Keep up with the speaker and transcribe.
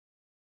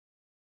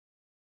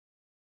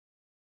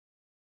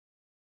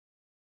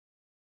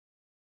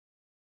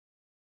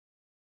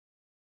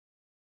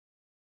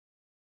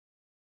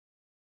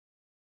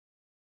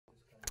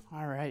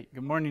All right,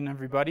 good morning,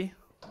 everybody.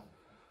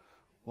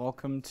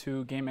 Welcome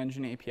to Game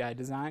Engine API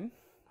Design.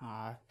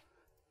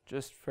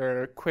 Just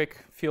for a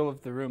quick feel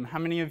of the room, how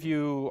many of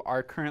you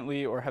are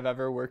currently or have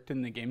ever worked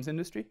in the games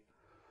industry?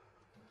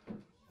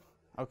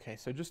 Okay,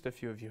 so just a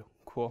few of you.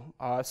 Cool.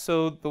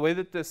 So the way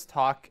that this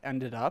talk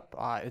ended up,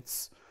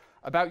 it's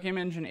about Game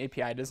Engine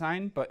API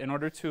design, but in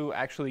order to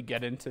actually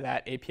get into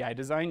that API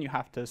design, you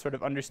have to sort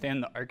of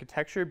understand the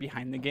architecture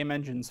behind the game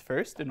engines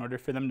first in order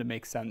for them to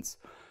make sense.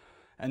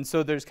 And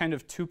so there's kind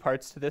of two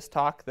parts to this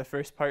talk. The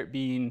first part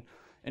being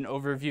an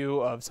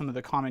overview of some of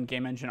the common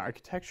game engine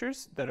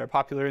architectures that are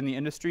popular in the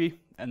industry.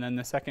 And then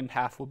the second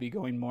half will be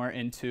going more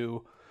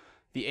into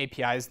the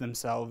APIs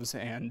themselves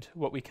and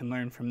what we can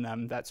learn from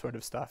them, that sort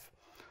of stuff.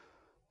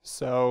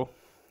 So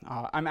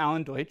I'm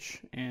Allan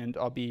Deutsch, and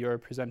I'll be your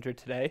presenter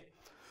today.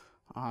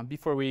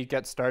 Before we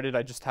get started,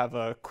 I just have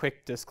a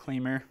quick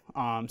disclaimer.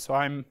 So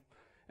I'm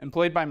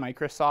employed by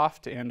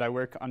Microsoft, and I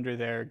work under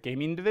their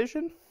gaming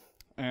division.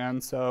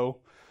 And so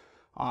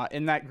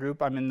in that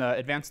group, I'm in the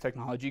advanced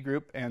technology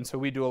group, and so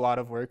we do a lot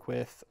of work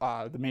with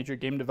the major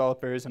game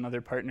developers and other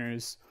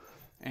partners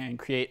and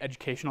create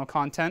educational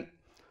content.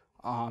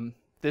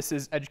 This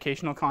is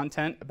educational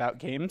content about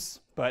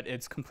games, but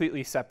it's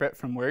completely separate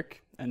from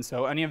work. And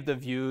so any of the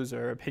views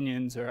or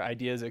opinions or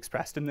ideas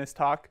expressed in this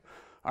talk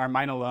are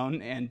mine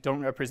alone and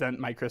don't represent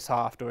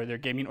Microsoft or their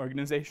gaming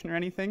organization or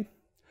anything.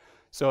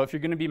 So if you're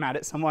going to be mad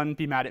at someone,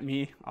 be mad at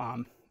me.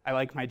 I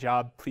like my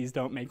job. Please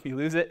don't make me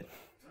lose it.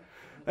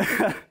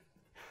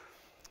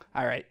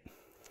 All right.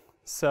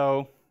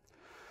 So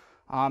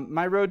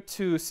my road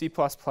to C++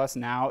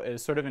 now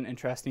is sort of an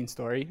interesting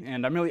story,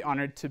 and I'm really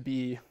honored to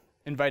be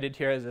invited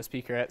here as a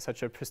speaker at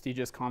such a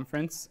prestigious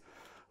conference.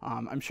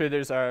 I'm sure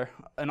there's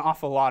an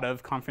awful lot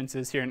of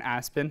conferences here in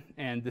Aspen,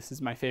 and this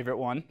is my favorite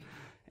one.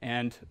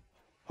 And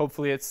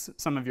hopefully it's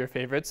some of your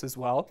favorites as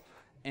well.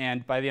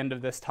 And by the end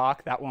of this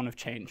talk, that won't have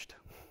changed.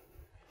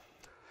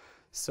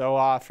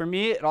 So for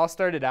me, it all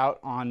started out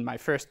on my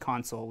first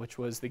console, which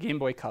was the Game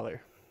Boy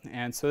Color.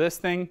 And so this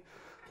thing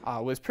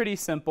was pretty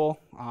simple,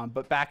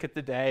 but back at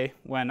the day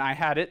when I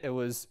had it, it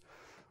was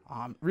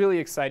really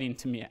exciting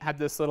to me. It had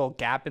this little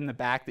gap in the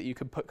back that you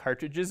could put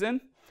cartridges in,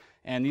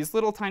 and these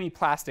little tiny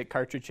plastic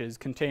cartridges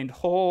contained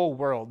whole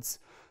worlds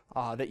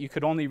that you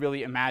could only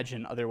really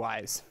imagine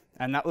otherwise.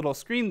 And that little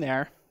screen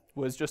there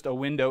was just a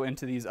window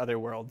into these other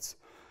worlds.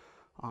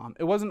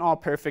 It wasn't all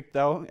perfect,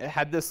 though. It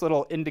had this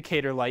little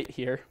indicator light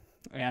here.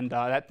 And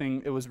that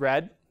thing, it was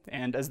red,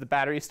 and as the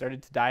battery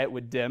started to die, it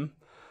would dim,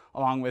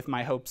 along with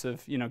my hopes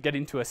of,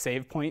 getting to a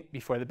save point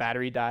before the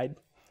battery died.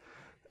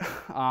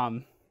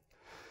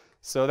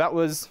 So that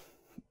was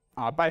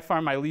by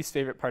far my least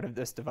favorite part of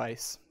this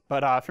device.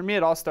 But for me,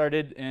 it all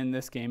started in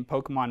this game,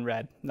 Pokemon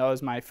Red. That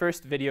was my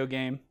first video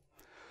game,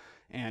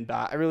 and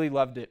I really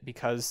loved it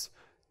because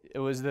it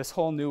was this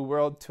whole new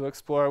world to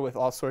explore with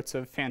all sorts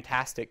of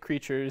fantastic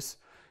creatures,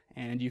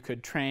 and you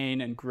could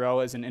train and grow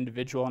as an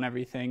individual and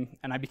everything.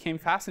 And I became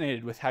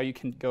fascinated with how you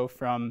can go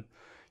from,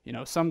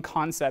 some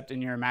concept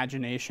in your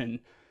imagination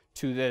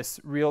to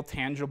this real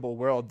tangible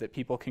world that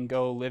people can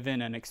go live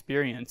in and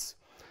experience.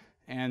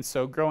 And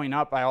so growing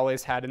up, I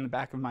always had in the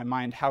back of my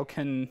mind, how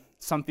can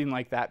something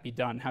like that be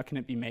done? How can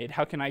it be made?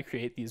 How can I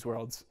create these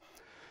worlds?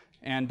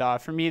 And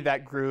for me,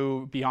 that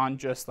grew beyond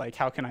just like,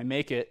 how can I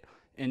make it,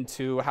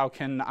 into how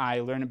can I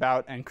learn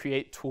about and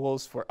create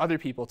tools for other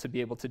people to be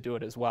able to do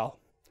it as well.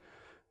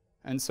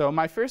 And so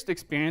my first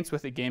experience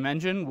with a game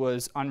engine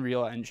was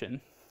Unreal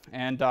Engine.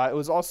 And it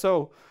was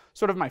also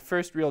sort of my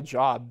first real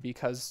job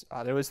because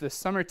there was this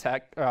summer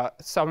tech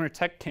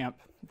camp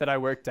that I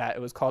worked at. It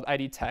was called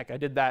ID Tech. I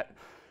did that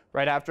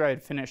right after I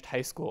had finished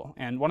high school.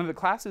 And one of the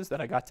classes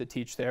that I got to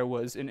teach there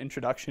was an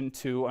introduction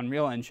to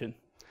Unreal Engine.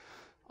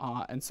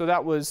 And so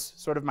that was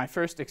sort of my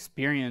first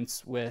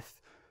experience with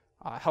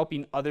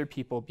helping other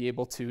people be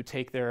able to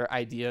take their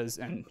ideas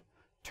and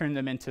turn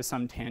them into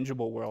some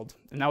tangible world.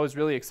 And that was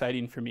really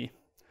exciting for me.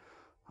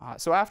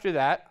 So after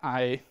that,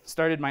 I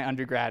started my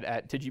undergrad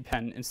at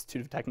DigiPenn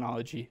Institute of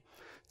Technology.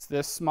 It's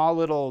this small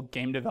little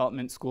game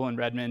development school in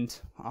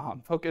Redmond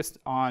focused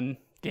on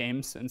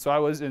games. And so I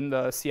was in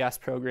the CS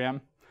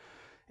program.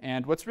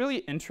 And what's really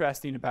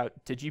interesting about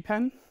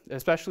DigiPenn,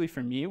 especially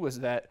for me,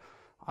 was that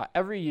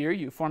every year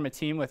you form a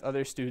team with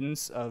other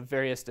students of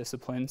various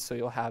disciplines. So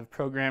you'll have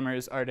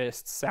programmers,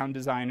 artists, sound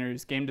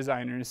designers, game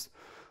designers,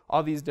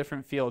 all these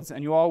different fields,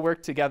 and you all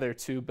work together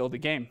to build a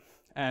game.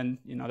 And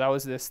that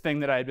was this thing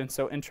that I had been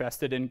so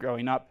interested in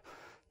growing up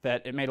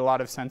that it made a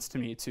lot of sense to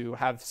me to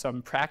have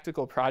some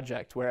practical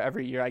project where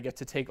every year I get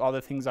to take all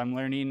the things I'm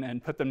learning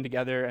and put them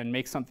together and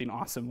make something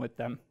awesome with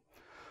them.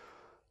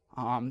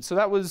 So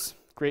that was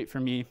great for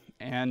me,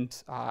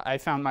 and I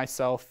found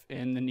myself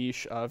in the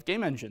niche of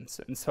game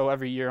engines. And so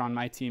every year on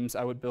my teams,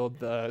 I would build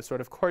the sort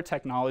of core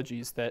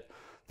technologies that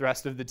the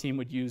rest of the team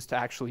would use to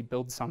actually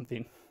build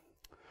something.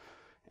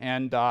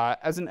 And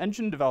as an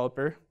engine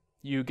developer,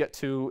 you get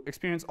to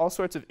experience all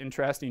sorts of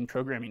interesting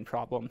programming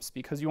problems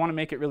because you want to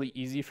make it really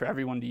easy for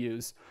everyone to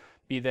use,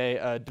 be they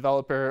a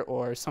developer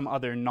or some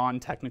other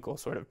non-technical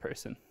sort of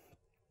person.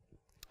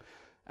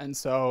 And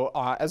so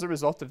as a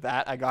result of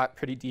that, I got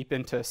pretty deep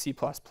into C++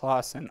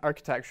 and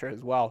architecture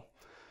as well.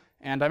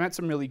 And I met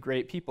some really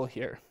great people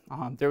here.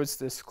 There was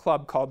this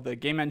club called the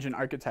Game Engine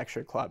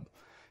Architecture Club.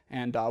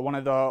 And one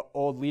of the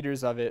old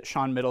leaders of it,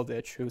 Allan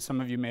Deutsch, who some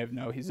of you may have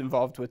known, he's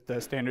involved with the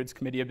standards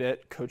committee a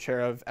bit, co-chair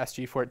of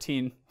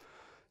SG14.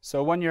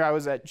 So one year I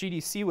was at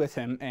GDC with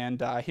him,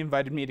 and he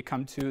invited me to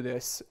come to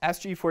this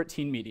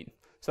SG14 meeting.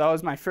 So that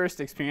was my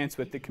first experience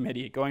with the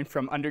committee, going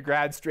from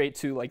undergrad straight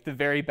to like the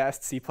very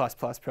best C++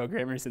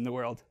 programmers in the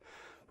world,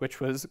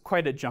 which was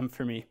quite a jump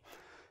for me.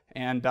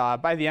 And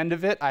by the end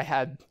of it, I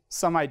had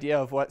some idea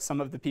of what some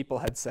of the people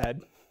had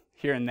said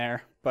here and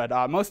there,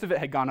 but most of it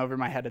had gone over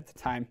my head at the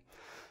time.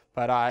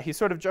 But he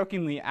sort of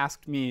jokingly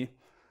asked me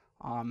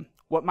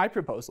what my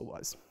proposal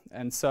was.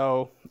 And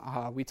so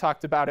we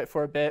talked about it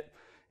for a bit,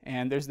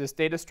 and there's this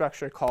data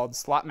structure called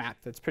slot map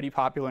that's pretty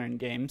popular in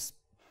games,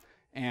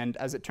 and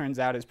as it turns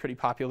out is pretty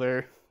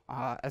popular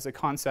as a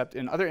concept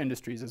in other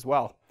industries as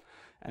well.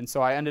 And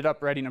so I ended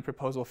up writing a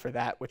proposal for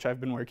that, which I've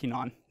been working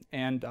on.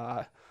 And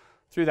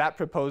through that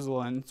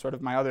proposal and sort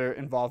of my other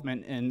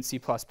involvement in C++,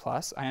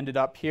 I ended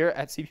up here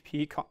at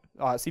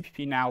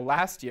CPP Now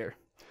last year.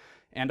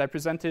 And I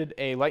presented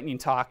a lightning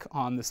talk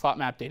on the slot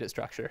map data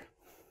structure.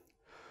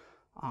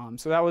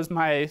 So that was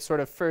my sort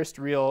of first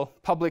real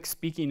public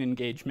speaking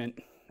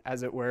engagement,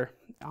 as it were,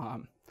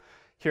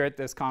 here at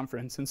this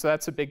conference. And so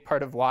that's a big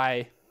part of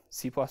why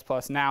C++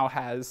 now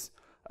has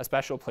a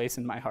special place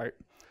in my heart.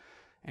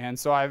 And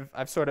so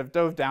I've sort of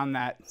dove down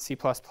that C++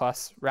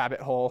 rabbit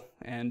hole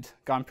and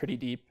gone pretty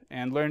deep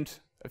and learned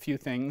a few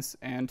things,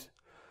 and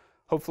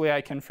hopefully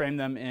I can frame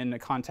them in the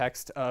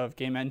context of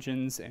game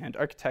engines and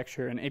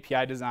architecture and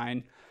API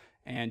design,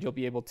 and you'll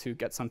be able to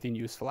get something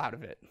useful out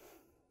of it.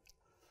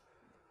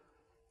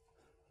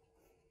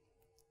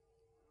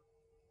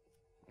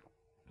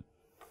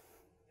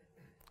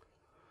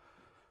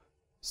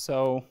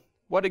 So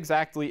what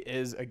exactly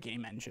is a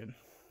game engine?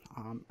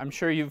 I'm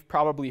sure you've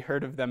probably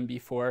heard of them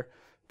before,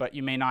 but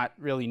you may not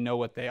really know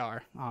what they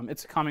are.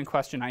 It's a common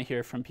question I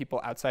hear from people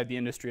outside the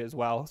industry as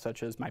well,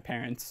 such as my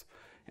parents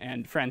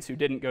and friends who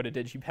didn't go to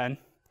DigiPen.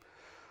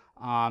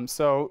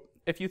 So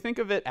if you think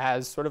of it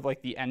as sort of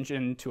like the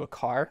engine to a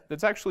car,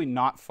 that's actually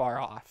not far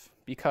off,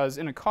 because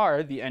in a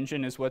car, the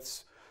engine is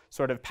what's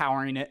sort of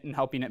powering it and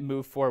helping it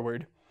move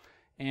forward.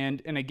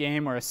 And in a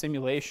game or a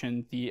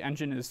simulation, the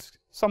engine is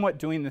somewhat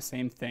doing the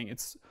same thing.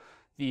 It's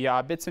the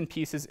bits and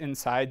pieces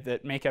inside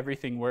that make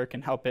everything work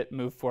and help it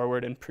move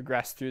forward and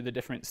progress through the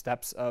different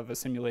steps of a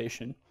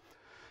simulation.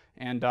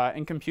 And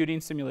in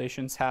computing,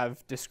 simulations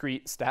have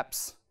discrete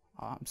steps.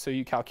 So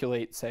you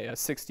calculate, say, a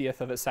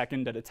 60th of a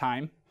second at a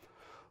time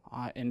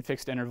in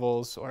fixed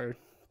intervals or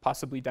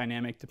possibly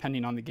dynamic,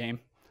 depending on the game.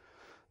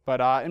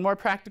 But in more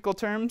practical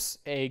terms,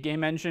 a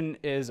game engine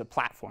is a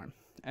platform.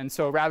 And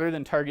so rather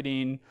than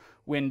targeting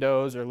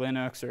Windows or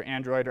Linux or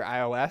Android or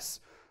iOS,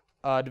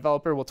 a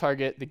developer will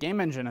target the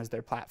game engine as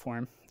their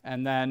platform.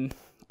 And then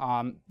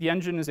the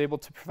engine is able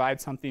to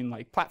provide something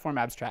like platform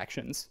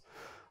abstractions.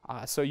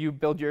 So you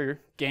build your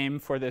game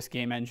for this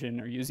game engine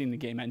or using the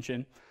game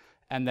engine,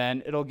 and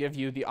then it'll give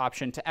you the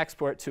option to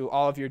export to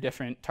all of your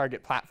different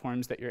target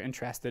platforms that you're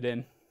interested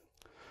in.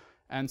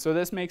 And so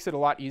this makes it a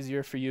lot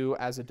easier for you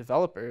as a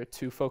developer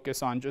to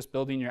focus on just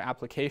building your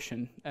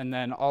application, and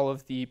then all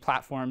of the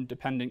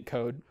platform-dependent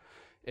code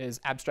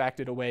is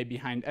abstracted away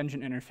behind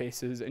engine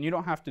interfaces, and you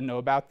don't have to know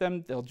about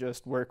them. They'll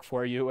just work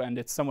for you, and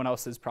it's someone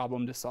else's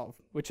problem to solve,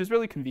 which is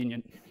really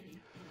convenient.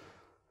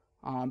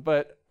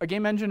 But a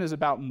game engine is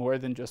about more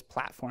than just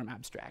platform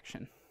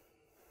abstraction.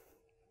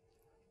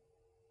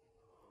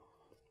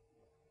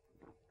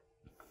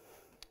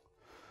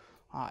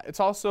 It's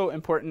also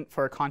important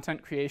for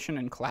content creation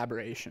and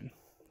collaboration.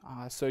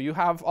 So you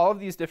have all of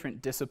these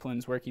different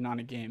disciplines working on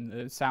a game: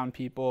 the sound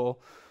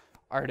people,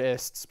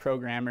 artists,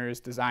 programmers,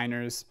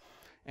 designers,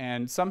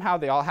 and somehow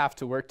they all have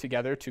to work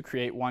together to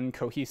create one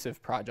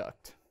cohesive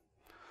project.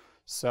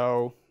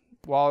 So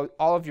while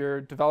all of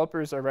your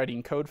developers are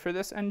writing code for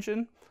this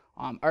engine,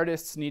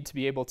 artists need to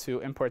be able to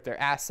import their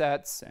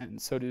assets, and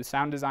so do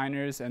sound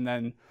designers, and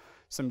then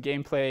some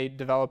gameplay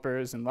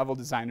developers and level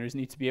designers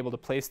need to be able to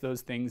place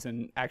those things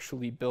and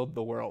actually build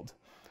the world.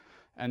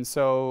 And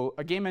so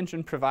a game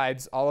engine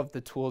provides all of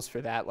the tools for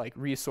that, like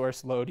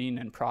resource loading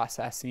and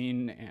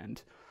processing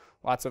and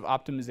lots of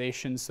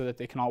optimizations so that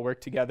they can all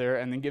work together,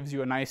 and then gives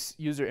you a nice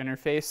user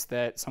interface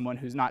that someone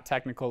who's not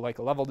technical, like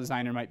a level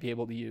designer, might be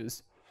able to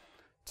use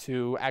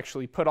to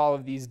actually put all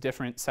of these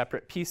different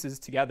separate pieces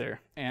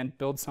together and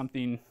build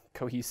something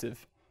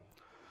cohesive.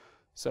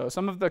 So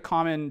some of the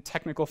common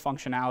technical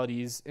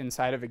functionalities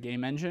inside of a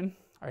game engine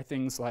are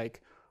things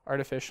like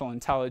artificial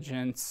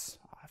intelligence,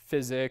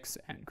 physics,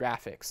 and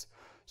graphics.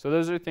 So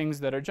those are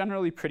things that are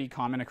generally pretty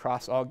common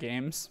across all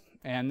games,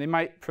 and they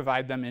might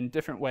provide them in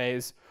different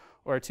ways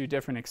or to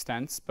different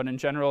extents, but in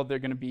general they're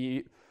going to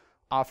be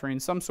offering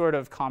some sort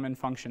of common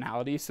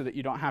functionality so that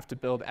you don't have to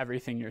build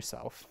everything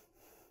yourself.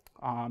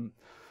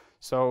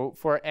 So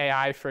for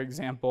AI, for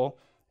example,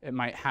 it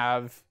might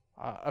have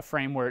a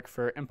framework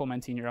for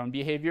implementing your own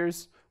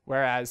behaviors,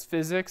 whereas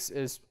physics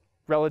is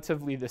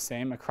relatively the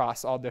same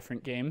across all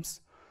different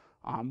games,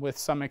 with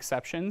some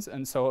exceptions.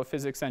 And so a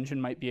physics engine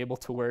might be able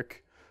to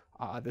work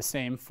the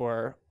same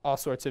for all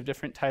sorts of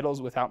different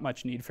titles without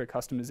much need for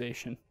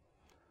customization.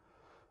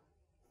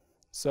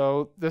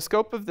 So the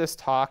scope of this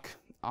talk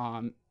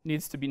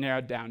needs to be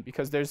narrowed down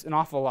because there's an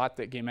awful lot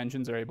that game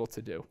engines are able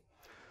to do.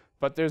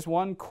 But there's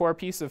one core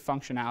piece of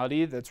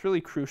functionality that's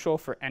really crucial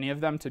for any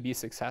of them to be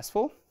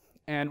successful.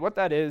 And what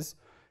that is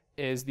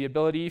the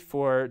ability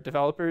for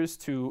developers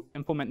to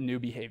implement new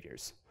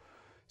behaviors.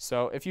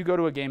 So if you go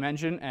to a game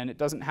engine and it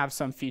doesn't have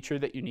some feature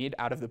that you need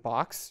out of the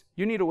box,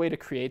 you need a way to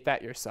create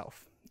that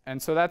yourself. And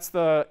so that's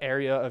the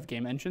area of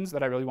game engines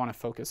that I really want to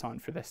focus on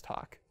for this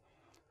talk.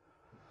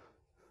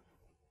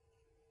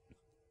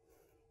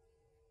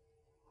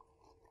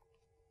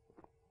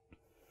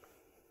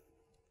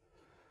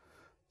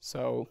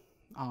 So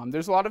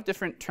there's a lot of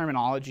different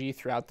terminology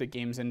throughout the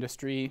games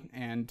industry,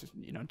 and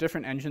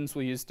different engines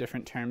will use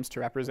different terms to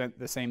represent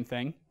the same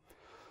thing.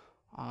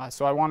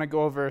 So I want to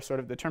go over sort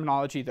of the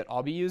terminology that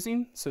I'll be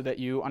using so that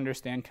you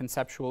understand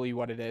conceptually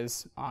what it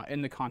is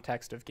in the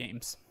context of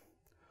games.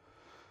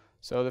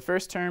 So the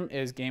first term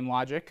is game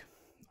logic.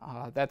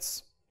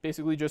 That's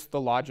basically just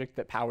the logic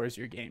that powers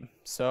your game.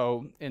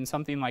 So in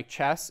something like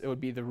chess, it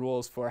would be the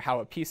rules for how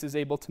a piece is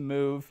able to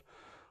move,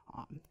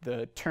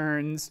 the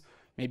turns,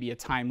 maybe a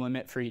time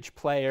limit for each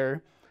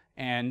player,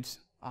 and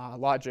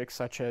logic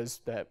such as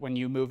that when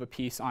you move a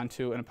piece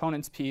onto an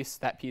opponent's piece,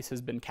 that piece has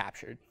been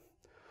captured.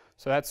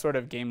 So that's sort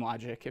of game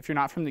logic. If you're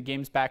not from the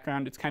games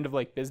background, it's kind of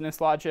like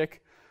business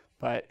logic,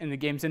 but in the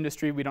games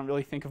industry, we don't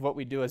really think of what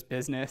we do as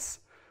business.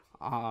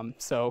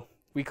 So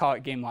we call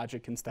it game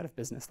logic instead of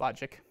business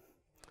logic.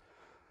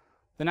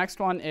 The next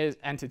one is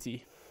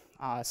entity.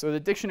 So the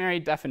dictionary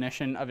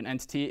definition of an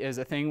entity is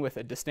a thing with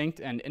a distinct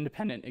and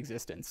independent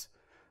existence,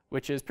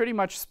 which is pretty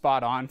much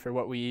spot on for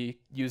what we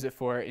use it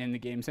for in the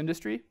games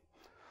industry.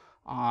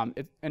 An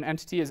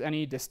entity is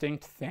any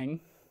distinct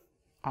thing.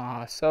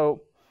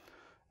 So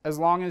as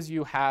long as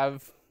you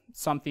have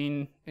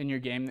something in your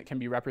game that can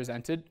be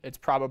represented, it's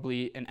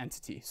probably an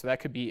entity. So that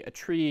could be a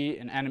tree,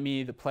 an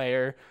enemy, the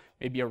player,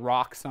 maybe a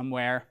rock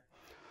somewhere.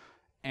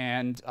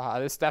 And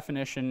this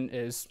definition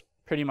is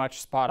pretty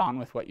much spot on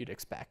with what you'd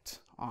expect.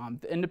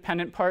 The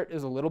independent part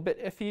is a little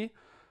bit iffy.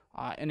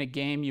 In a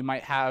game, you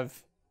might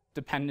have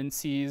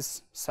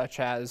dependencies such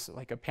as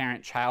like a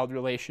parent-child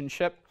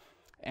relationship,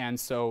 and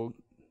so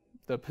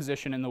the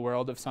position in the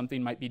world of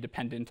something might be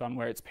dependent on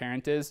where its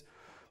parent is,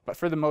 but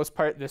for the most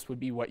part this would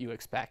be what you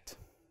expect.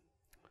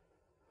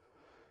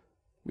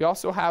 We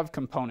also have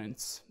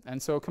components,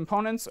 and so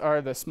components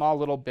are the small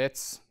little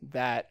bits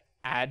that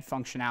add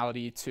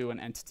functionality to an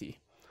entity.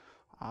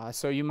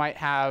 So you might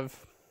have,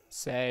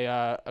 say,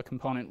 a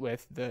component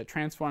with the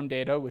transform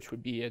data, which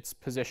would be its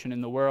position in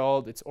the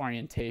world, its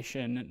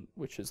orientation,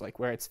 which is like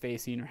where it's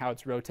facing or how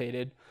it's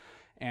rotated,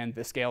 and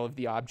the scale of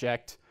the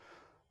object.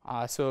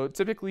 So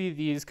typically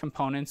these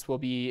components will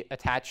be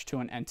attached to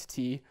an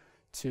entity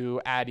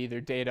to add either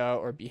data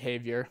or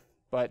behavior,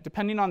 but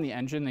depending on the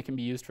engine, they can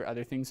be used for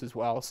other things as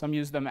well. Some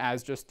use them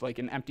as just like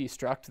an empty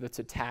struct that's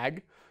a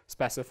tag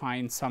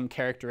specifying some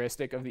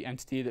characteristic of the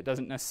entity that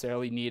doesn't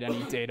necessarily need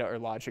any data or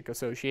logic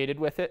associated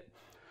with it.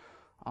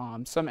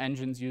 Some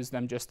engines use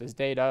them just as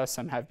data,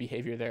 some have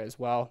behavior there as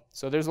well.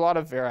 So there's a lot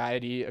of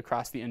variety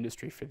across the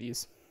industry for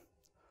these.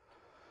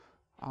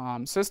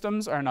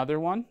 Systems are another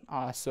one.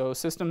 So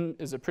system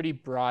is a pretty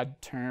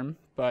broad term,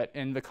 but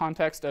in the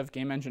context of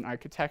game engine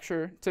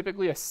architecture,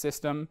 typically a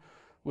system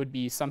would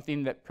be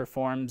something that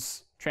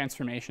performs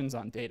transformations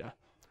on data.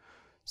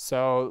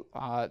 So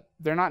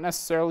they're not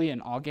necessarily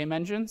in all game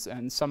engines,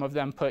 and some of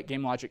them put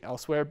game logic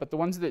elsewhere, but the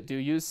ones that do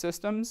use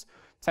systems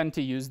tend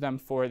to use them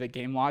for the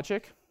game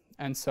logic.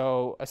 And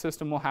so a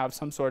system will have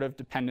some sort of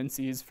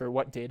dependencies for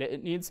what data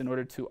it needs in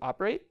order to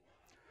operate.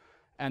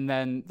 And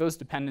then those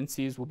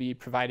dependencies will be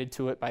provided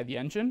to it by the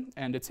engine,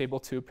 and it's able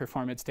to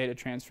perform its data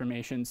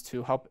transformations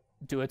to help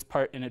do its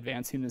part in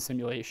advancing the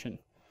simulation.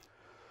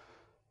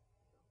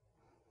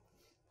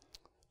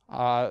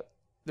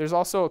 There's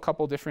also a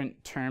couple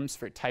different terms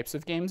for types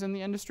of games in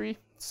the industry.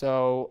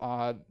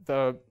 So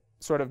the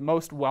sort of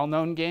most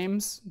well-known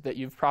games that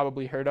you've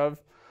probably heard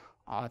of,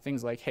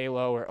 things like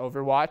Halo or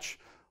Overwatch,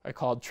 are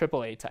called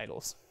AAA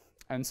titles.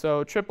 And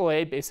so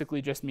AAA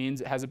basically just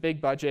means it has a big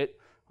budget.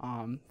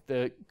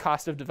 The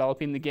cost of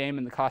developing the game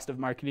and the cost of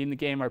marketing the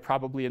game are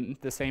probably in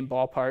the same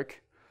ballpark.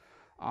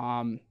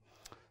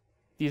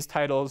 These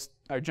titles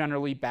are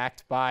generally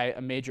backed by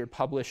a major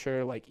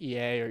publisher like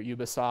EA or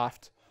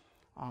Ubisoft.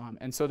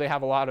 And so they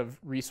have a lot of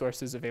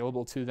resources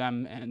available to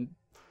them, and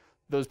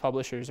those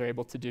publishers are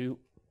able to do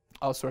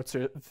all sorts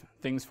of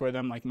things for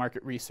them, like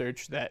market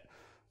research that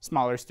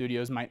smaller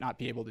studios might not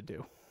be able to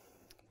do.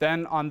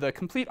 Then on the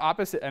complete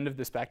opposite end of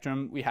the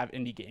spectrum, we have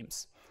indie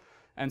games.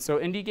 And so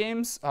indie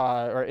games,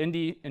 or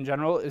indie in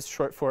general, is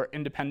short for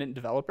independent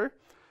developer.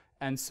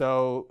 And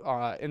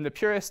so in the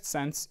purest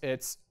sense,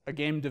 it's a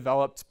game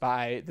developed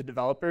by the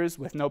developers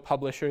with no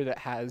publisher that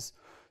has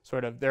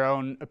sort of their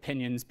own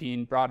opinions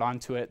being brought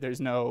onto it.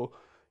 There's no,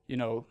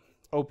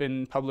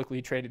 open,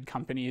 publicly traded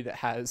company that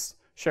has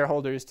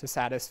shareholders to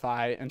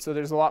satisfy, and so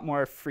there's a lot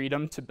more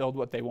freedom to build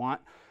what they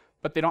want,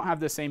 but they don't have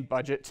the same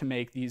budget to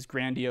make these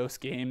grandiose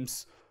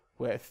games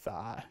with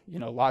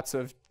lots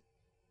of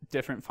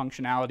different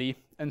functionality,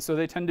 and so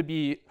they tend to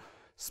be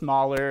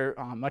smaller,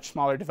 much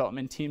smaller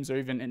development teams, or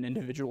even an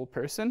individual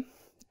person.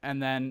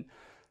 And then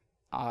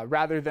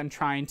rather than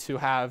trying to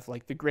have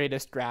like the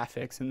greatest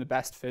graphics and the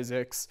best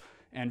physics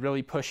and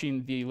really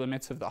pushing the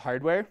limits of the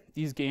hardware,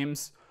 these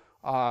games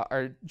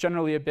are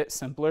generally a bit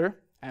simpler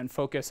and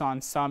focus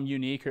on some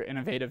unique or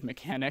innovative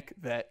mechanic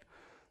that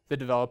the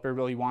developer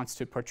really wants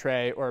to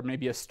portray, or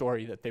maybe a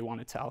story that they want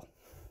to tell.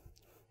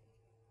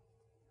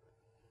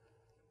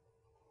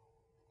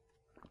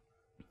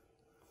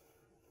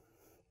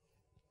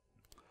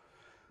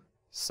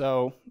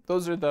 So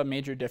those are the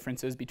major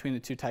differences between the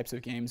two types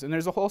of games, and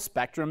there's a whole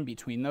spectrum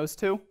between those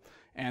two,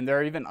 and there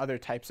are even other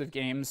types of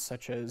games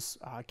such as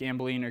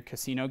gambling or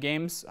casino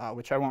games,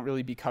 which I won't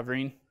really be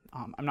covering.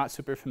 I'm not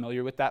super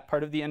familiar with that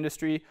part of the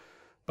industry,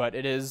 but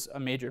it is a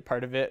major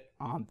part of it.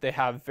 They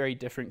have very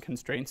different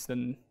constraints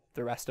than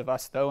the rest of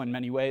us, though, in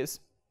many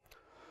ways.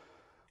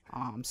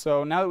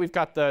 So now that we've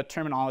got the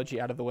terminology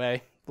out of the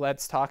way,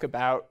 let's talk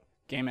about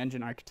game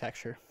engine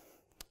architecture.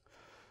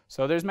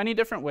 So there's many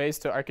different ways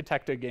to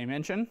architect a game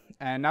engine,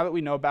 and now that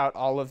we know about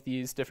all of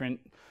these different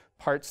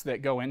parts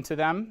that go into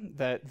them,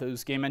 that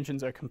those game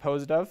engines are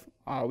composed of,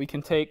 we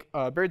can take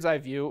a bird's eye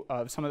view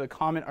of some of the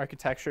common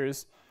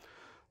architectures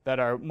that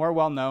are more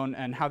well known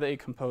and how they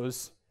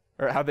compose,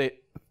 or how they,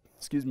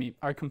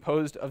 are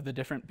composed of the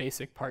different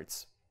basic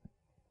parts.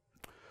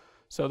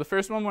 So the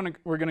first one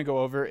we're going to go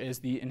over is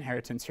the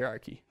inheritance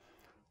hierarchy.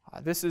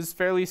 This is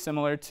fairly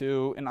similar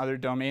to in other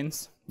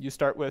domains. You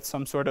start with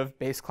some sort of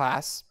base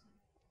class.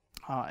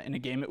 In a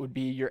game, it would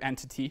be your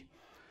entity.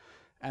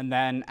 And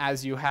then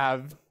as you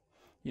have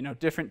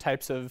different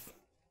types of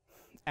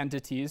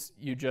entities,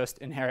 you just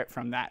inherit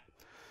from that.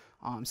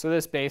 So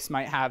this base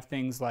might have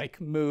things like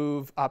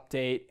move,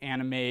 update,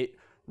 animate,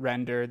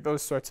 render,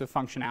 those sorts of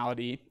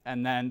functionality.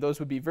 And then those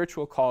would be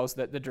virtual calls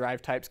that the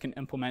derived types can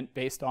implement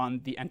based on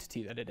the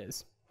entity that it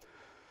is.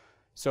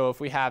 So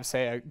if we have,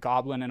 say, a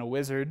goblin and a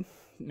wizard,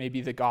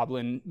 maybe the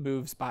goblin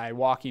moves by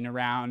walking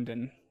around,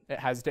 and it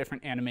has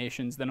different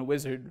animations than a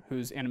wizard,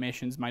 whose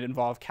animations might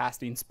involve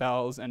casting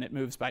spells, and it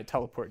moves by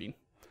teleporting.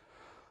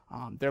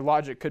 Their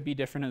logic could be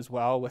different as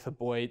well, with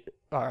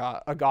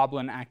a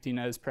goblin acting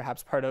as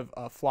perhaps part of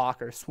a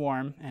flock or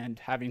swarm and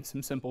having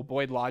some simple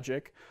Boyd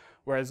logic,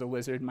 whereas a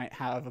wizard might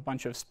have a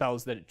bunch of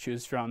spells that it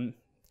chooses from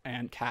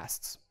and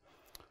casts.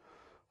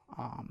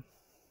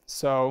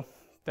 So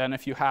then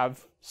if you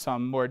have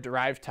some more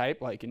derived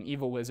type, like an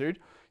evil wizard,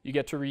 you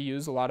get to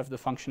reuse a lot of the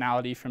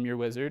functionality from your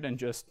wizard and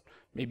just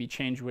maybe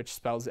change which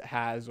spells it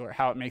has or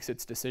how it makes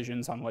its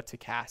decisions on what to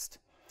cast.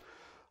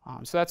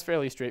 So that's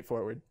fairly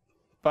straightforward.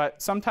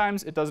 But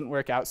sometimes it doesn't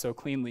work out so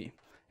cleanly,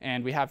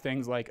 and we have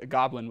things like a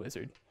goblin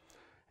wizard.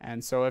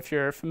 And so if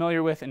you're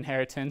familiar with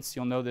inheritance,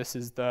 you'll know this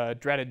is the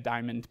dreaded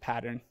diamond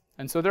pattern.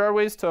 And so there are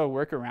ways to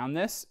work around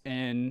this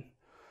in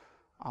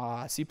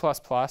C++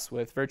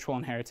 with virtual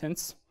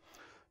inheritance,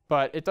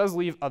 but it does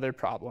leave other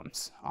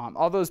problems.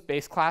 All those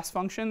base class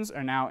functions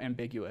are now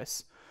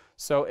ambiguous.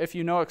 So if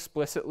you know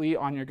explicitly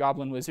on your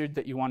goblin wizard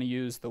that you want to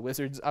use the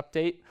wizard's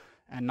update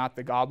and not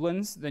the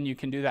goblins, then you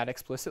can do that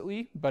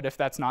explicitly. But if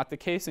that's not the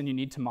case and you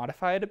need to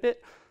modify it a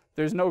bit,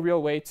 there's no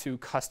real way to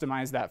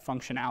customize that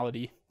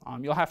functionality.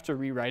 You'll have to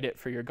rewrite it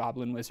for your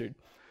goblin wizard.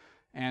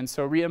 And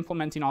so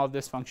re-implementing all of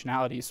this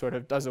functionality sort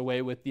of does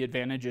away with the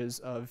advantages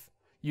of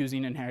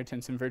using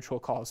inheritance and virtual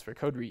calls for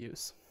code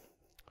reuse.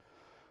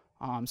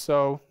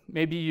 So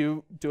maybe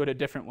you do it a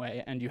different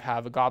way, and you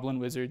have a goblin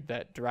wizard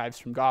that derives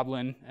from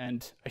goblin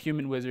and a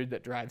human wizard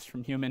that derives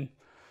from human.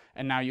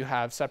 And now you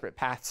have separate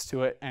paths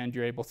to it, and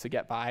you're able to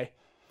get by.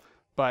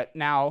 But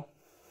now,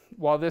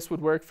 while this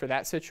would work for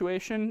that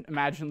situation,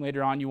 imagine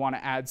later on you want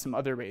to add some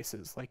other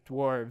races, like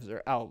dwarves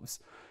or elves.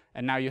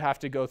 And now you have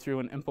to go through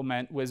and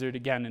implement wizard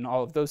again in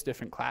all of those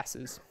different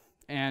classes.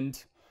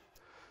 And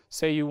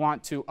say you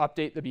want to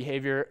update the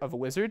behavior of a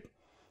wizard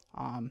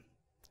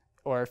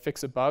or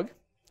fix a bug.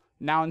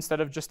 Now, instead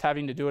of just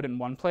having to do it in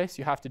one place,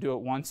 you have to do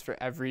it once for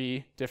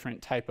every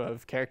different type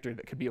of character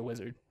that could be a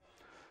wizard.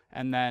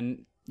 And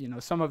then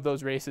some of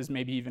those races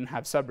maybe even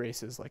have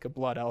sub-races, like a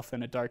blood elf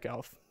and a dark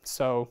elf.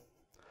 So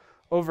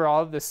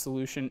overall, this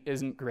solution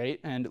isn't great,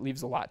 and it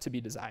leaves a lot to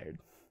be desired.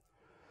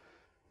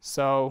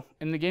 So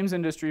in the games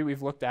industry,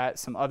 we've looked at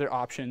some other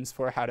options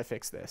for how to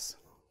fix this.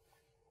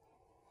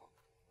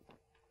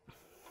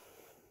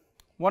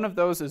 One of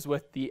those is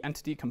with the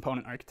entity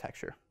component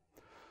architecture.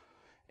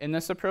 In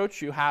this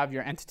approach, you have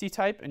your entity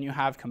type and you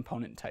have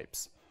component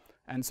types.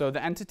 And so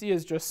the entity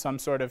is just some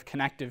sort of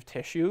connective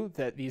tissue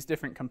that these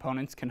different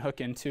components can hook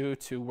into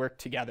to work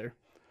together.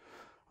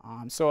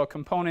 So a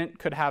component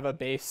could have a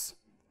base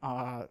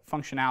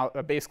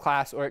a base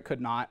class, or it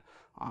could not.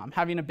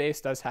 Having a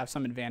base does have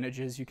some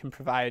advantages. You can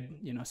provide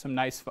some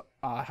nice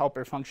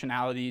helper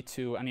functionality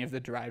to any of the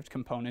derived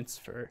components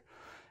for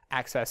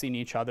accessing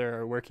each other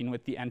or working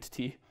with the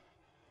entity.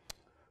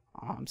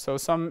 So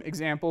some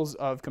examples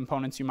of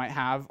components you might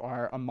have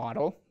are a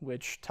model,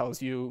 which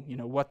tells you,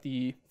 what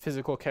the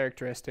physical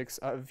characteristics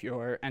of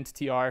your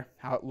entity are,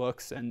 how it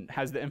looks, and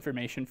has the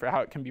information for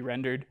how it can be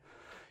rendered.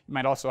 You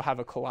might also have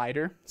a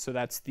collider, so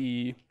that's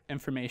the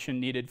information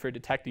needed for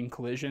detecting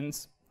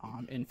collisions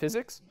in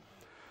physics.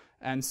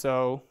 And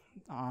so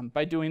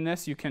by doing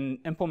this, you can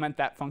implement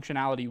that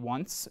functionality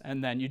once,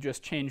 and then you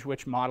just change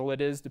which model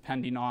it is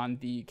depending on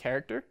the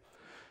character.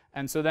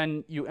 And so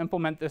then you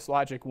implement this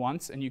logic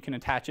once, and you can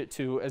attach it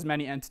to as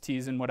many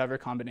entities in whatever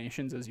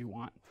combinations as you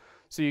want.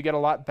 So you get a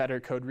lot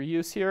better code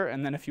reuse here,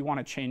 and then if you want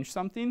to change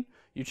something,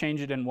 you change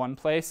it in one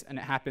place, and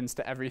it happens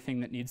to everything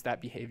that needs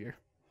that behavior.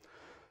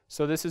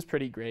 So this is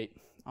pretty great.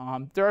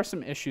 There are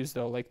some issues,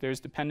 though, like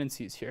there's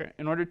dependencies here.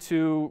 In order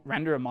to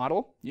render a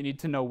model, you need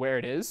to know where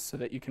it is so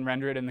that you can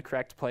render it in the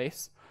correct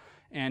place.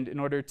 And in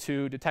order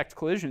to detect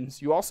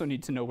collisions, you also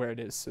need to know where it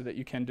is so that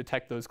you can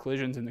detect those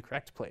collisions in the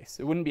correct place.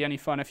 It wouldn't be any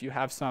fun if you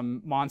have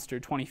some monster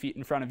 20 feet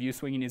in front of you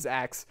swinging his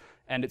axe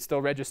and it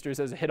still registers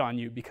as a hit on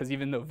you, because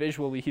even though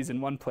visually he's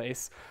in one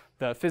place,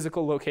 the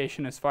physical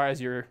location as far as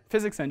your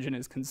physics engine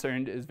is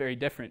concerned is very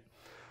different.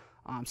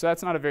 So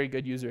that's not a very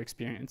good user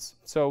experience.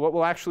 So what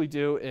we'll actually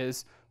do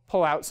is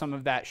pull out some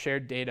of that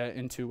shared data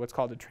into what's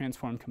called a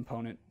transform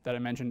component that I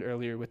mentioned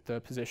earlier with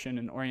the position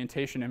and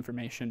orientation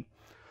information.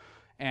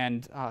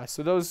 And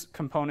so those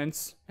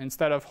components,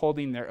 instead of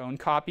holding their own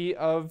copy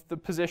of the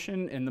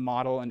position in the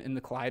model and in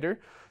the collider,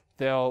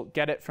 they'll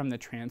get it from the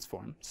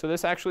transform. So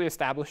this actually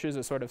establishes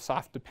a sort of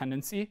soft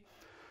dependency,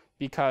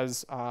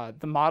 because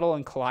the model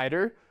and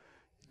collider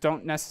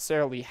don't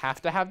necessarily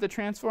have to have the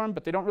transform,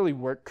 but they don't really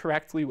work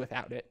correctly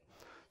without it.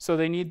 So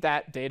they need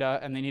that data,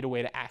 and they need a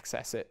way to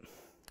access it.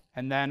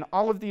 And then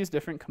all of these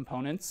different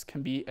components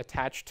can be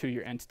attached to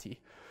your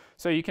entity.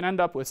 So you can end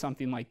up with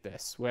something like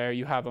this, where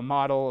you have a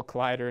model, a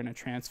collider, and a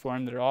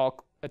transform that are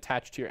all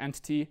attached to your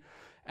entity,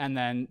 and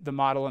then the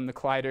model and the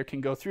collider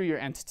can go through your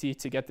entity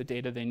to get the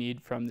data they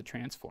need from the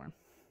transform.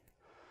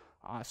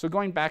 So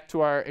going back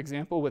to our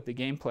example with the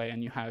gameplay,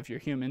 and you have your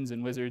humans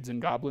and wizards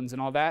and goblins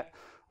and all that,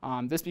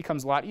 this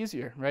becomes a lot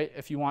easier, right?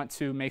 If you want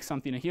to make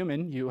something a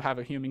human, you have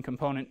a human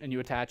component and you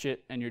attach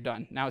it and you're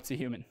done. Now it's a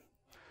human.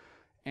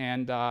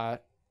 And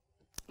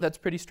that's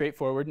pretty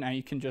straightforward. Now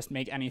you can just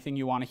make anything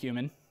you want a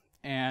human.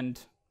 And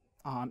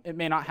it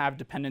may not have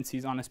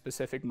dependencies on a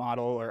specific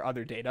model or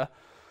other data.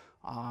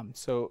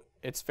 So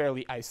it's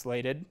fairly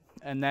isolated.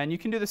 And then you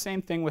can do the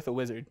same thing with a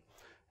wizard.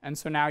 And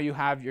so now you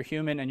have your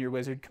human and your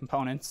wizard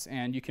components,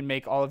 and you can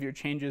make all of your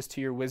changes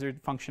to your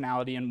wizard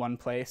functionality in one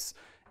place.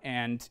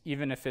 And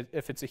even if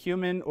it's a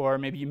human, or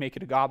maybe you make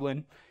it a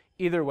goblin,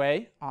 either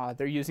way,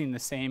 they're using the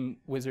same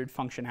wizard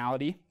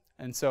functionality.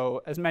 And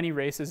so as many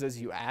races as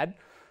you add,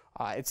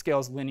 it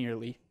scales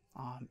linearly,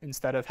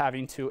 instead of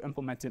having to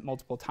implement it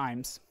multiple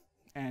times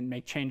and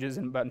make changes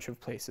in a bunch of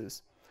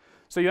places.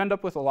 So you end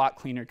up with a lot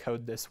cleaner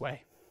code this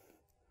way.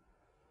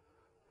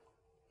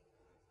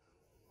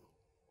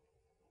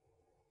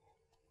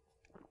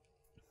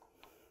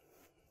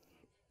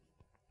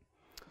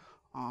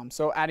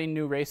 So adding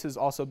new races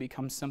also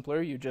becomes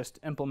simpler. You just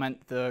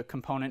implement the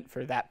component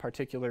for that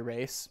particular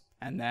race,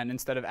 and then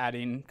instead of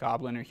adding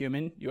goblin or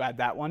human, you add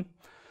that one.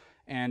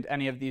 And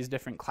any of these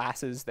different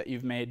classes that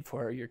you've made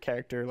for your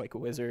character, like a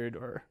wizard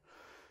or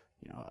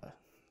a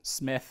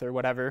smith or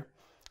whatever,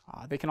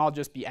 they can all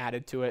just be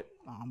added to it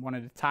one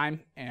at a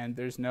time, and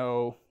there's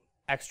no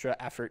extra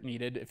effort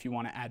needed if you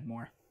want to add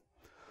more.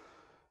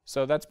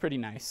 So that's pretty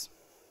nice.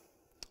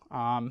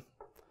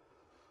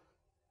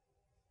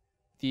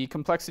 The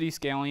complexity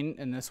scaling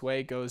in this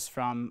way goes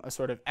from a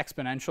sort of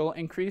exponential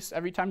increase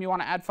every time you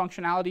want to add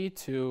functionality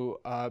to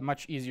a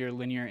much easier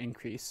linear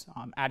increase.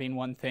 Adding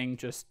one thing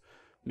just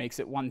makes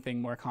it one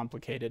thing more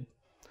complicated.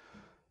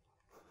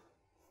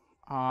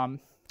 So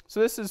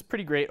this is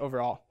pretty great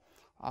overall.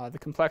 The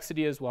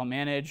complexity is well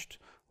managed,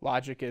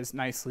 logic is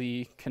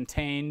nicely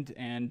contained,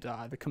 and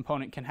the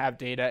component can have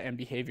data and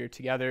behavior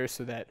together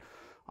so that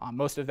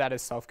most of that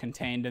is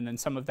self-contained, and then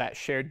some of that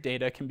shared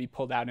data can be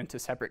pulled out into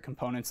separate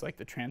components like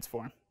the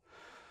transform.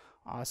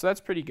 So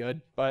that's pretty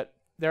good, but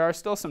there are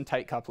still some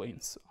tight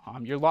couplings.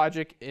 Your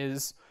logic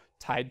is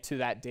tied to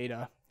that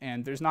data,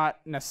 and there's not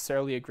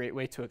necessarily a great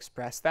way to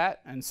express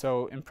that. And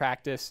so in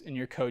practice, in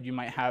your code, you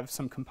might have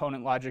some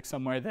component logic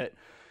somewhere that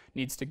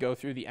needs to go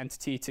through the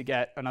entity to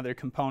get another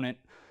component.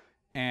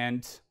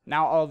 And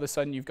now all of a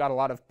sudden, you've got a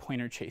lot of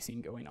pointer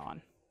chasing going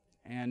on.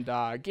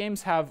 And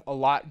games have a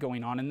lot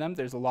going on in them.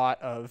 There's a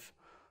lot of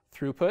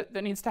throughput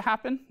that needs to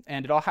happen,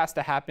 and it all has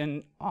to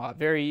happen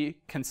very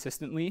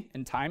consistently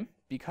in time,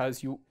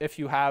 because if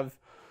you have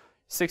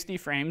 60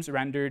 frames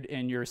rendered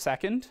in your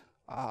second,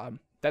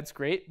 that's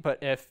great,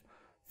 but if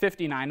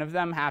 59 of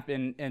them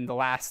happen in the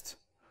last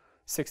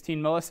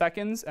 16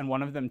 milliseconds and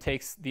one of them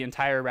takes the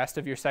entire rest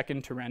of your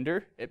second to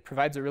render, it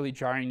provides a really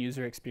jarring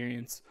user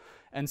experience.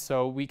 And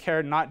so we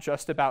care not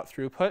just about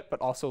throughput, but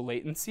also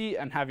latency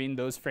and having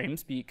those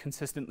frames be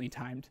consistently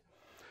timed.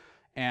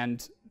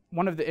 And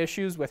one of the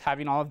issues with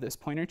having all of this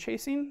pointer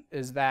chasing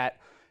is that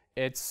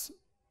it's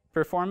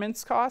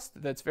performance cost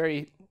that's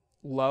very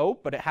low,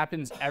 but it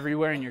happens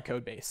everywhere in your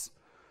code base.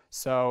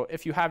 So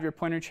if you have your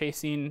pointer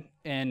chasing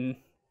in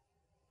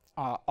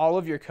all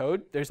of your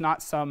code, there's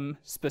not some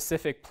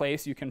specific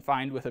place you can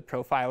find with a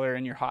profiler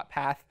in your hot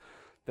path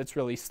that's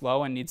really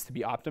slow and needs to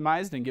be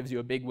optimized and gives you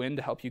a big win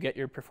to help you get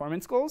your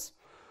performance goals.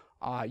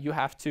 You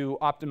have to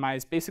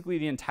optimize basically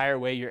the entire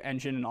way your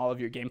engine and all of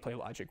your gameplay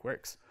logic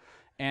works.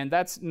 And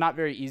that's not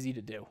very easy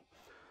to do.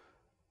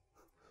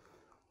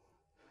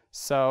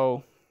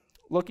 So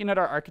looking at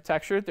our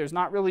architecture, there's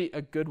not really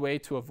a good way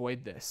to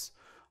avoid this.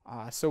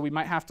 So we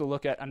might have to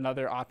look at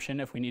another option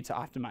if we need to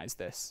optimize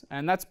this.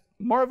 And that's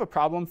more of a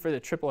problem for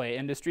the AAA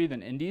industry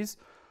than indies.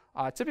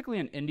 Typically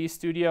an indie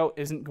studio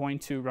isn't going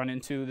to run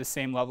into the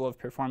same level of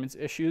performance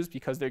issues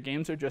because their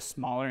games are just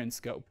smaller in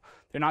scope.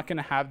 They're not going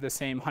to have the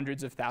same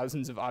hundreds of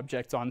thousands of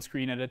objects on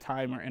screen at a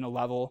time or in a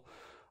level.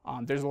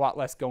 There's a lot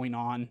less going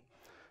on.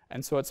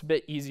 And so it's a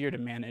bit easier to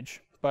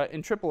manage. But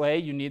in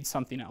AAA, you need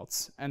something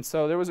else. And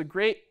so there was a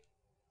great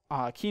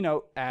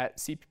keynote at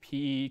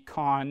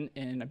CPPCon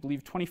in, I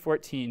believe,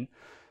 2014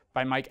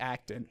 by Mike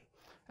Acton.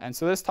 And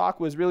so this talk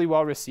was really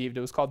well received.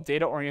 It was called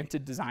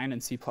Data-Oriented Design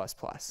in C++.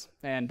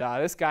 And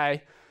this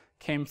guy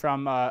came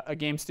from a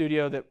game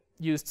studio that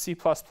used C++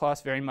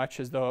 very much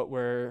as though it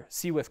were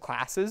C with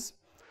classes.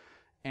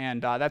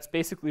 And that's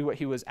basically what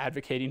he was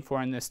advocating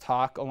for in this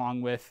talk,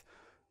 along with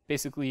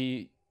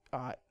basically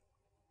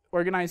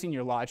organizing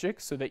your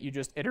logic so that you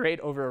just iterate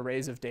over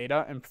arrays of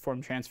data and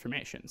perform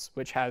transformations,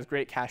 which has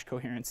great cache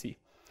coherency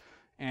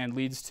and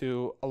leads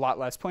to a lot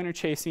less pointer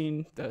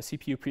chasing. The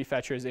CPU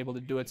prefetcher is able to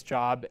do its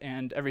job,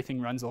 and everything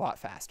runs a lot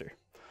faster.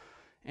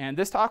 And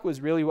this talk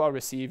was really well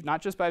received,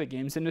 not just by the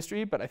games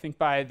industry, but I think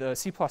by the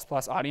C++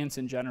 audience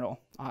in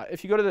general.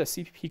 If you go to the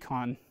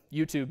CPPCon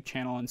YouTube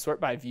channel and sort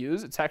by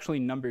views, it's actually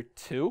number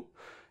 2,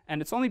 and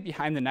it's only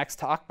behind the next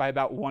talk by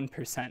about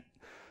 1%.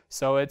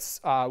 So it's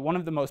one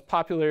of the most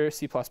popular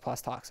C++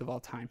 talks of all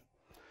time.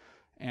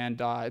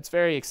 And it's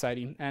very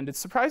exciting. And it's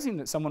surprising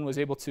that someone was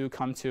able to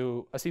come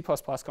to a C++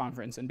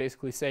 conference and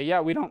basically say, yeah,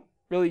 we don't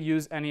really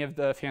use any of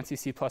the fancy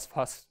C++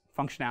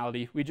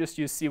 functionality. We just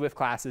use C with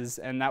classes,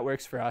 and that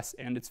works for us,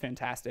 and it's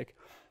fantastic.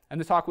 And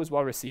the talk was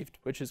well received,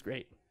 which is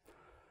great.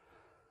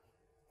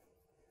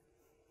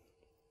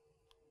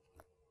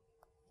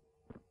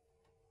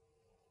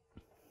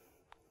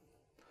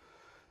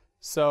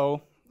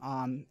 So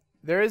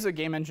there is a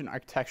game engine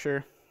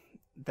architecture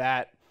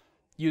that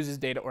uses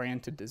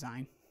data-oriented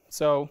design.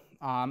 So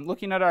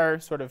looking at our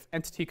sort of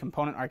entity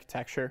component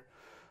architecture,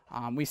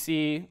 we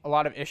see a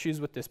lot of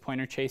issues with this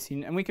pointer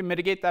chasing, and we can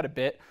mitigate that a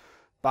bit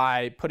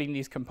by putting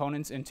these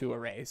components into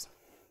arrays.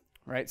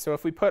 Right? So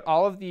if we put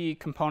all of the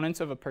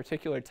components of a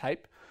particular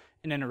type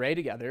in an array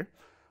together,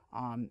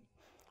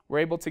 we're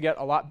able to get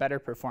a lot better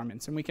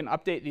performance. And we can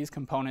update these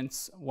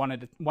components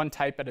one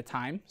type at a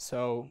time.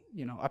 So,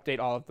 update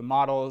all of the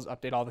models,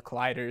 update all the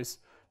colliders.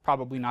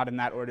 Probably not in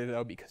that order,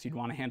 though, because you'd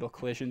want to handle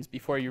collisions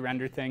before you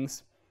render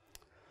things.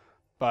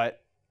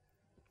 But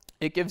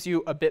it gives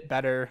you a bit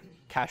better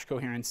cache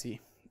coherency.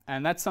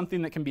 And that's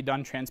something that can be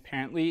done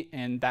transparently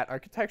in that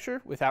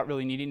architecture without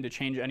really needing to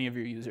change any of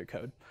your user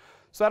code.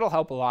 So that'll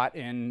help a lot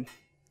in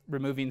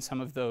removing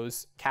some of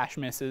those cache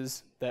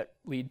misses that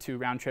lead to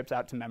round trips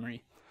out to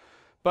memory.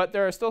 But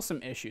there are still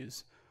some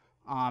issues.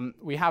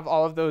 We have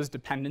all of those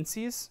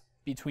dependencies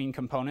between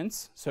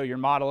components. So your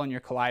model and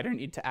your collider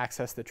need to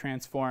access the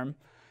transform.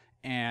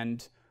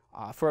 And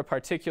for a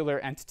particular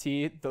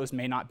entity, those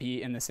may not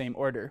be in the same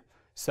order.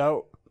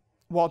 So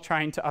while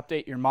trying to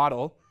update your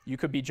model, you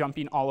could be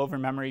jumping all over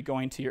memory,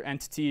 going to your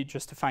entity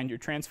just to find your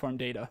transform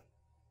data.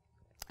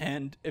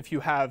 And if you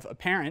have a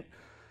parent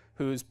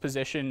whose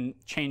position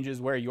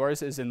changes where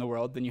yours is in the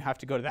world, then you have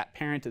to go to that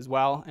parent as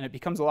well, and it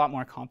becomes a lot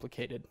more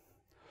complicated.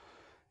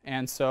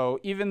 And so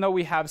even though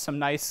we have some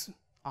nice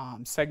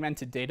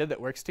segmented data that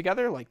works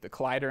together, like the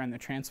collider and the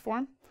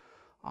transform,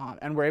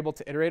 and we're able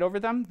to iterate over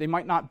them, they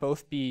might not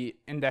both be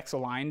index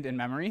aligned in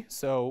memory.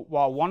 So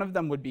while one of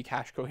them would be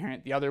cache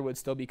coherent, the other would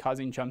still be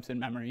causing jumps in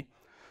memory.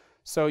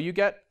 So you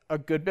get a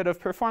good bit of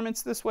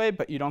performance this way,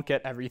 but you don't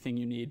get everything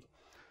you need.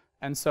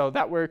 And so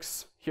that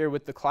works here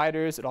with the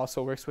colliders. It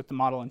also works with the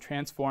model and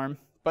transform,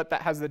 but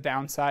that has the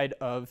downside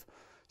of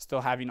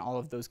still having all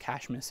of those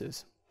cache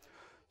misses.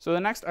 So the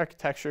next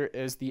architecture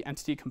is the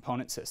entity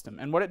component system.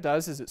 And what it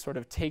does is it sort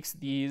of takes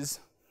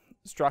these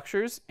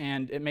structures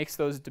and it makes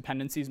those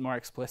dependencies more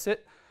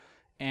explicit.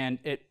 And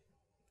it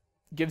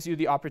gives you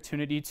the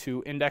opportunity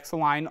to index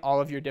align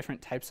all of your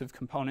different types of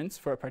components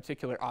for a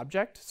particular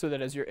object so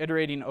that as you're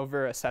iterating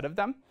over a set of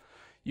them,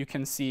 you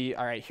can see,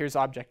 all right, here's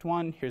object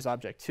 1, here's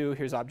object 2,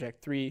 here's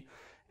object 3.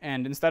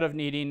 And instead of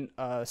needing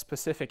a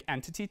specific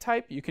entity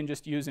type, you can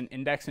just use an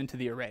index into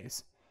the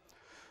arrays.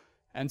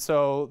 And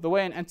so the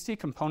way an entity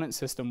component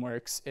system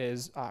works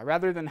is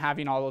rather than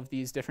having all of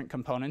these different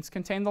components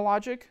contain the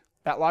logic,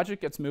 that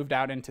logic gets moved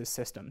out into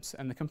systems,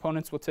 and the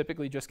components will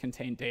typically just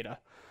contain data.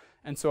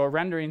 And so a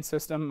rendering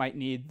system might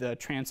need the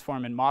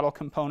transform and model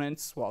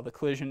components, while the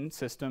collision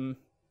system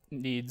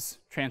needs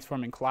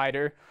transform and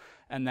collider,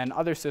 and then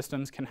other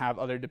systems can have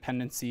other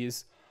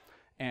dependencies.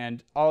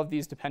 And all of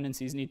these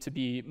dependencies need to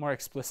be more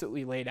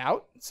explicitly laid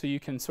out so you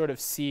can sort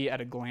of see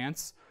at a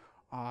glance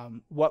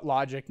what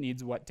logic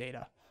needs what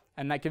data.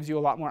 And that gives you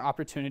a lot more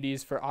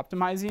opportunities for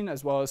optimizing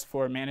as well as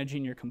for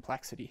managing your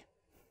complexity.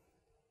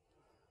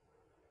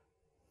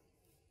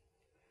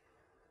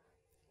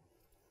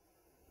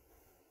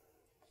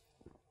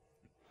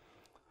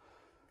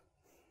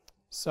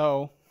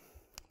 So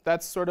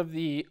that's sort of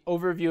the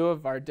overview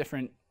of our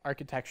different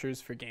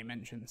architectures for game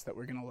engines that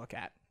we're going to look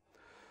at.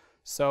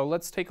 So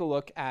let's take a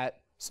look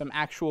at some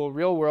actual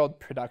real-world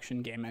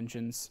production game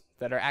engines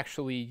that are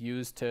actually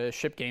used to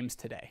ship games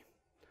today.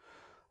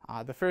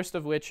 The first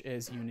of which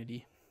is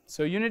Unity.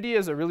 So Unity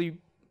is a really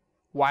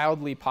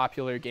wildly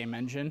popular game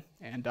engine,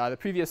 and the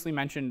previously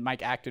mentioned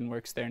Mike Acton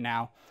works there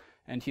now,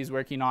 and he's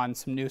working on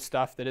some new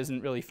stuff that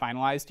isn't really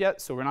finalized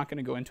yet, so we're not going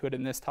to go into it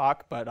in this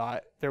talk,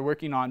 but they're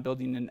working on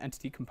building an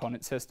entity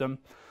component system.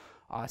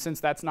 Since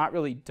that's not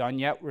really done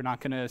yet, we're not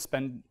going to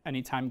spend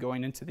any time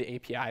going into the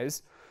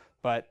APIs,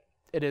 but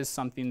it is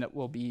something that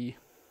will be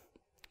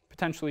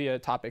potentially a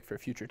topic for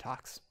future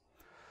talks.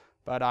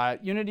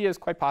 But Unity is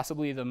quite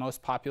possibly the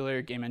most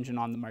popular game engine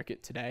on the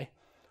market today.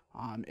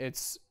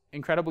 It's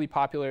incredibly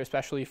popular,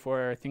 especially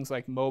for things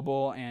like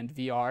mobile and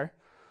VR.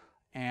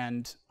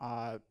 And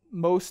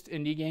most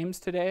indie games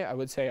today, I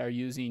would say, are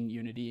using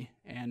Unity.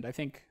 And I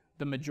think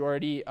the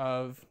majority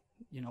of,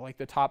 like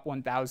the top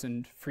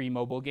 1,000 free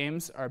mobile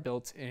games are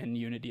built in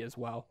Unity as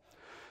well.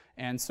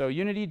 And so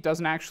Unity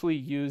doesn't actually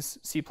use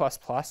C++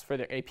 for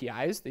their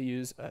APIs. They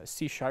use a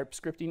C#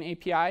 scripting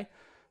API.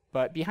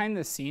 But behind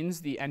the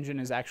scenes, the engine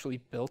is actually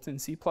built in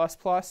C++.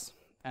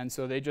 And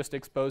so they just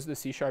expose the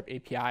C#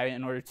 API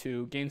in order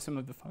to gain some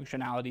of the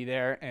functionality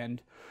there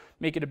and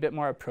make it a bit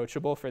more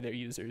approachable for their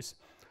users.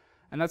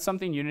 And that's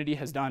something Unity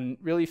has done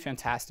really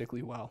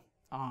fantastically well.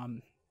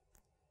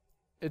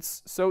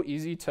 It's so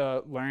easy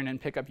to learn and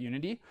pick up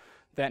Unity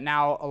that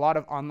now a lot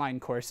of online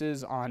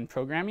courses on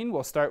programming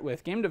will start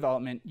with game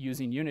development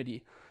using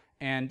Unity.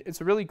 And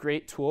it's a really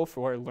great tool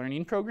for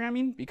learning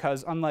programming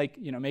because unlike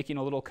making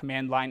a little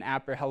command line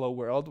app or hello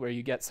world where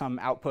you get some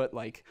output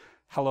like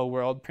hello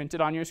world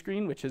printed on your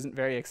screen, which isn't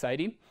very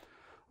exciting,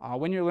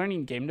 when you're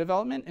learning game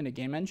development in a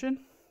game engine,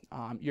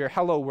 your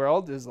hello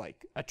world is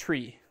like a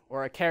tree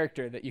or a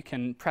character that you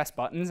can press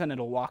buttons and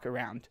it'll walk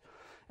around.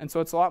 And so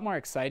it's a lot more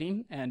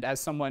exciting, and as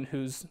someone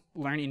who's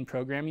learning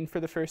programming for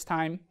the first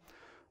time,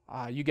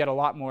 you get a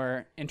lot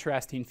more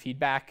interesting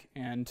feedback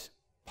and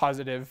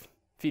positive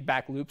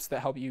feedback loops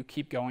that help you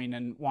keep going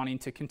and wanting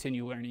to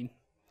continue learning.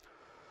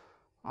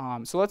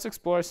 So let's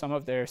explore some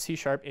of their C#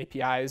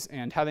 APIs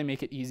and how they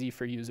make it easy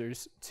for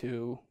users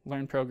to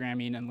learn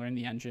programming and learn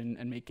the engine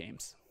and make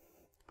games.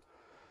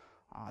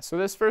 So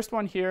this first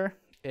one here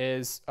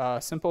is a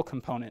simple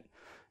component.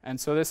 And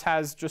so this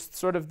has just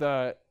sort of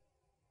the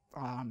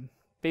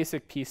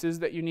basic pieces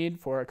that you need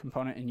for a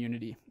component in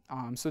Unity.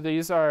 So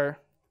these are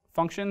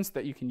functions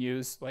that you can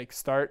use like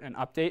start and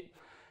update.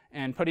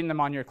 And putting them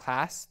on your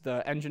class,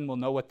 the engine will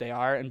know what they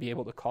are and be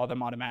able to call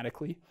them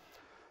automatically.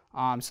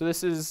 So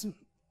this is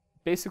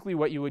basically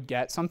what you would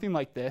get, something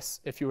like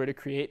this, if you were to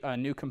create a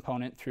new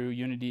component through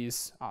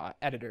Unity's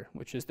editor,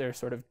 which is their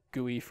sort of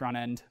GUI front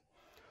end.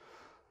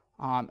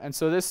 And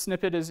so this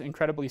snippet is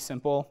incredibly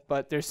simple,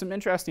 but there's some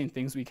interesting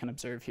things we can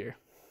observe here.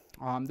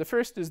 The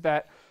first is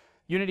that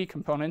Unity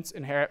components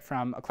inherit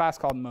from a class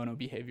called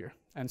monoBehavior.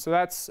 And so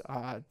that's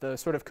the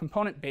sort of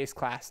component-based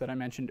class that I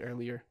mentioned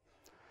earlier.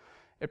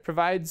 It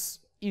provides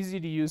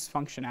easy-to-use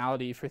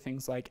functionality for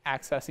things like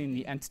accessing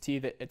the entity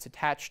that it's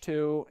attached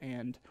to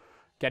and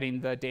getting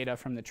the data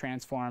from the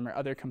transform or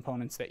other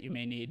components that you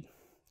may need.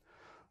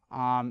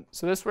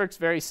 So this works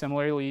very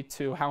similarly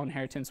to how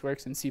inheritance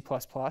works in C++,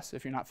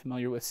 if you're not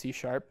familiar with C#.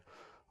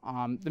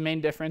 The main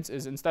difference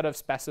is instead of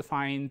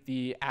specifying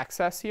the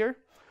access here,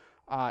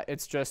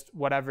 it's just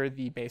whatever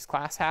the base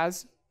class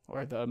has,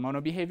 or the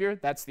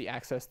monoBehavior, that's the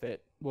access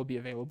that will be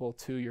available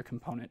to your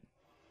component.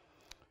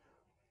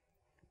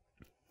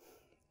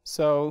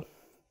 So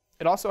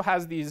it also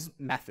has these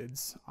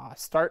methods,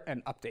 start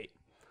and update.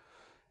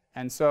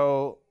 And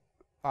so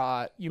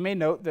you may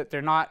note that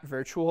they're not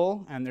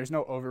virtual and there's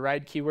no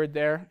override keyword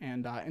there.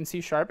 And in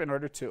C#, in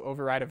order to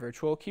override a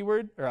virtual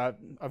keyword or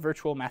a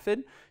virtual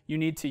method, you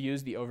need to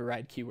use the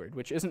override keyword,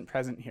 which isn't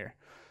present here.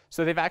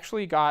 So they've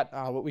actually got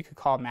what we could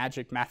call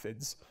magic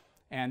methods.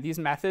 And these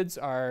methods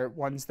are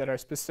ones that are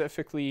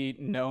specifically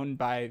known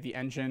by the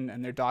engine,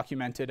 and they're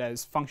documented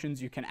as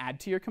functions you can add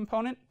to your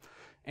component.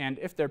 And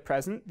if they're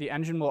present, the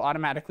engine will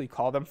automatically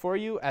call them for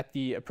you at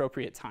the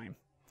appropriate time.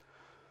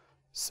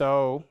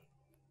 So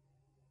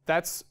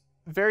that's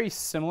very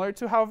similar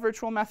to how a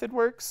virtual method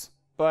works,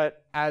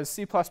 but as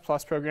C++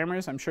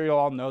 programmers, I'm sure you'll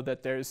all know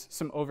that there's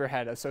some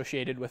overhead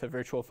associated with a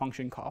virtual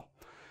function call.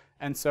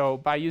 And so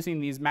by using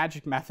these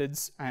magic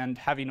methods and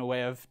having a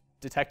way of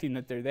detecting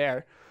that they're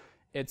there,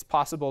 it's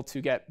possible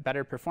to get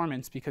better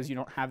performance because you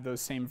don't have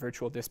those same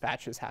virtual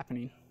dispatches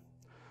happening.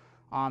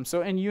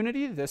 So in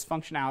Unity, this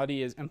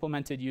functionality is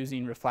implemented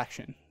using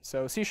reflection.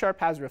 So C#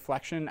 has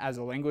reflection as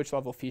a language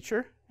level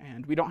feature,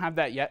 and we don't have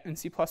that yet in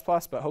C++,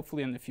 but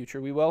hopefully in the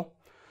future we will.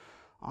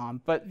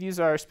 But these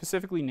are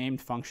specifically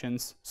named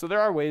functions, so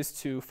there are ways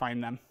to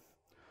find them.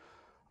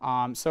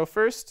 So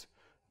first,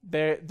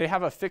 they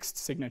have a fixed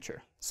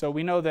signature. So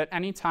we know that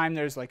anytime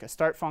there's like a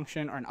start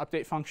function or an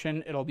update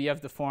function, it'll be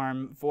of the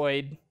form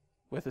void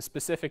with a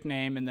specific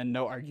name and then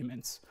no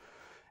arguments.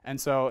 And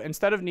so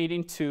instead of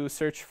needing to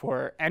search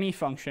for any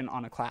function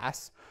on a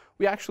class,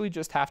 we actually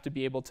just have to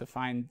be able to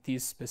find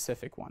these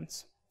specific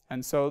ones.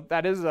 And so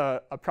that is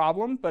a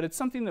problem, but it's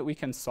something that we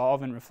can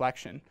solve in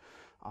reflection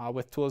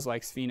with tools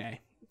like Sphene.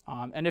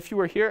 And if you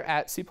were here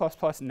at C++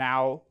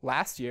 Now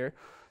last year,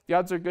 the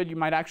odds are good you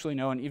might actually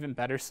know an even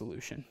better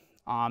solution.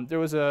 There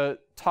was a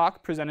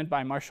talk presented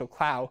by Marshall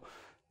Clow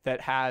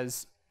that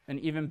has an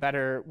even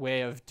better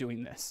way of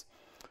doing this.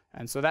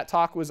 And so that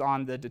talk was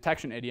on the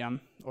detection idiom,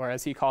 or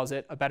as he calls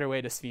it, a better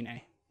way to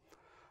Sphene.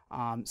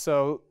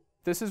 So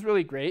this is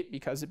really great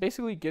because it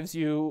basically gives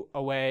you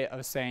a way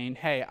of saying,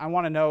 hey, I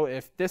want to know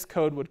if this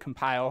code would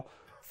compile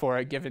for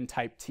a given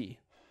type T.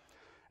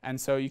 And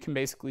so you can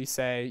basically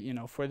say, you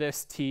know, for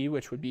this T,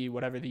 which would be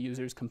whatever the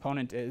user's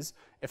component is,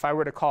 if I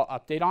were to call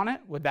update on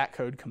it, would that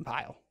code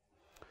compile?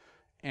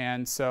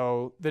 And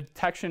so the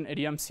detection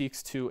idiom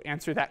seeks to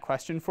answer that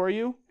question for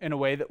you in a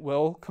way that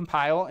will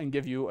compile and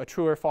give you a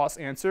true or false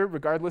answer,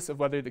 regardless of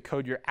whether the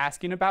code you're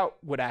asking about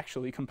would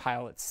actually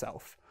compile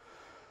itself.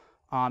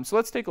 So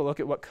let's take a look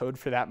at what code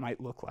for that might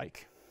look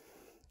like.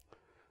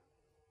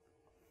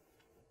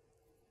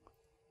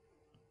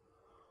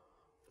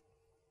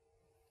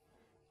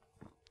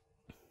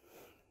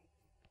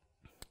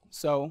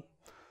 So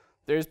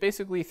there's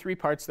basically three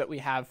parts that we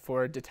have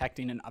for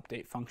detecting an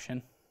update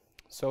function.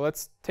 So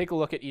let's take a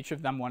look at each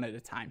of them one at a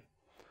time.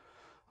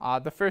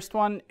 The first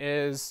one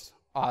is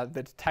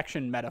the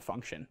detection meta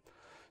function.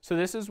 So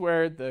this is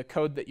where the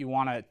code that you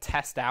want to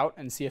test out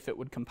and see if it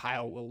would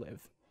compile will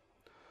live.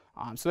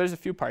 So there's a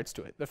few parts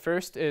to it. The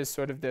first is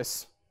sort of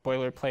this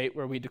boilerplate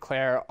where we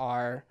declare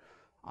our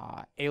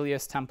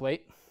alias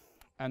template.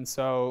 And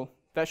so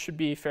that should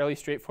be fairly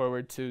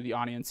straightforward to the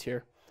audience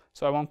here.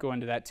 So I won't go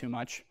into that too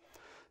much.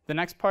 The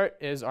next part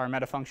is our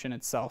meta function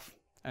itself.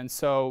 And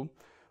so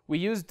we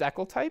use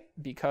decal type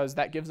because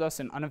that gives us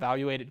an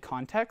unevaluated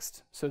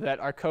context so that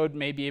our code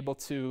may be able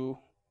to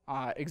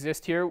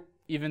exist here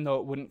even though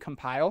it wouldn't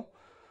compile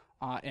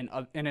in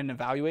an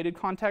evaluated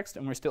context,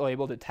 and we're still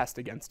able to test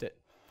against it.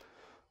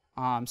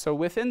 So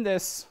within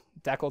this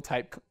decal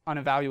type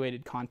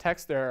unevaluated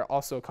context, there are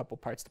also a couple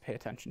parts to pay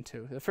attention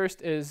to. The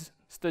first is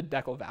std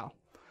decal val.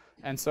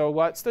 And so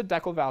what std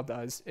decal val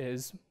does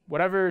is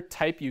whatever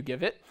type you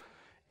give it,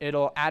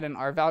 it'll add an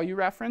R value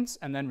reference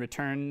and then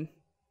return,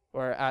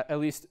 or at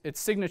least its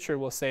signature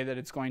will say that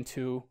it's going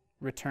to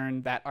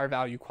return that R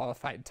value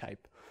qualified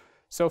type.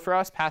 So for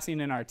us passing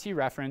in our T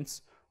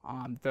reference,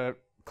 the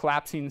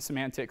collapsing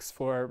semantics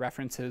for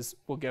references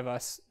will give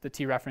us the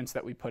T reference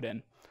that we put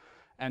in.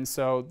 And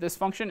so this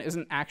function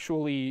isn't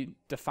actually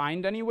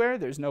defined anywhere.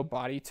 There's no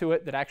body to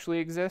it that actually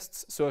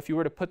exists. So if you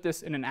were to put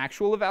this in an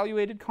actual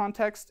evaluated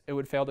context, it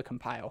would fail to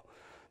compile.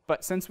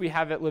 But since we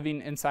have it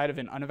living inside of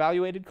an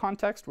unevaluated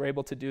context, we're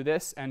able to do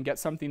this and get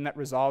something that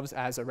resolves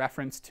as a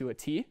reference to a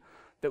T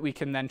that we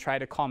can then try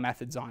to call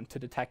methods on to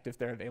detect if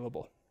they're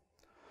available.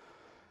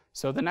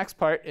 So the next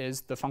part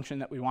is the function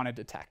that we want to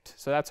detect.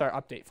 So that's our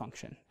update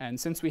function. And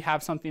since we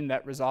have something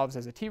that resolves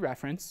as a T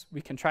reference, we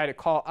can try to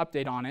call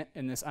update on it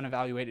in this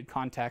unevaluated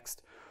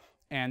context.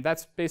 And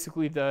that's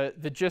basically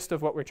the gist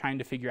of what we're trying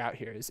to figure out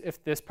here, is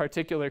if this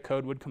particular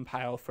code would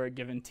compile for a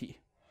given T.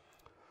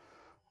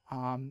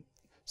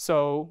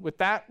 So with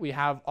that, we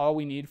have all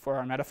we need for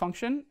our meta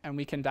function, and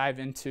we can dive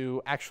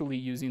into actually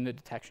using the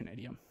detection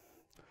idiom.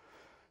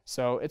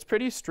 So it's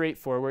pretty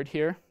straightforward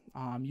here.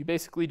 You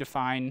basically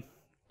define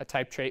a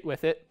type trait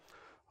with it.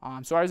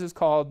 So ours is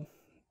called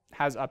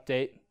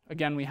hasUpdate.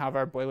 Again, we have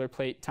our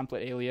boilerplate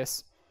template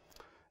alias,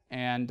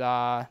 and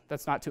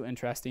that's not too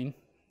interesting.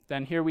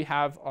 Then here we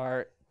have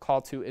our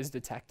call to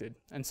isDetected.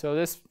 And so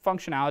this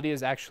functionality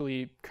is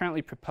actually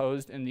currently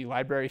proposed in the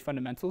library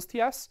fundamentals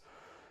TS.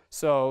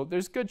 So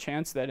there's a good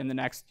chance that in the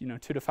next 2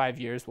 to 5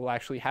 years, we'll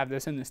actually have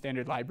this in the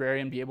standard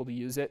library and be able to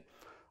use it.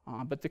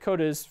 But the code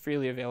is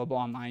freely available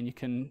online. You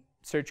can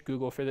search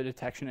Google for the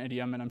detection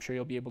idiom, and I'm sure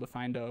you'll be able to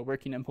find a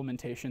working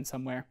implementation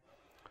somewhere.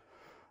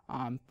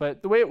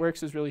 But the way it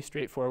works is really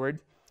straightforward.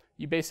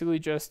 You basically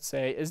just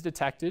say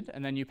isDetected,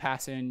 and then you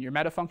pass in your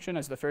meta function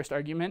as the first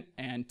argument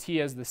and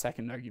T as the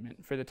second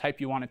argument for the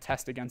type you want to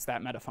test against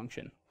that meta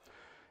function.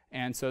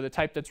 And so the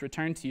type that's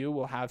returned to you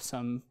will have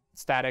some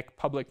static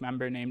public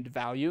member named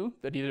value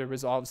that either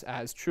resolves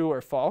as true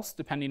or false,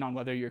 depending on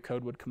whether your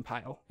code would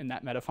compile in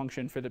that meta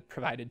function for the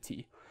provided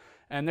T.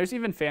 And there's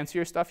even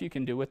fancier stuff you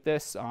can do with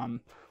this.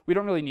 We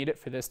don't really need it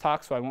for this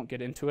talk, so I won't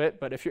get into it.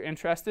 But if you're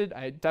interested,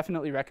 I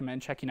definitely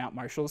recommend checking out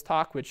Marshall's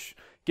talk, which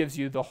gives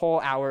you the whole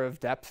hour of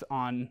depth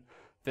on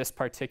this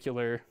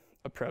particular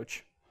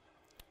approach.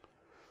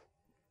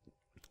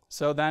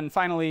 So then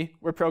finally,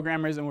 we're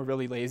programmers and we're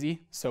really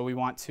lazy. So we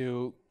want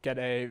to get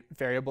a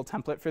variable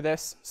template for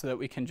this so that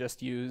we can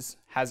just use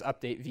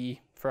hasUpdateV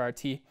for our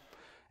T.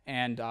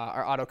 And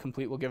our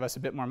autocomplete will give us a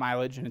bit more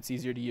mileage and it's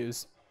easier to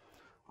use.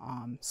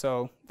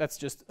 So that's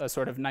just a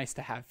sort of nice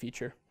to have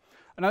feature.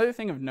 Another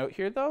thing of note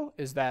here though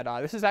is that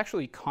this is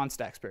actually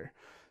constexpr.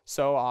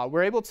 So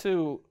we're able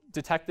to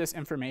detect this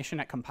information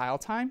at compile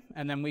time,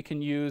 and then we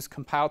can use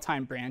compile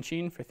time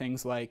branching for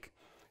things like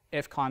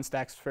if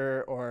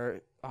constexpr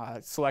or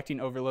selecting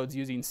overloads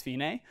using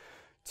sphenae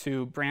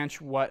to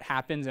branch what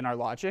happens in our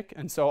logic.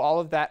 And so all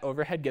of that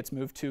overhead gets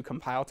moved to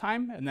compile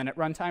time, and then at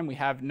runtime we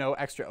have no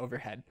extra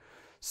overhead.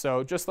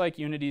 So just like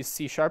Unity's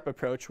C#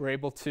 approach, we're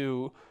able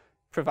to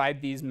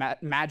provide these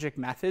magic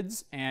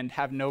methods and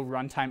have no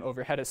runtime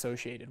overhead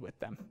associated with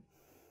them.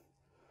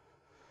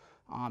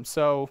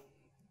 So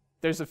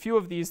there's a few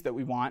of these that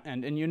we want,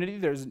 and in Unity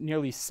there's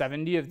nearly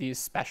 70 of these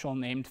special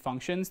named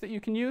functions that you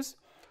can use,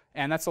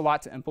 and that's a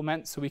lot to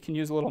implement. So we can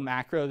use a little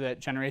macro that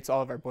generates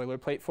all of our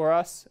boilerplate for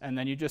us, and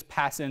then you just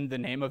pass in the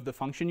name of the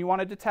function you want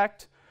to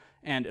detect,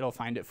 and it'll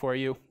find it for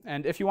you.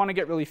 And if you want to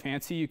get really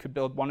fancy, you could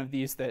build one of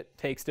these that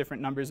takes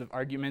different numbers of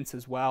arguments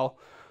as well,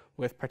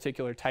 with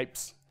particular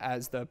types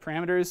as the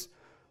parameters,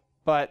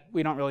 but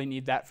we don't really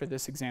need that for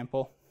this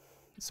example.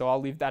 So I'll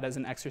leave that as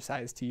an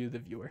exercise to you, the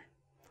viewer.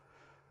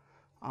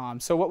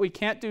 So what we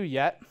can't do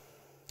yet,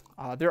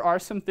 there are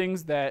some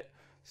things that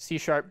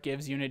C#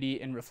 gives Unity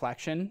in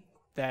reflection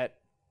that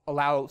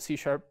allow C#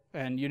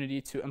 and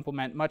Unity to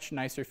implement much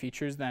nicer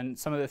features than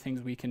some of the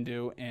things we can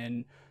do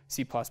in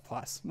C++.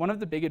 One of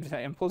the big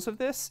examples of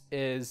this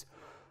is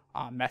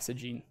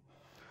messaging.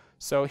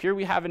 So here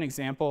we have an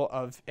example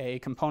of a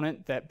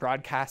component that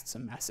broadcasts a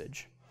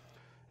message.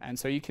 And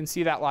so you can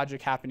see that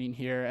logic happening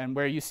here. And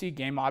where you see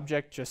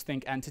GameObject, just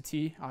think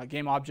entity.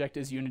 GameObject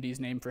is Unity's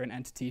name for an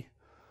entity,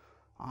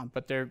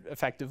 but they're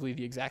effectively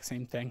the exact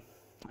same thing.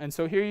 And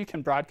so here you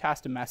can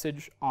broadcast a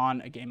message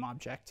on a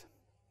GameObject.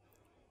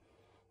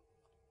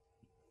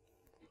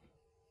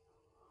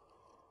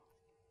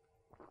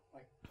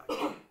 Why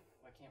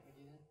can't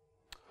we do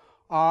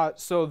that?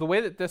 So the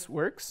way that this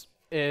works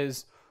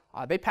is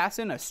they pass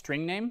in a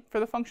string name for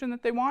the function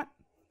that they want.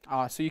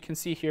 So you can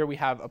see here we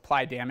have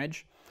apply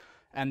damage,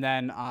 and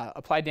then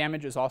apply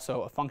damage is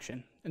also a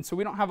function. And so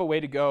we don't have a way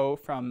to go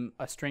from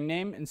a string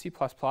name in C++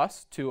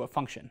 to a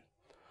function.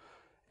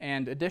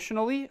 And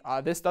additionally,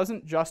 this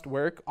doesn't just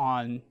work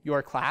on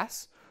your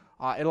class.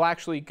 It'll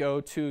actually go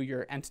to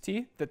your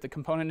entity that the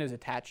component is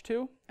attached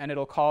to, and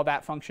it'll call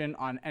that function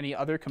on any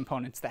other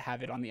components that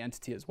have it on the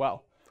entity as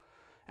well.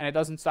 And it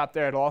doesn't stop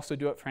there. It'll also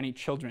do it for any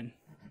children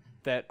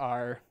that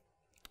are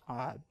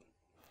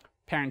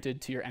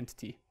parented to your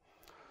entity.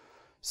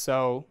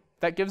 So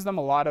that gives them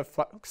a lot of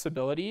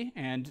flexibility,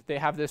 and they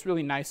have this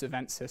really nice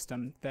event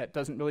system that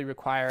doesn't really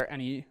require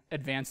any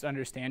advanced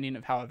understanding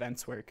of how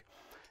events work.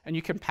 And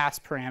you can pass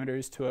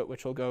parameters to it,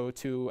 which will go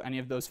to any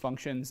of those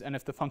functions, and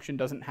if the function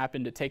doesn't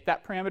happen to take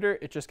that parameter,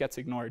 it just gets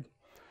ignored.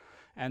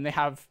 And they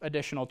have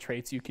additional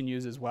traits you can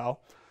use as well.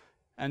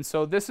 And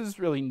so this is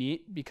really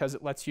neat because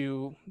it lets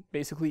you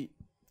basically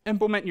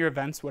implement your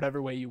events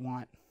whatever way you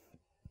want.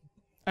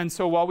 And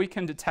so while we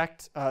can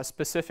detect a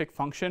specific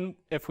function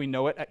if we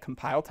know it at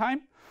compile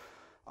time,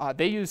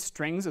 they use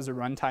strings as a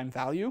runtime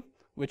value,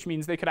 which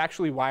means they could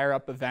actually wire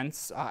up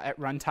events at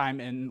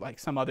runtime in like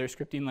some other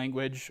scripting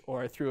language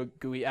or through a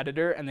GUI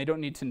editor, and they don't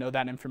need to know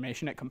that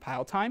information at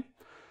compile time.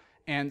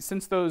 And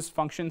since those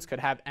functions could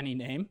have any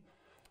name,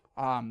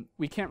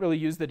 we can't really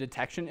use the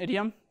detection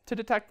idiom to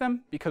detect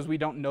them because we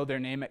don't know their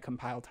name at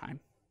compile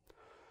time.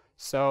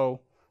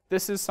 So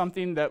this is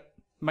something that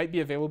might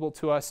be available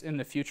to us in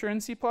the future in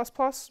C++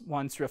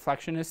 once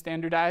reflection is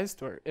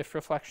standardized or if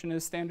reflection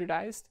is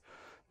standardized.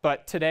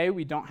 But today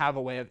we don't have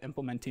a way of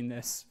implementing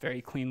this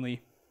very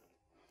cleanly.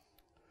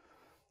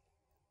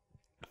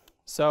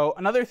 So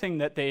another thing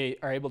that they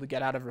are able to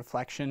get out of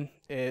reflection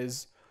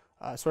is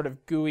a sort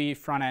of GUI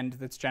front end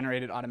that's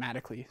generated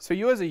automatically. So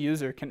you as a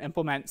user can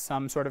implement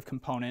some sort of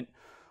component.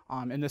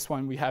 In this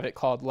one we have it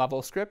called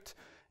level script,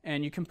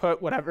 and you can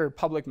put whatever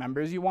public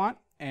members you want.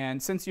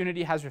 And since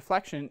Unity has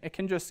reflection, it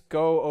can just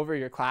go over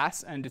your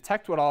class and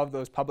detect what all of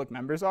those public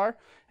members are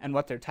and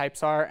what their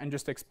types are and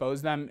just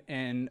expose them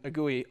in a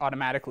GUI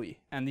automatically.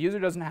 And the user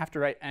doesn't have to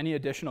write any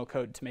additional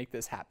code to make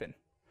this happen.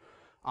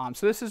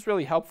 So this is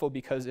really helpful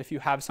because if you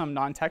have some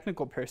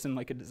non-technical person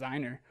like a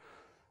designer,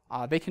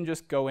 they can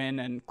just go in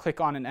and click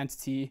on an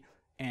entity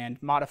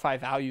and modify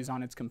values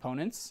on its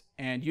components.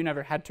 And you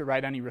never had to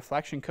write any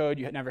reflection code.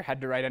 You never had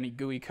to write any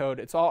GUI code.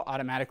 It's all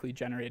automatically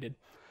generated.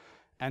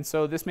 And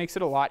so this makes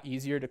it a lot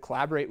easier to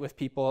collaborate with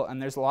people,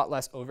 and there's a lot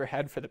less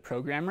overhead for the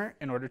programmer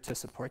in order to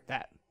support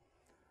that.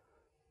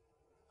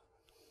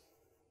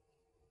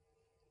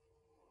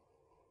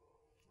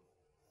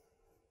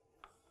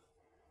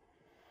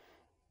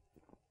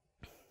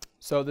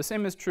 So the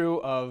same is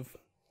true of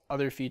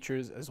other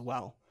features as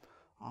well.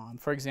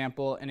 For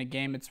example, in a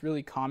game, it's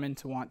really common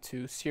to want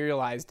to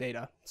serialize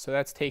data. So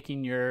that's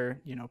taking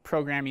your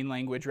programming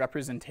language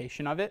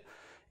representation of it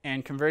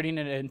and converting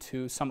it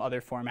into some other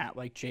format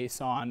like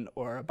JSON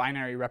or a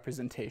binary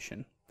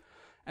representation.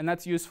 And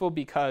that's useful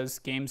because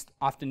games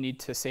often need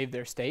to save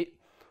their state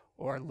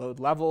or load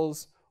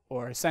levels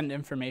or send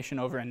information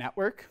over a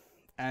network.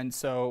 And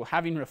so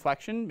having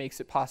reflection makes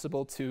it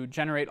possible to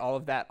generate all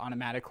of that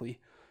automatically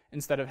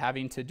instead of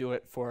having to do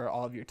it for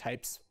all of your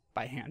types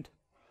by hand.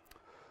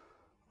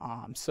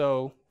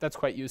 So that's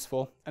quite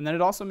useful. And then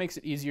it also makes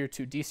it easier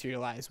to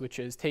deserialize, which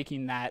is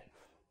taking that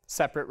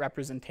separate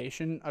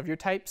representation of your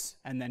types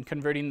and then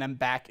converting them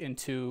back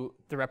into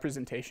the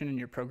representation in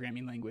your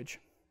programming language.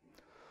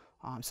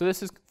 So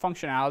this is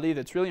functionality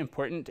that's really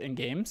important in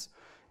games,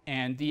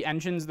 and the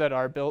engines that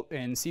are built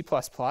in C++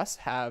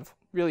 have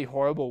really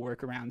horrible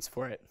workarounds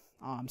for it.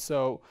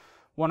 So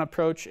one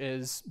approach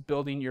is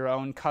building your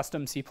own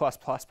custom C++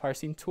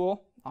 parsing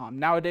tool.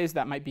 Nowadays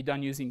that might be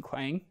done using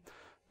Clang,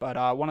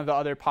 but one of the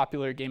other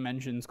popular game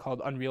engines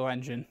called Unreal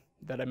Engine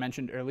that I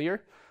mentioned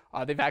earlier,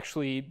 they've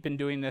actually been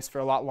doing this for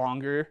a lot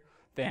longer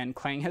than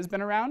Clang has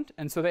been around,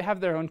 and so they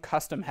have their own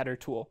custom header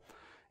tool.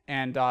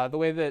 And the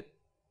way that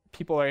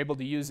people are able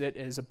to use it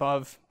is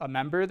above a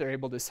member, they're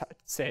able to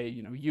say,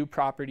 U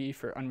property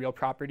for Unreal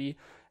property,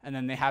 and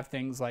then they have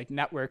things like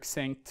network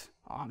synced,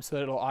 so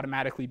that it'll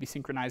automatically be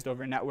synchronized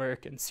over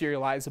network, and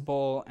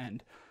serializable,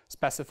 and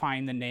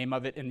specifying the name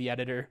of it in the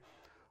editor.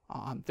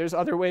 There's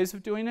other ways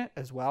of doing it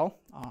as well.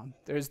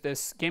 There's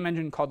this game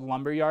engine called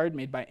Lumberyard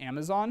made by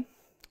Amazon,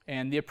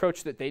 and the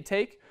approach that they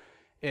take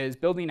is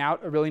building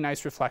out a really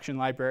nice reflection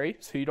library,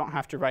 so you don't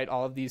have to write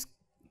all of these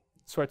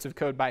sorts of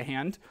code by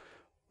hand.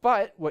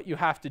 But what you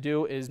have to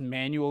do is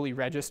manually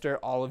register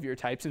all of your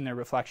types in their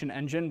reflection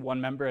engine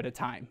one member at a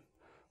time,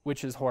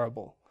 which is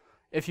horrible.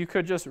 If you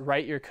could just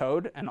write your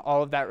code and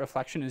all of that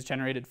reflection is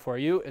generated for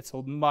you, it's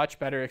a much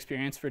better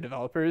experience for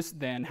developers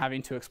than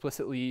having to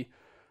explicitly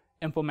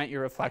implement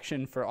your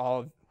reflection for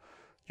all of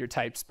your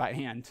types by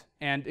hand.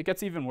 And it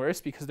gets even worse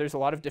because there's a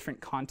lot of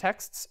different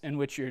contexts in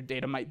which your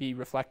data might be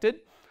reflected.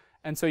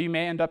 And so you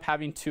may end up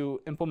having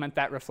to implement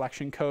that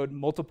reflection code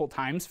multiple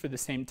times for the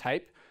same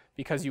type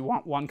because you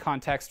want one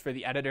context for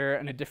the editor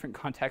and a different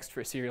context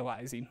for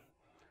serializing.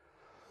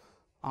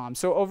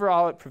 So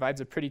overall, it provides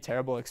a pretty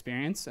terrible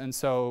experience. And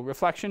so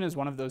reflection is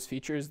one of those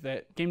features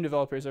that game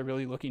developers are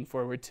really looking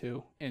forward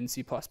to in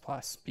C++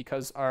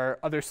 because our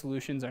other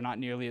solutions are not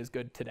nearly as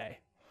good today.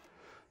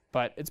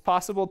 But it's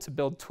possible to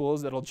build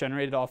tools that'll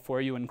generate it all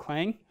for you in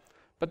Clang,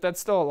 but that's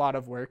still a lot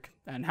of work,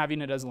 and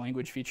having it as a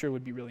language feature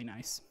would be really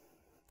nice.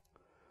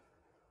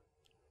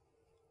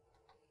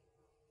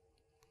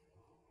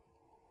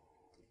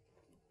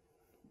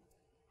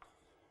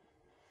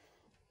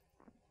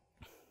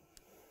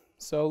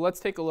 So let's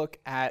take a look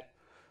at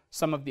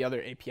some of the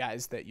other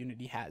APIs that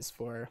Unity has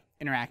for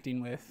interacting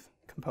with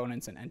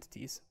components and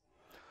entities.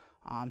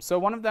 So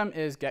one of them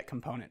is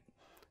getComponent.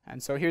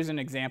 And so here's an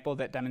example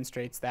that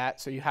demonstrates that.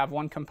 So you have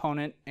one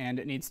component and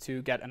it needs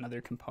to get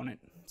another component.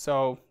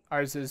 So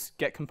ours is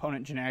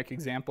getComponent generic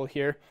example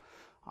here.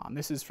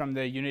 This is from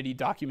the Unity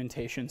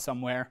documentation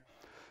somewhere.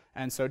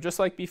 And so just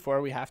like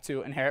before, we have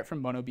to inherit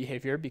from mono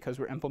behavior because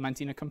we're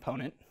implementing a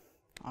component.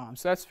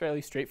 So that's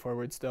fairly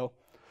straightforward still.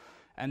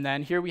 And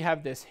then here we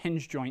have this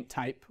hinge joint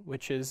type,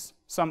 which is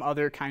some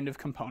other kind of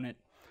component.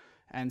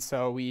 And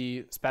so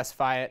we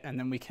specify it, and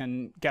then we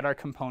can get our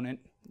component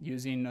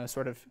using a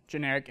sort of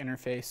generic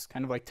interface,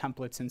 kind of like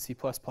templates in C++.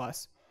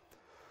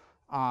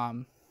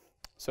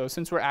 So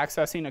since we're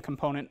accessing a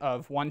component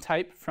of one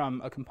type from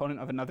a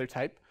component of another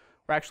type,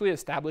 we're actually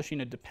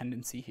establishing a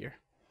dependency here.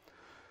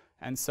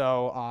 And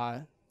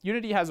so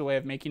Unity has a way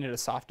of making it a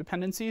soft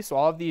dependency. So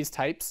all of these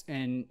types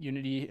in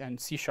Unity and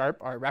C#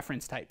 are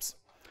reference types.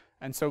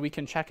 And so we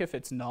can check if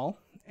it's null.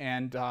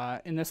 And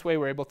in this way,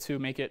 we're able to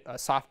make it a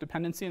soft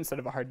dependency instead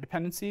of a hard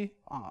dependency.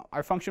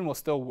 Our function will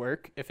still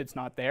work if it's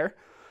not there.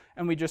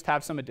 And we just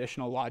have some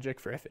additional logic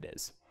for if it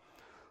is.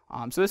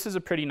 So this is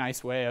a pretty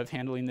nice way of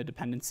handling the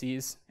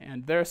dependencies.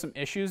 And there are some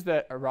issues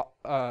that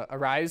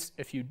arise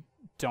if you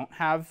don't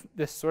have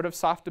this sort of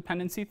soft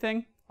dependency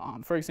thing.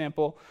 For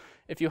example,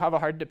 if you have a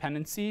hard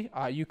dependency,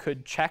 you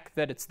could check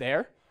that it's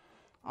there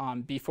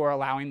before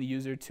allowing the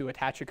user to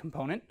attach a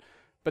component.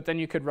 But then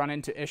you could run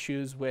into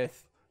issues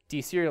with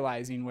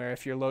deserializing, where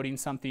if you're loading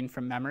something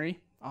from memory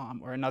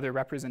or another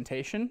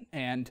representation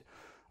and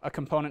a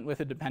component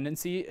with a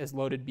dependency is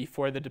loaded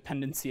before the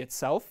dependency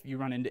itself, you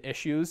run into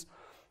issues.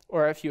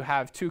 Or if you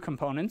have two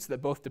components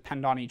that both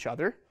depend on each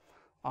other,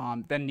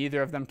 then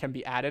neither of them can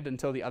be added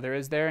until the other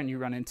is there, and you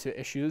run into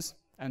issues.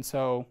 And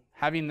so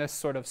having this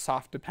sort of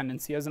soft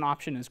dependency as an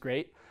option is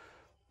great,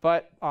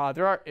 but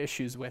there are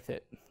issues with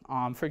it.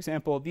 For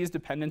example, these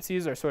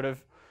dependencies are sort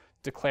of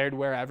declared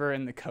wherever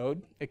in the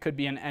code. It could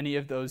be in any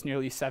of those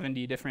nearly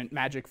 70 different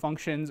magic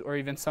functions, or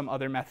even some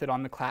other method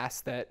on the class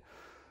that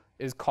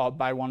is called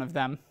by one of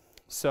them.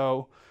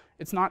 So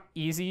it's not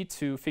easy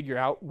to figure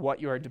out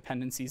what your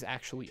dependencies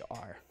actually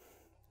are.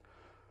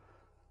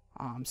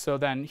 So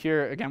then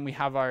here again we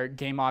have our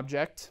game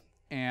object,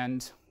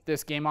 and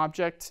this game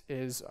object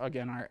is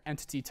again our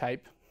entity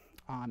type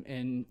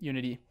in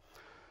Unity.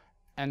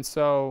 And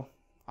so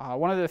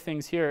one of the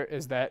things here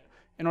is that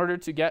in order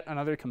to get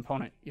another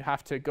component, you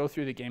have to go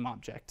through the game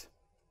object.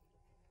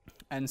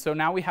 And so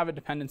now we have a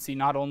dependency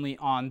not only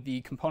on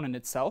the component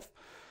itself,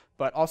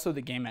 but also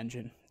the game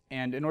engine.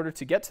 And in order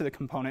to get to the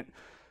component,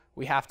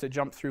 we have to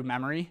jump through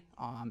memory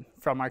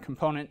from our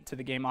component to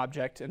the game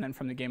object, and then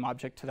from the game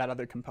object to that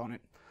other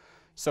component.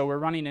 So we're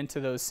running into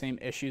those same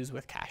issues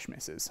with cache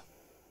misses.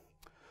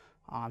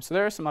 So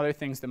there are some other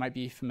things that might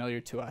be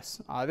familiar to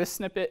us. This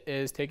snippet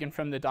is taken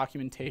from the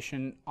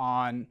documentation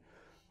on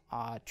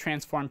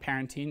transform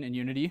parenting in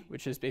Unity,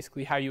 which is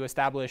basically how you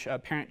establish a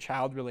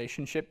parent-child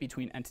relationship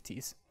between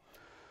entities.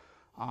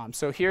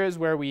 So here is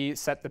where we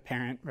set the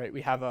parent, right?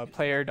 We have a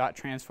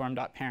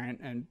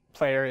player.transform.parent, and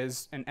player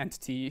is an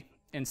entity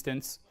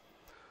instance.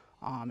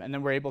 And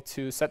then we're able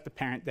to set the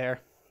parent there.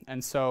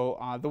 And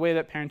so the way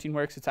that parenting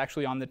works, it's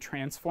actually on the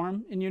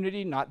transform in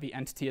Unity, not the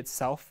entity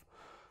itself,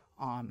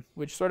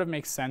 which sort of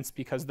makes sense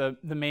because the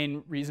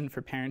main reason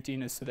for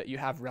parenting is so that you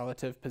have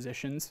relative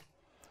positions.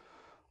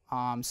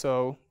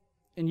 So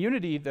in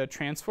Unity, the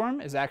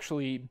transform is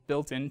actually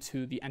built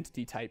into the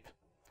entity type.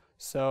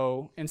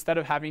 So instead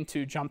of having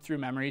to jump through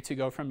memory to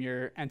go from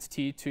your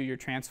entity to your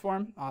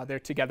transform, they're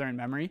together in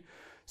memory.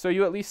 So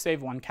you at least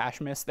save one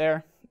cache miss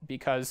there,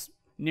 because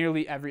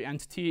nearly every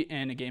entity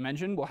in a game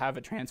engine will have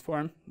a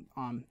transform.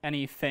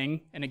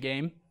 Anything in a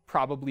game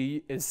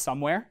probably is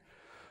somewhere.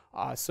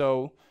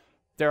 So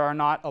there are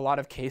not a lot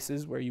of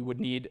cases where you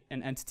would need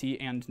an entity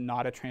and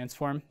not a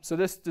transform. So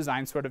this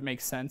design sort of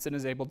makes sense and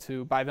is able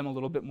to buy them a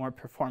little bit more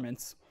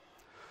performance.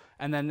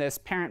 And then this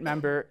parent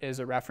member is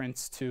a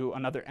reference to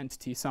another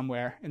entity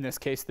somewhere, in this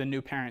case, the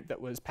new parent that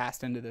was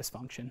passed into this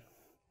function.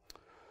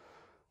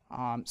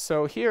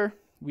 So here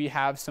we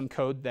have some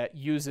code that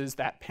uses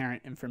that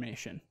parent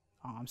information.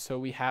 So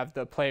we have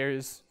the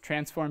player's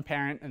transform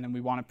parent, and then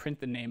we want to print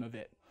the name of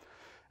it.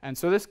 And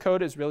so this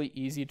code is really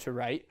easy to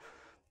write,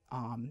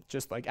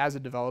 just like as a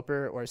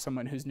developer or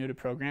someone who's new to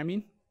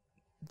programming.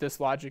 This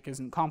logic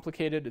isn't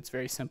complicated. It's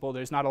very simple.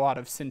 There's not a lot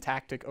of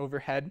syntactic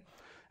overhead.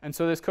 And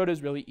so this code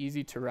is really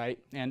easy to write,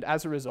 and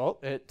as a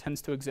result, it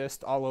tends to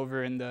exist all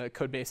over in the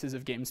code bases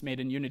of games made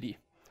in Unity.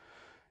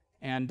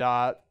 And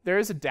there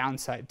is a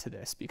downside to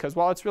this, because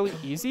while it's really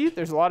easy,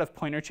 there's a lot of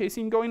pointer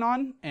chasing going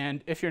on,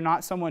 and if you're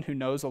not someone who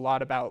knows a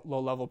lot about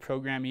low-level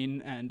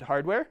programming and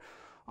hardware,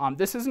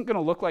 this isn't going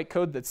to look like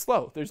code that's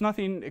slow. There's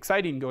nothing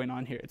exciting going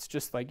on here. It's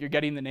just like you're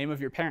getting the name of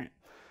your parent,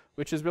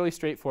 which is really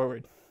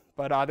straightforward.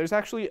 But there's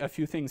actually a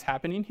few things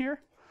happening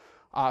here.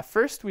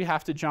 First, we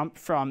have to jump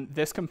from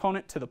this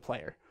component to the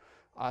player.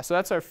 So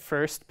that's our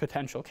first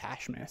potential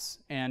cache miss,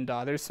 and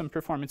there's some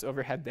performance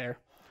overhead there.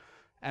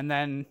 And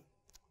then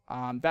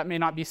that may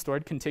not be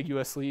stored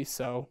contiguously,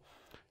 so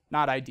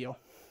not ideal.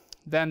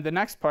 Then the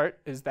next part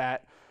is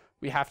that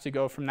we have to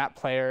go from that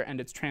player and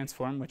its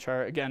transform, which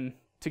are, again,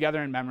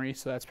 together in memory,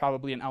 so that's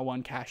probably an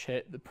L1 cache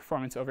hit. The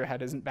performance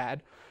overhead isn't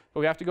bad.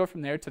 But we have to go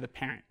from there to the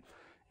parent.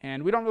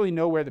 And we don't really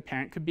know where the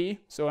parent could be,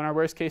 so in our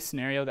worst case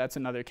scenario, that's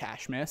another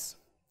cache miss.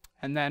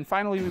 And then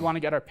finally, we want to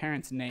get our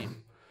parent's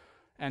name.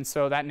 And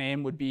so that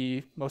name would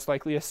be most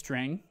likely a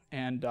string.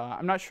 And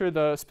I'm not sure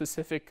the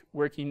specific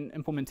working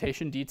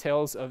implementation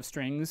details of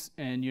strings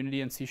in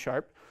Unity and C#,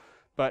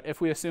 but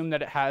if we assume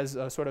that it has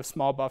a sort of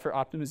small buffer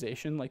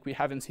optimization like we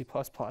have in C++,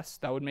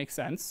 that would make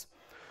sense.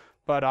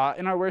 But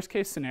in our worst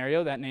case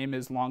scenario, that name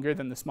is longer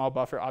than the small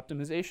buffer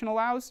optimization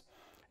allows.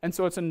 And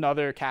so it's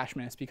another cache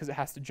miss because it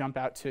has to jump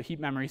out to heap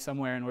memory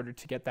somewhere in order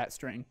to get that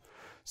string.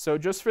 So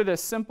just for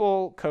this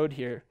simple code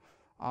here,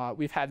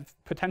 we've had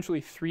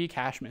potentially 3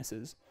 cache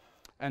misses.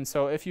 And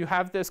so if you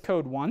have this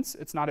code once,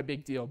 it's not a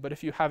big deal. But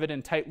if you have it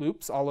in tight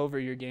loops all over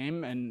your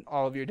game and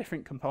all of your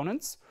different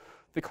components,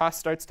 the cost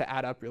starts to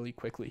add up really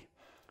quickly.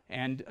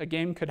 And a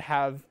game could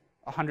have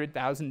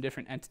 100,000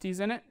 different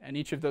entities in it, and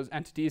each of those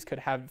entities could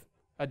have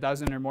a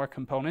dozen or more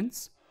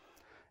components.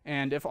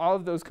 And if all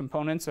of those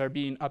components are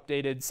being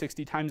updated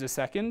 60 times a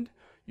second,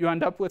 you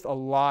end up with a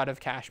lot of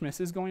cache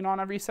misses going on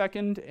every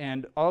second,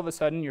 and all of a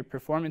sudden your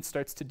performance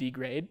starts to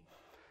degrade.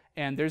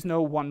 And there's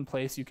no one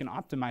place you can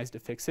optimize to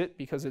fix it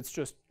because it's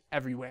just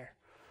everywhere.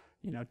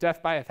 You know,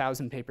 death by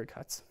 1,000 paper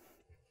cuts.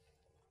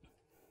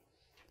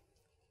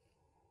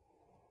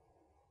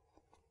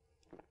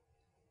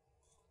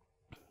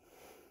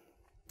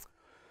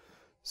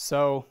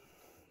 So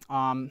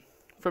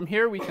from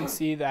here we can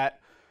see that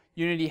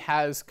Unity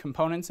has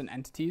components and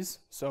entities.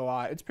 So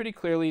it's pretty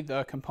clearly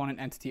the component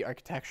entity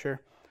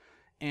architecture.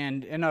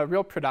 And in a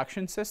real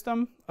production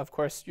system, of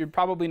course, you're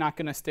probably not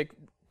going to stick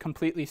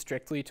completely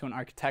strictly to an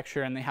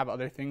architecture, and they have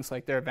other things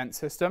like their event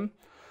system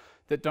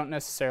that don't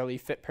necessarily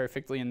fit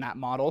perfectly in that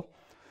model.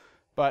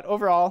 But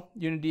overall,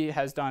 Unity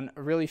has done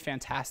a really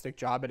fantastic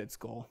job at its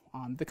goal.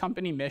 The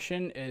company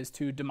mission is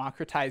to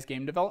democratize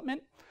game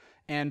development,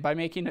 and by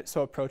making it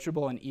so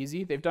approachable and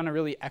easy, they've done a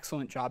really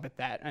excellent job at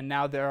that. And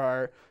now there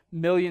are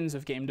millions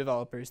of game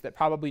developers that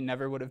probably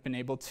never would have been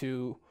able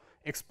to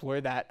explore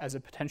that as a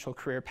potential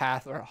career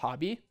path or a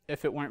hobby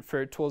if it weren't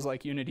for tools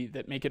like Unity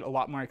that make it a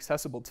lot more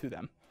accessible to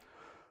them.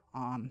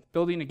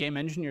 Building a game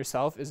engine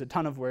yourself is a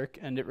ton of work,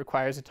 and it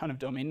requires a ton of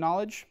domain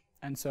knowledge.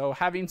 And so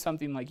having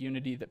something like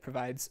Unity that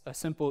provides a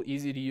simple,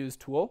 easy-to-use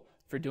tool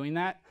for doing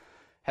that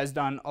has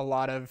done a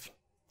lot of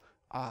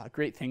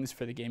great things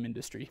for the game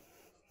industry.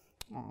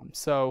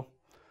 So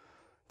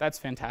that's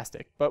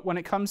fantastic. But when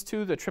it comes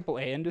to the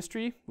AAA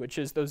industry, which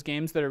is those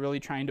games that are really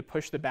trying to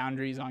push the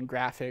boundaries on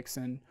graphics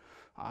and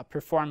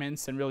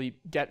performance and really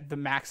get the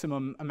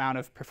maximum amount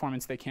of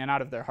performance they can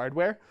out of their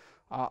hardware,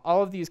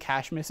 all of these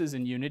cache misses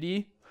in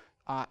Unity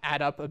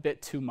add up a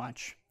bit too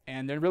much.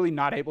 And they're really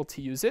not able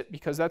to use it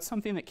because that's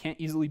something that can't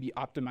easily be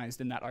optimized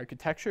in that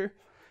architecture.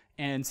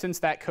 And since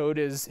that code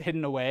is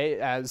hidden away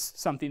as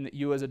something that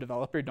you as a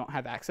developer don't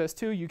have access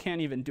to, you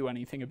can't even do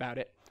anything about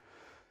it.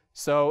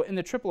 So in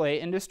the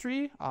AAA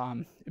industry,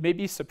 it may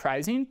be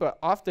surprising, but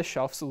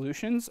off-the-shelf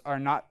solutions are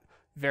not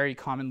very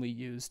commonly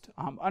used.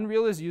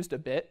 Unreal is used a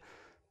bit,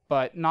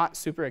 but not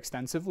super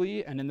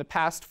extensively. And in the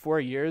past 4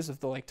 years of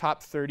the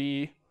top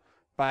 30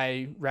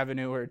 by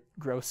revenue or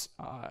gross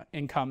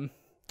income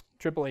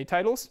AAA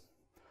titles,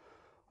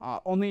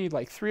 only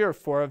 3 or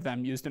 4 of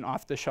them used an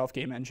off-the-shelf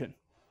game engine.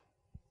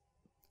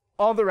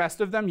 All the rest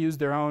of them use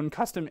their own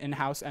custom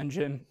in-house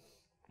engine,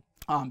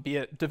 be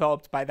it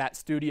developed by that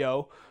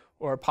studio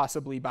or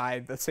possibly by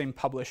the same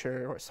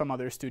publisher or some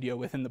other studio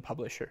within the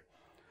publisher.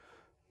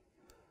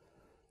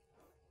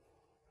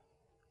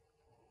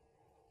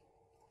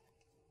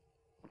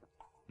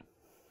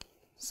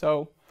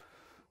 So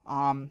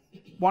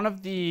one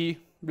of the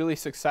really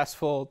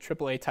successful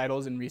AAA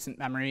titles in recent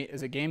memory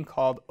is a game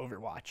called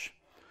Overwatch.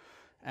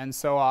 And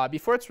so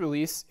before its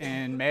release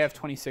in May of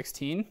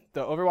 2016,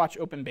 the Overwatch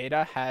open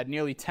beta had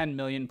nearly 10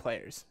 million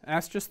players. And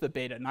that's just the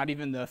beta, not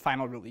even the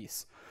final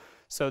release.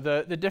 So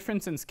the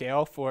difference in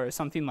scale for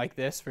something like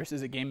this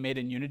versus a game made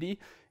in Unity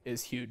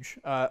is huge.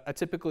 A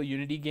typical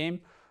Unity game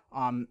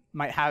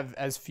might have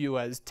as few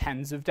as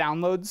tens of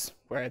downloads,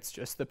 where it's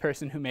just the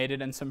person who made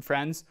it and some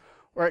friends,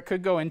 or it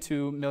could go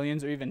into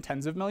millions or even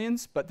tens of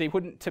millions, but they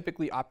wouldn't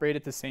typically operate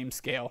at the same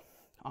scale.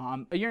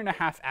 A year and a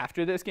half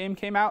after this game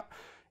came out,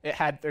 it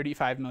had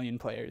 35 million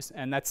players,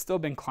 and that's still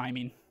been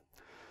climbing.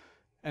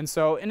 And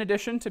so in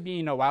addition to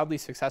being a wildly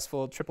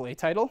successful AAA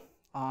title,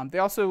 they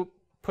also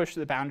push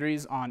the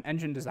boundaries on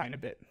engine design a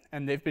bit,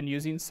 and they've been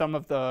using some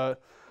of the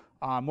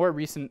more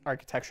recent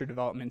architecture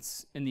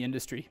developments in the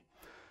industry.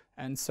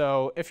 And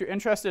so if you're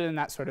interested in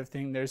that sort of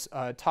thing, there's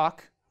a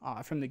talk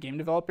from the Game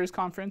Developers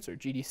Conference, or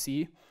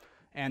GDC,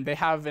 and they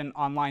have an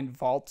online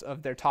vault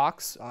of their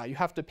talks. You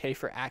have to pay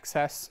for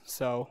access,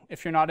 so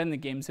if you're not in the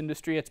games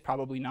industry, it's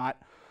probably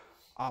not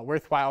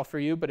worthwhile for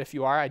you, but if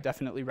you are, I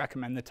definitely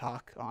recommend the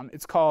talk.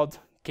 It's called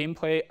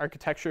Gameplay,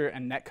 Architecture,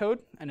 and Netcode,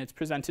 and it's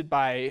presented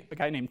by a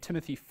guy named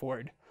Timothy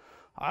Ford,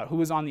 who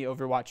was on the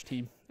Overwatch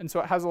team. And so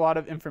it has a lot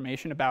of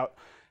information about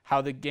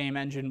how the game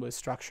engine was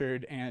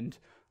structured and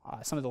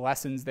some of the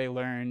lessons they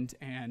learned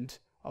and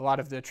a lot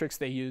of the tricks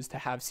they used to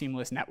have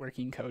seamless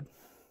networking code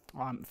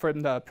from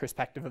the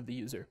perspective of the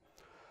user.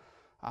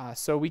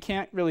 So we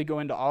can't really go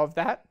into all of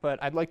that, but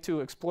I'd like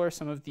to explore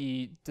some of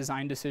the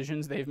design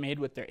decisions they've made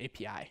with their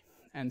API.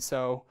 And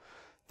so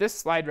this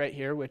slide right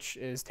here, which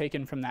is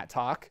taken from that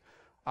talk,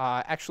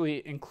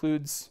 actually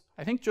includes,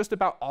 I think, just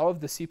about all of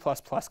the C++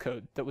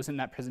 code that was in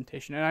that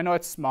presentation. And I know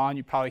it's small and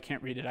you probably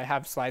can't read it. I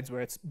have slides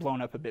where it's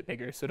blown up a bit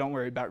bigger, so don't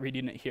worry about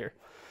reading it here.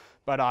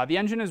 But the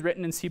engine is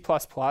written in C++,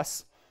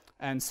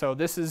 and so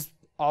this is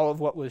all of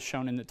what was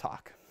shown in the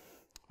talk.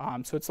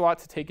 So it's a lot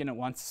to take in at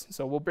once,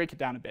 so we'll break it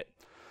down a bit.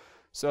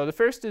 So the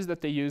first is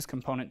that they use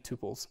component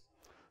tuples.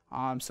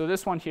 So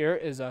this one here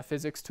is a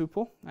physics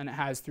tuple, and it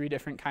has 3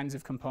 different kinds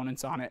of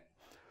components on it.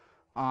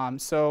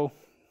 So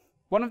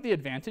one of the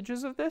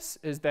advantages of this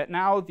is that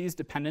now these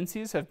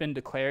dependencies have been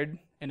declared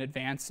in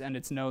advance, and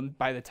it's known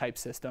by the type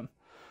system.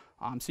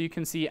 So you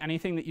can see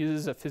anything that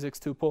uses a physics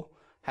tuple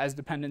has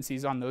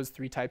dependencies on those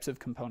 3 types of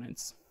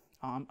components.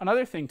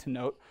 Another thing to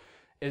note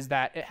is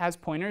that it has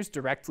pointers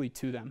directly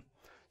to them.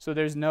 So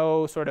there's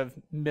no sort of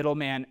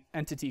middleman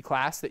entity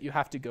class that you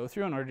have to go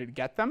through in order to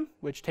get them,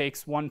 which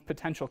takes one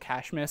potential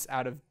cache miss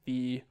out of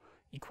the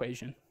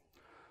equation.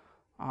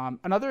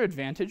 Another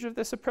advantage of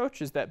this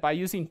approach is that by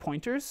using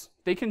pointers,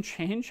 they can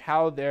change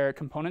how their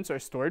components are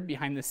stored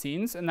behind the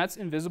scenes, and that's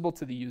invisible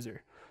to the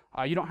user.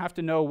 You don't have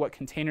to know what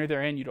container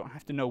they're in. You don't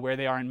have to know where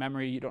they are in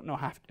memory. You don't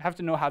have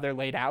to know how they're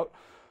laid out.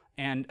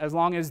 And as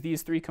long as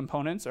these 3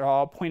 components are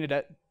all pointed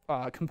at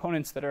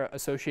components that are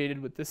associated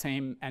with the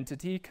same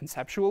entity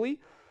conceptually,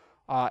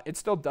 it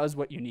still does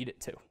what you need it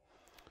to.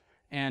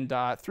 And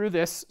through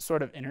this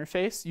sort of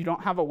interface, you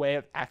don't have a way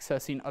of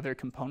accessing other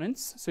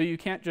components, so you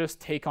can't just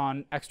take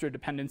on extra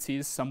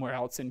dependencies somewhere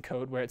else in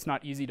code where it's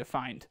not easy to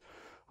find.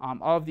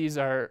 All of these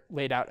are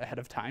laid out ahead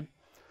of time.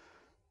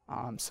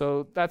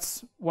 So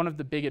that's one of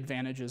the big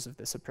advantages of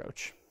this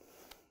approach.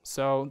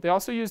 So they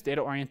also use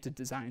data-oriented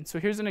design. So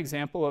here's an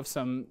example of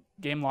some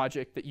game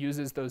logic that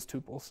uses those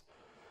tuples.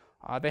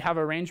 They have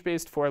a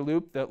range-based for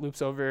loop that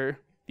loops over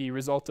the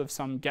result of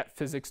some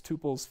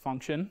getPhysicsTuples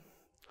function,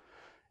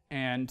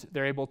 and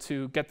they're able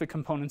to get the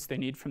components they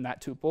need from that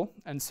tuple.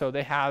 And so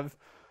they have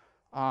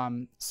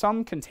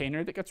some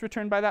container that gets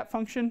returned by that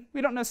function.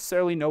 We don't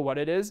necessarily know what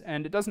it is,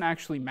 and it doesn't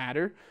actually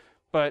matter,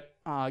 but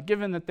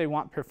given that they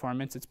want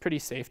performance, it's pretty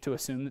safe to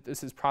assume that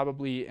this is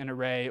probably an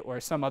array or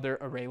some other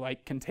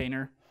array-like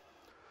container.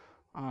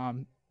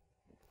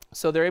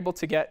 So they're able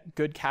to get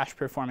good cache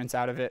performance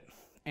out of it.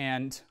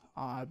 and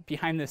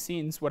behind the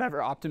scenes, whatever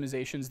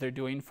optimizations they're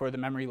doing for the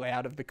memory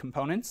layout of the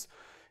components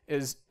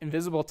is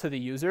invisible to the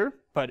user,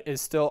 but is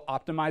still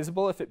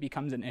optimizable if it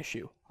becomes an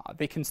issue.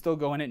 They can still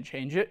go in and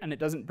change it, and it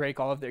doesn't break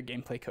all of their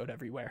gameplay code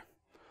everywhere.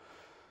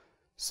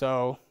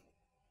 So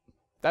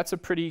that's a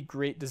pretty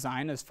great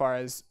design as far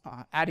as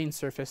adding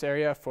surface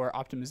area for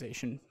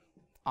optimization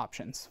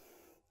options.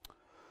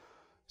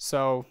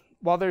 So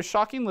while there's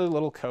shockingly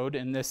little code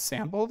in this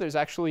sample, there's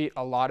actually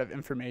a lot of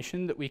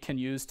information that we can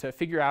use to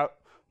figure out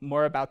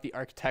more about the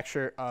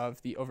architecture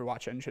of the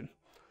Overwatch engine.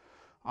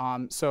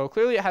 So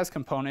clearly it has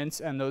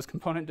components, and those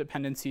component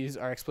dependencies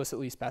are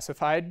explicitly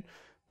specified,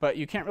 but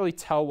you can't really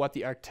tell what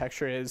the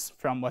architecture is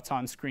from what's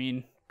on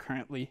screen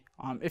currently.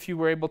 If you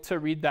were able to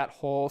read that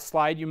whole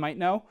slide, you might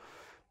know,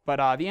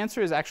 but the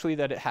answer is actually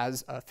that it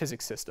has a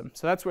physics system.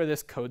 So that's where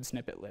this code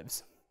snippet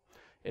lives.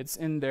 It's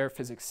in their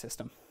physics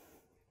system.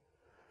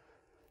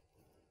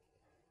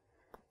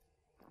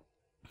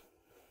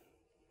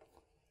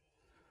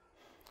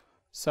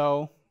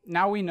 So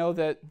now we know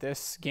that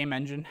this game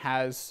engine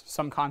has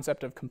some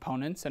concept of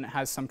components, and it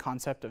has some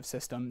concept of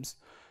systems.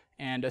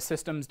 And a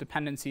system's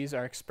dependencies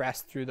are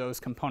expressed through those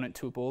component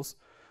tuples.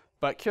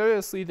 But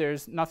curiously,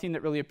 there's nothing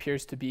that really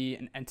appears to be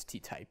an entity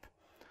type.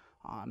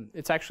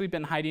 It's actually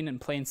been hiding in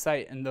plain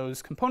sight, and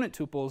those component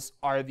tuples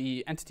are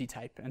the entity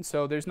type. And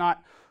so there's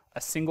not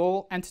a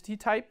single entity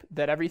type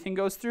that everything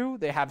goes through.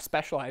 They have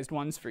specialized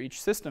ones for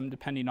each system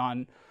depending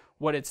on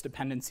what its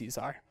dependencies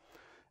are.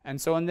 And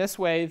so in this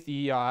way,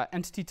 the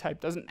entity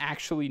type doesn't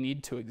actually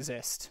need to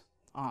exist.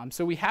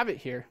 So we have it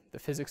here, the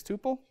physics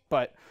tuple,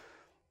 but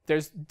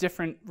there's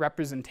different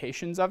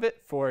representations of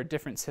it for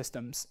different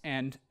systems.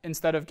 And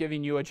instead of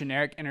giving you a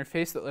generic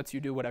interface that lets you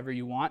do whatever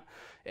you want,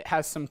 it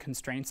has some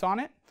constraints on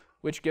it,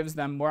 which gives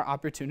them more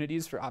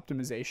opportunities for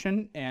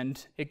optimization,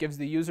 and it gives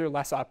the user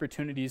less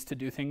opportunities to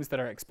do things that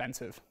are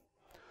expensive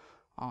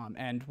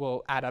and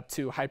will add up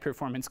to high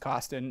performance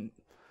cost and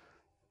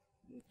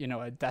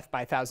a death by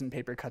 1,000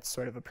 paper cuts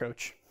sort of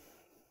approach.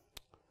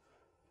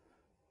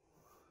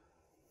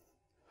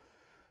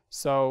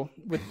 So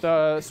with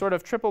the sort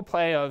of triple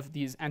play of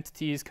these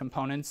entities,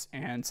 components,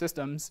 and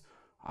systems,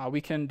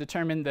 we can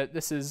determine that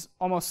this is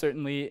almost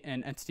certainly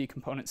an entity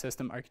component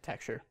system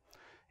architecture.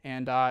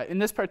 And in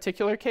this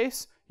particular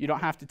case, you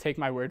don't have to take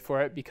my word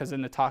for it, because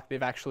in the talk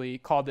they've actually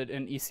called it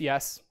an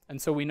ECS, and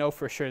so we know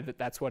for sure that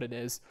that's what it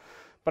is.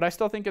 But I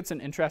still think it's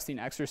an interesting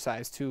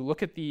exercise to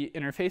look at the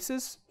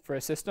interfaces for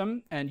a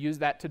system and use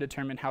that to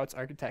determine how it's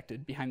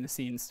architected behind the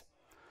scenes.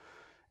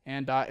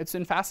 And it's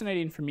been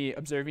fascinating for me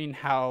observing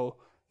how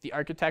the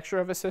architecture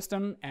of a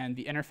system and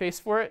the interface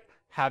for it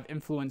have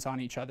influence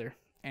on each other.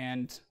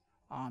 And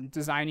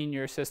designing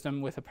your system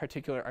with a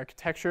particular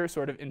architecture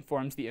sort of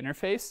informs the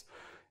interface,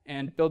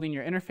 and building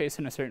your interface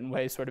in a certain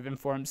way sort of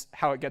informs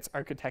how it gets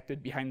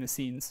architected behind the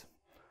scenes.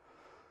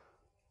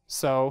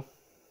 So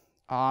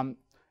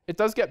it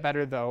does get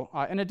better, though.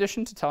 In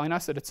addition to telling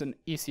us that it's an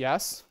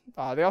ECS,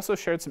 they also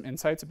shared some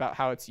insights about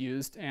how it's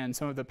used and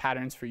some of the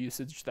patterns for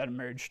usage that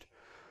emerged.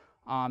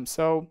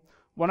 So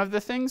one of the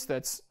things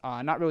that's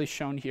not really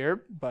shown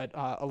here, but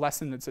a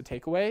lesson that's a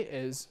takeaway,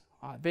 is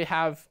they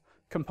have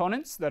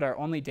components that are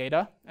only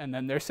data, and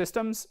then their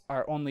systems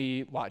are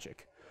only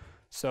logic.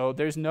 So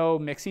there's no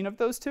mixing of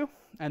those two,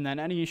 and then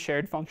any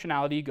shared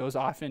functionality goes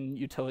off in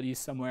utilities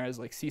somewhere as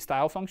like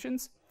C-style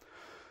functions.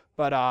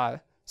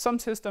 But some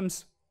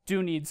systems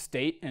do need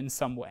state in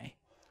some way,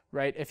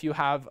 right? If you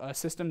have a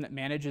system that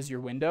manages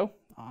your window,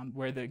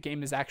 where the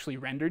game is actually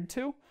rendered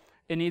to,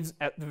 it needs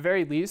at the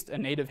very least a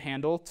native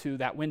handle to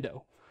that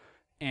window.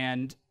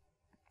 And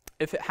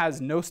if it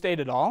has no state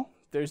at all,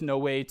 there's no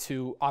way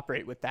to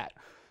operate with that.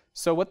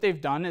 So what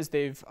they've done is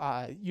they've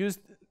used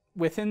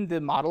within the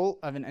model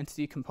of an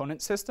entity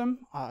component system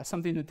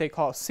something that they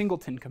call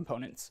singleton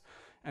components.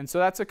 And so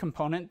that's a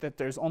component that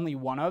there's only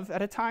one of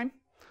at a time.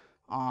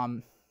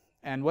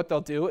 And what they'll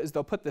do is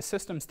they'll put the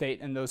system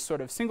state in those sort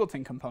of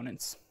singleton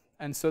components.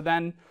 And so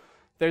then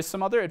there's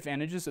some other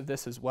advantages of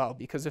this as well,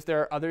 because if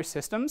there are other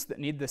systems that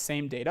need the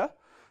same data,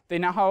 they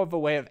now have a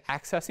way of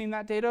accessing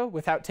that data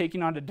without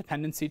taking on a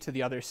dependency to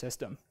the other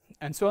system.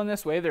 And so in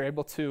this way, they're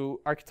able to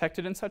architect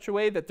it in such a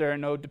way that there are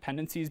no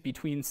dependencies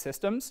between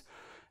systems,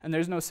 and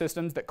there's no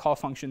systems that call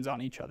functions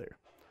on each other.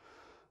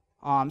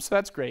 So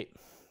that's great.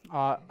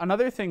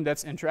 Another thing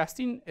that's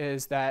interesting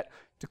is that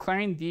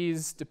declaring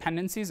these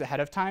dependencies ahead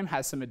of time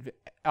has some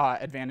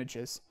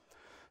advantages.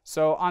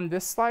 So on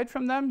this slide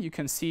from them, you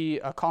can see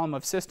a column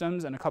of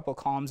systems and a couple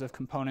columns of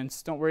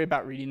components. Don't worry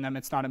about reading them,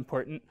 it's not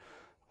important.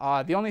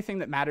 The only thing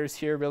that matters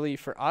here really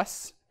for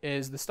us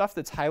is the stuff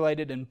that's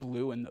highlighted in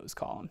blue in those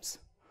columns.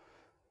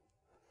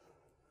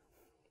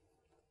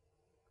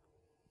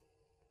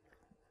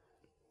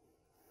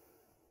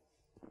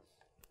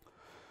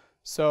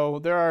 So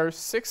there are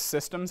 6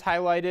 systems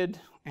highlighted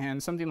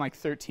and something like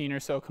 13 or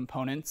so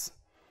components.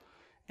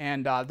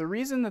 And the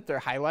reason that they're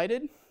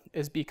highlighted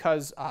is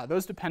because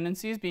those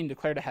dependencies being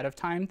declared ahead of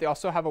time, they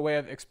also have a way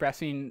of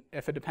expressing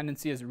if a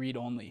dependency is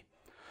read-only.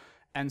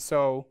 And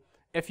so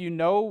if you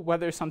know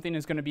whether something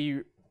is going to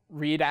be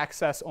read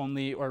access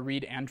only or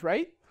read and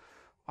write,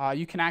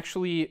 you can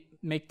actually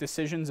make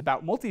decisions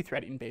about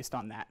multi-threading based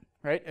on that,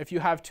 right? If you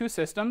have two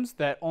systems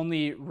that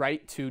only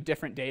write to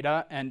different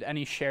data and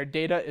any shared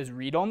data is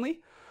read-only,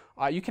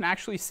 you can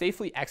actually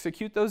safely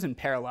execute those in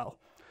parallel.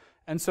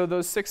 And so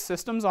those 6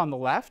 systems on the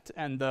left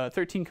and the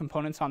 13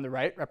 components on the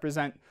right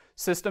represent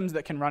systems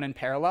that can run in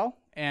parallel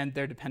and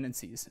their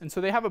dependencies. And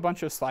so they have a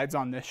bunch of slides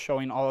on this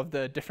showing all of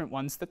the different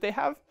ones that they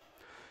have.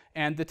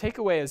 And the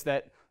takeaway is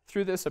that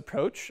through this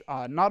approach,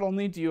 not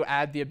only do you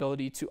add the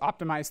ability to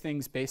optimize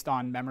things based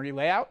on memory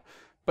layout,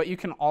 but you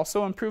can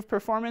also improve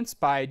performance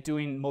by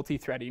doing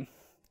multi-threading.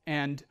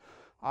 And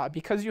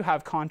because you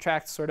have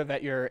contracts sort of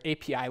at your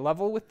API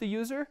level with the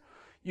user,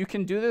 you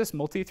can do this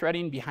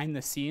multi-threading behind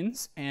the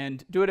scenes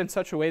and do it in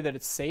such a way that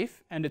it's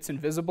safe and it's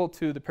invisible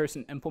to the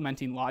person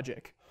implementing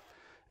logic.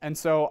 And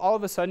so all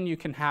of a sudden you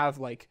can have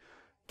like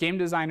game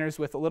designers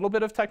with a little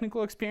bit of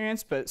technical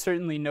experience, but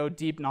certainly no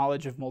deep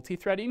knowledge of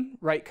multi-threading,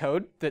 write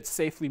code that's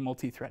safely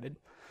multi-threaded.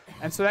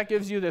 And so that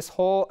gives you this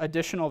whole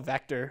additional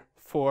vector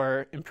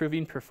for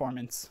improving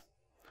performance.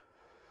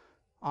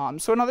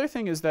 So another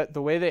thing is that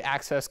the way they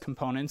access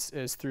components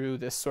is through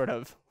this sort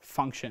of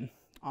function.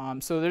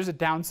 So there's a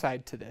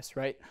downside to this,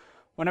 right?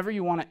 Whenever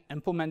you want to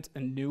implement a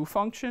new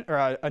function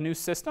or a new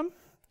system,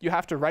 you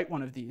have to write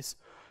one of these.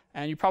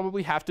 And you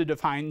probably have to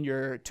define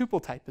your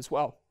tuple type as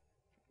well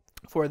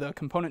for the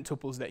component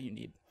tuples that you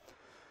need.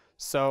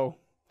 So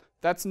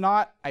that's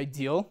not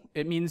ideal.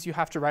 It means you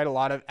have to write a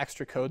lot of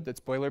extra code that's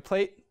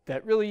boilerplate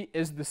that really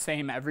is the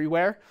same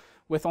everywhere,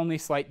 with only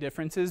slight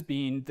differences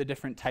being the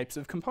different types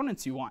of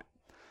components you want.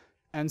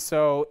 And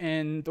so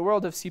in the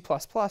world of C++,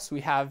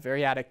 we have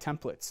variadic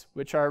templates,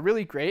 which are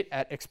really great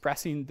at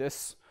expressing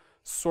this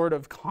sort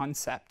of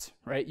concept,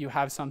 right? You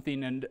have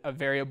something and a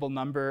variable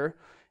number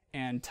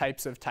and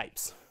types of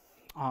types.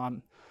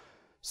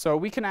 So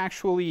we can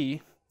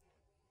actually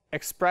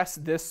express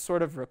this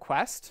sort of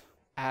request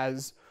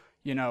as,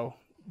 you know,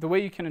 the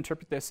way you can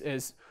interpret this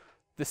is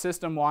the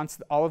system wants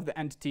all of the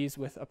entities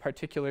with a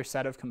particular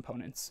set of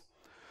components.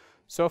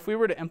 So if we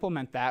were to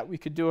implement that, we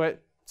could do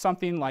it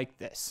something like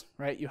this,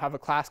 right? You have a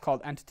class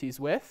called entities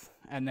with,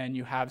 and then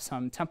you have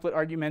some template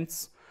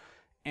arguments,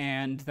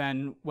 and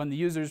then when the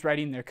user's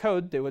writing their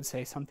code, they would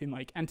say something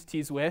like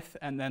entities with,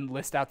 and then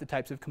list out the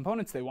types of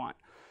components they want,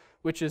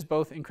 which is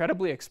both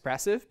incredibly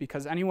expressive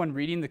because anyone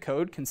reading the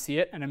code can see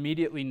it and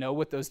immediately know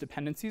what those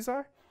dependencies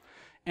are.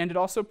 And it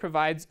also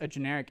provides a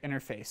generic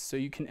interface. So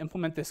you can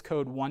implement this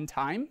code one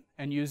time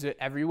and use it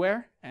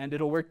everywhere, and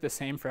it'll work the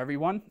same for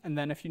everyone. And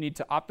then if you need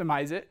to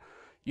optimize it,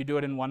 you do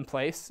it in one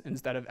place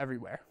instead of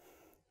everywhere.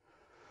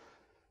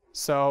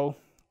 So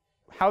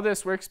how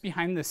this works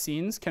behind the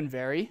scenes can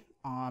vary.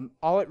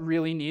 All it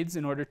really needs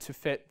in order to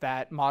fit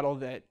that model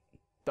that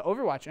the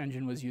Overwatch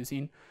engine was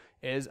using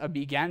is a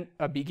begin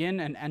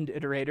and end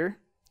iterator.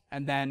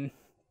 And then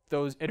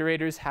those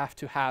iterators have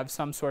to have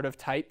some sort of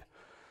type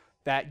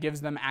that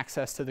gives them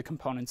access to the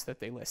components that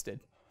they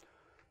listed.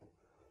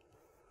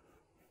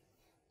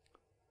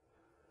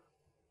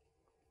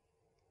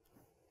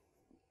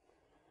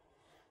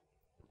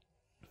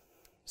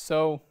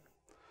 So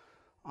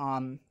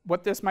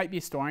what this might be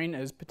storing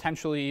is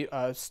potentially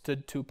a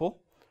std tuple,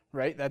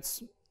 right?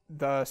 That's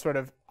the sort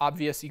of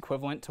obvious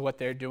equivalent to what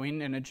they're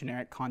doing in a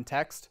generic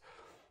context.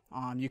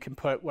 You can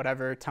put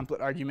whatever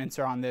template arguments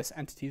are on this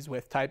entities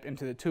with type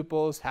into the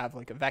tuples, have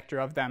like a vector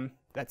of them.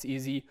 That's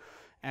easy.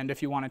 And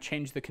if you want to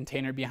change the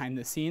container behind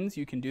the scenes,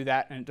 you can do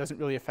that, and it doesn't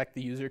really affect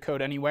the user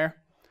code anywhere.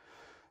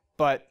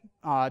 But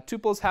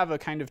tuples have a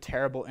kind of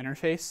terrible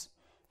interface.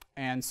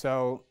 And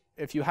so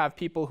if you have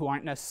people who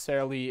aren't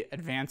necessarily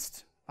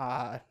advanced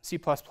C++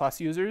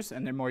 users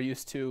and they're more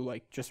used to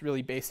like just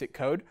really basic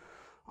code,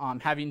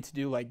 having to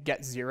do like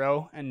get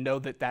 0 and know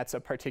that that's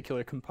a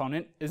particular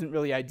component isn't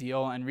really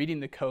ideal, and reading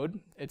the code,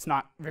 it's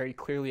not very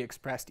clearly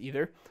expressed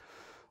either.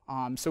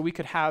 So we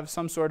could have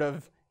some sort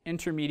of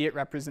intermediate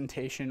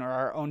representation or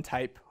our own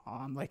type,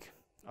 like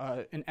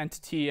an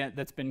entity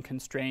that's been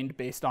constrained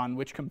based on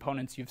which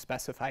components you've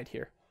specified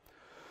here.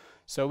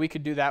 So we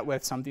could do that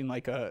with something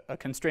like a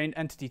constrained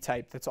entity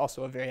type that's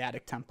also a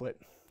variadic template.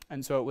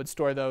 And so it would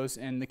store those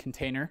in the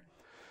container.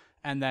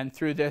 And then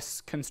through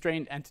this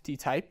constrained entity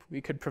type,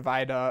 we could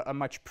provide a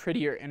much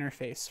prettier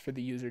interface for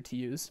the user to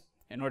use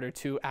in order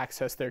to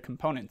access their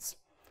components.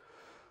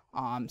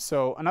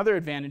 So another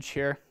advantage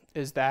here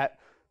is that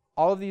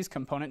all of these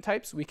component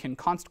types, we can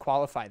const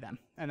qualify them.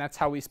 And that's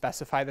how we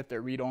specify that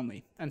they're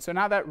read-only. And so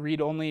now that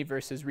read-only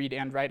versus read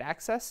and write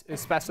access is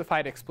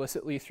specified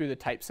explicitly through the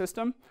type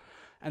system,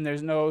 and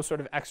there's no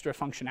sort of extra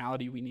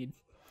functionality we need.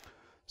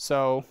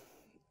 So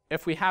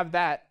if we have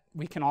that,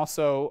 we can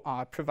also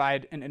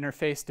provide an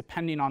interface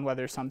depending on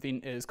whether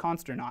something is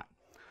const or not.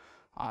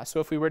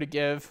 So if we were to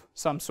give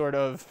some sort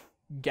of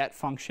get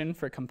function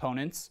for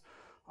components,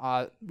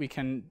 we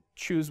can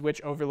choose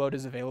which overload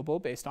is available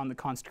based on the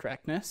const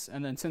correctness.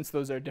 And then since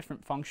those are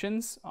different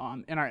functions,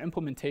 in our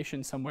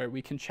implementation somewhere,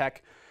 we can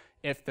check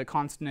if the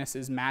constness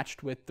is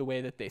matched with the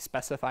way that they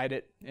specified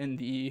it in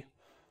the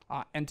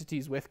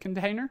entities with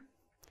container.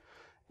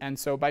 And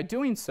so by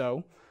doing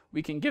so,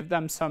 we can give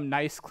them some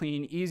nice,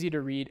 clean, easy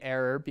to read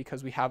error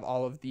because we have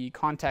all of the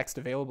context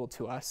available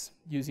to us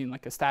using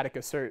like a static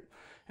assert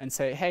and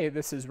say, hey,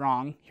 this is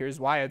wrong. Here's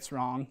why it's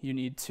wrong. You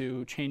need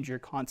to change your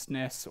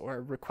constness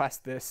or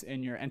request this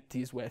in your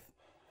entities with.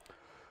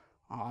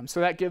 So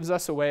that gives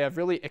us a way of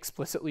really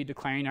explicitly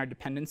declaring our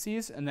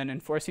dependencies and then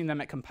enforcing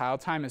them at compile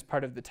time as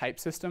part of the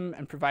type system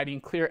and providing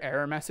clear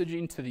error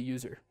messaging to the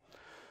user.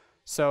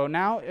 So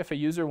now if a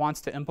user wants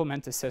to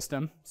implement a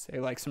system, say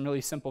like some really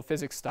simple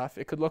physics stuff,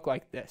 it could look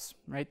like this,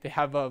 right? They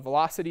have a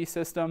velocity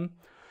system.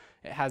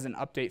 It has an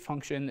update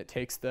function that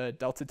takes the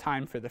delta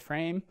time for the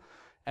frame.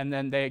 And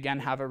then they again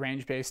have a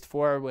range-based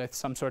for with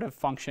some sort of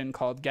function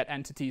called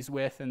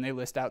getEntitiesWith, and they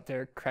list out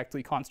their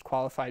correctly const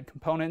qualified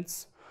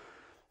components.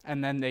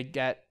 And then they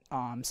get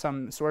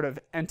some sort of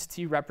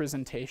entity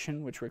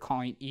representation, which we're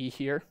calling E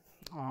here.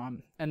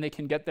 And they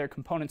can get their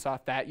components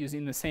off that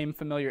using the same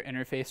familiar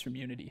interface from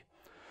Unity.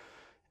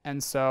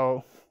 And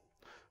so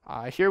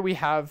here we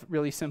have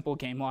really simple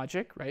game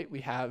logic, right?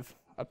 We have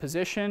a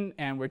position,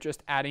 and we're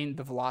just adding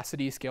the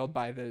velocity scaled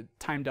by the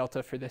time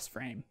delta for this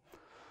frame.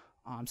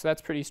 So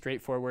that's pretty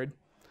straightforward.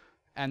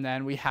 And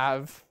then we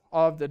have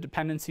all of the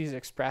dependencies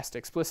expressed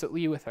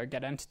explicitly with our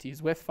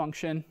getEntitiesWith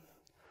function.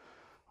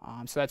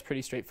 So that's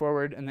pretty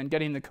straightforward. And then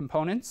getting the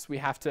components, we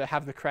have to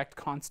have the correct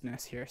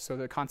constness here. So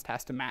the const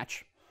has to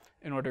match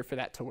in order for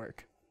that to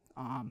work.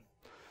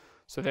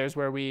 So there's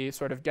where we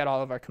sort of get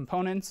all of our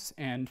components,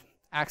 and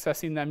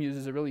accessing them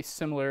uses a really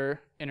similar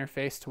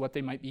interface to what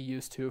they might be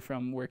used to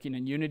from working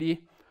in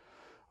Unity.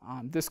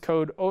 This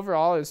code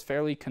overall is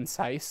fairly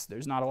concise.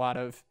 There's not a lot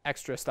of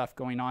extra stuff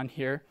going on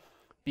here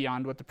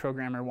beyond what the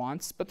programmer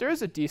wants, but there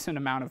is a decent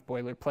amount of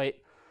boilerplate.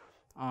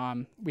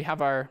 We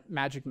have our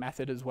magic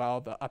method as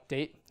well, the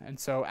update, and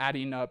so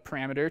adding a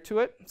parameter to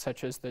it,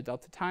 such as the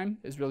delta time,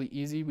 is really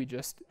easy. We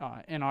just,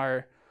 in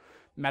our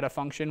meta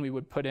function, we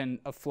would put in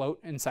a float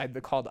inside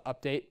the call to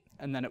update,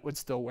 and then it would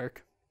still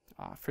work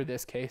for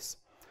this case.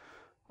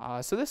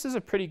 So this is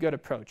a pretty good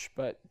approach,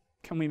 but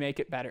can we make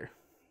it better?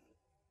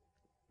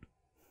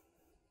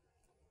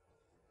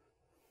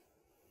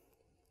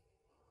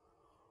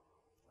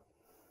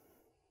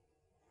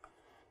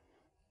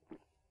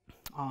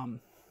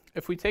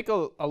 If we take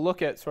a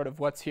look at sort of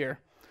what's here,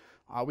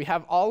 we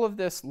have all of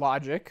this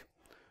logic,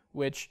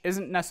 which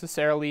isn't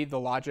necessarily the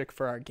logic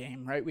for our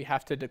game, right? We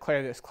have to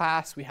declare this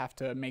class, we have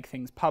to make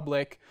things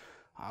public,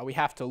 we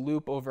have to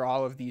loop over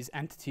all of these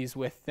entities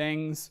with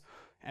things,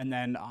 and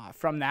then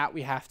from that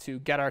we have to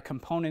get our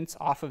components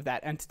off of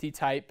that entity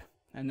type,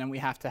 and then we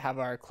have to have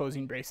our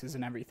closing braces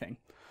and everything.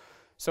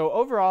 So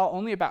overall,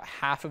 only about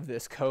half of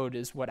this code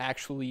is what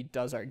actually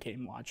does our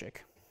game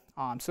logic.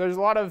 So there's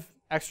a lot of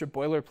extra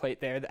boilerplate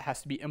there that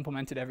has to be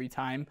implemented every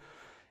time,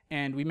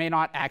 and we may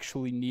not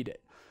actually need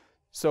it.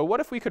 So what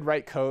if we could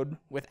write code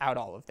without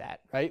all of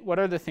that, right? What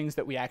are the things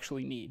that we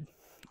actually need?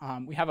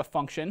 We have a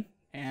function,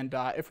 and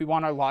if we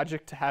want our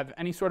logic to have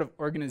any sort of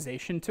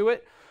organization to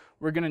it,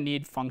 we're going to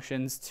need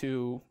functions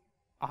to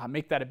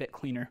make that a bit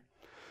cleaner.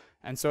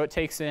 And so it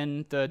takes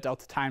in the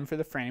delta time for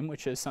the frame,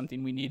 which is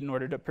something we need in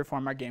order to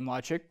perform our game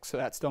logic, so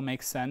that still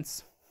makes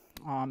sense.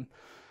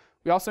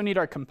 We also need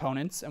our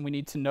components, and we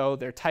need to know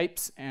their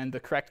types and the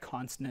correct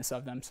constness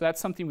of them. So that's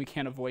something we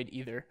can't avoid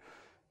either.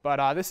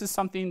 But this is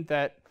something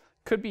that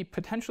could be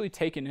potentially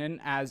taken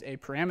in as a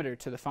parameter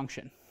to the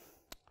function.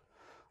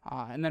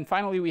 And then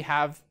finally, we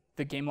have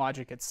the game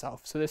logic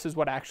itself. So this is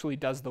what actually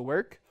does the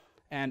work,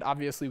 and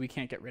obviously we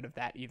can't get rid of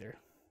that either.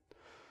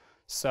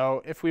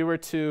 So if we were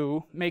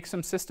to make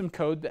some system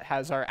code that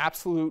has our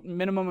absolute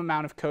minimum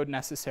amount of code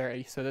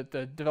necessary so that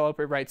the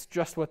developer writes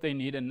just what they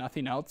need and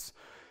nothing else,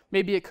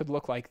 maybe it could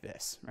look like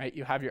this, right?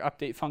 You have your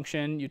update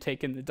function, you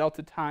take in the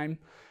delta time,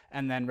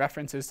 and then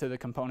references to the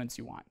components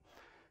you want.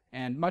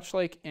 And much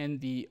like in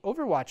the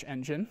Overwatch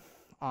engine,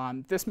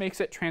 this makes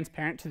it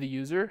transparent to the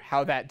user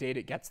how that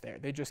data gets there.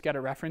 They just get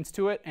a reference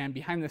to it, and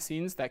behind the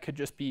scenes, that could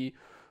just be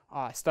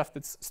stuff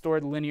that's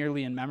stored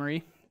linearly in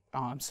memory.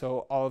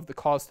 So all of the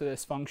calls to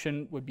this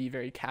function would be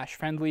very cache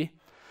friendly.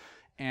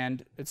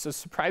 And it's a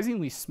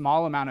surprisingly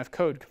small amount of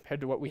code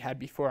compared to what we had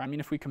before. I mean,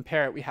 if we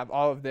compare it, we have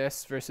all of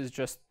this versus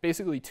just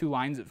basically 2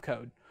 lines of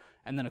code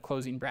and then a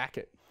closing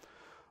bracket.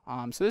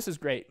 So this is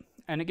great.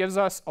 And it gives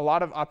us a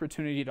lot of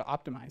opportunity to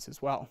optimize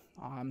as well.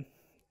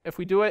 If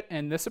we do it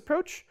in this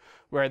approach,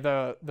 where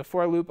the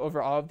for loop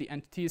over all of the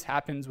entities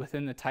happens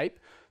within the type,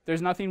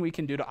 there's nothing we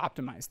can do to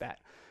optimize that.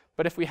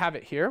 But if we have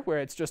it here, where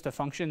it's just a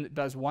function that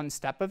does one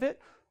step of it,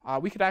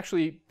 we could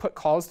actually put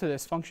calls to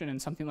this function in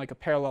something like a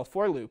parallel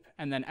for loop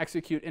and then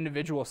execute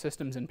individual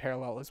systems in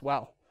parallel as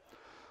well.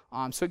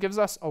 So it gives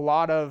us a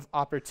lot of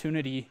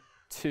opportunity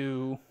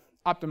to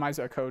optimize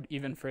our code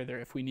even further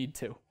if we need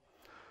to,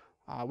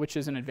 which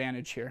is an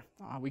advantage here.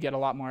 We get a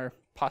lot more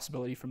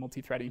possibility for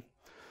multi-threading.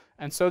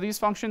 And so these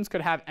functions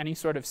could have any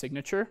sort of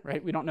signature,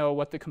 right? We don't know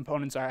what the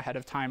components are ahead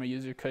of time. A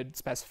user could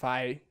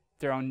specify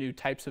their own new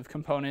types of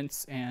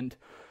components and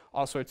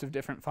all sorts of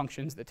different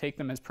functions that take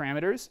them as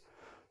parameters.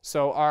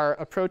 So our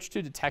approach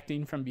to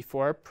detecting from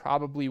before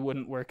probably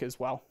wouldn't work as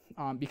well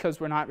because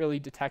we're not really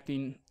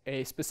detecting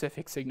a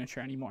specific signature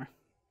anymore.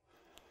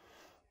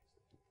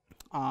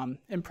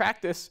 In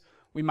practice,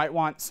 we might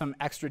want some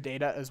extra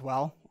data as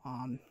well.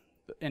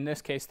 In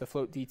this case, the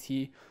float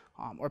dt,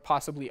 or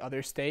possibly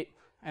other state.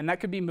 And that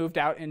could be moved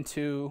out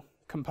into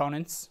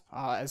components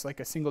as like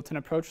a singleton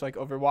approach like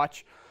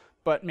Overwatch,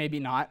 but maybe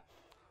not.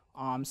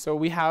 So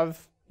we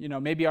have,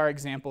 maybe our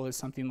example is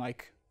something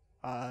like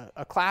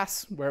a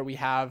class where we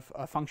have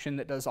a function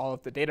that does all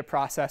of the data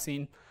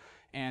processing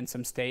and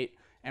some state.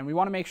 And we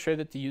want to make sure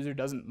that the user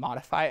doesn't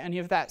modify any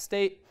of that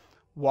state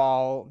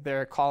while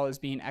their call is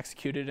being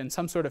executed in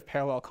some sort of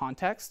parallel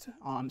context.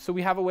 So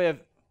we have a way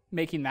of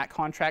making that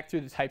contract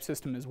through the type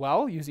system as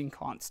well using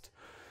const.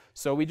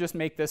 So we just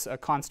make this a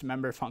const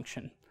member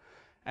function.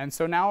 And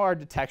so now our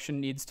detection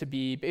needs to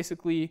be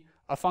basically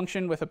a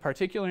function with a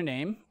particular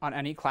name on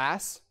any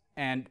class.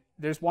 And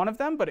there's one of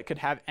them, but it could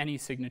have any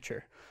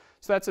signature.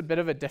 So that's a bit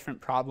of a different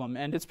problem.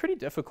 And it's pretty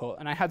difficult.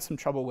 And I had some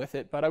trouble with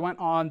it. But I went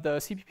on the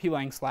CPP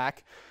Lang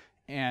Slack.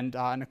 And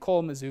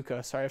Nicole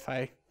Mazuka, sorry if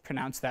I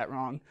pronounced that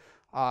wrong,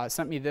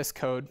 sent me this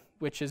code,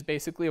 which is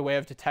basically a way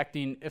of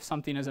detecting if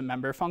something is a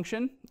member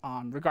function,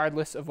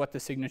 regardless of what the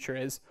signature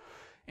is.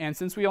 And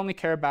since we only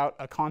care about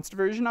a const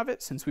version of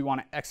it, since we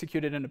want to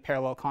execute it in a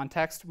parallel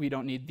context, we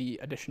don't need the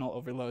additional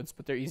overloads,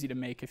 but they're easy to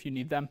make if you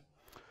need them.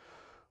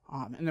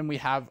 And then we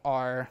have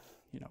our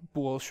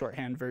bool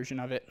shorthand version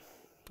of it.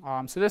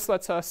 So this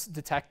lets us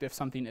detect if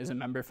something is a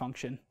member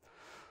function.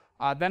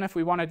 Then if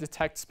we want to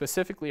detect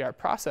specifically our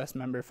process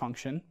member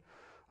function,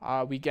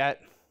 we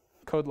get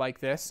code like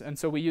this. And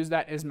so we use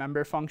that as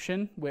member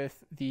function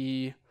with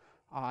the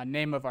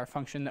name of our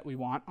function that we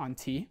want on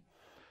T.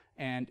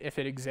 And if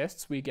it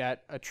exists, we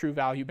get a true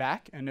value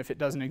back. And if it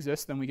doesn't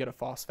exist, then we get a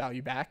false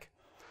value back.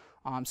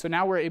 So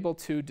now we're able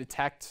to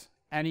detect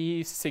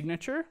any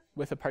signature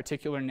with a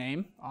particular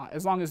name,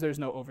 as long as there's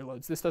no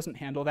overloads. This doesn't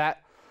handle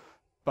that.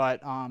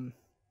 But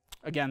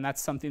again,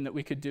 that's something that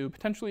we could do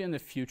potentially in the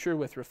future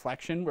with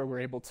reflection, where we're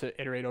able to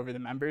iterate over the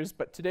members.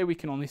 But today we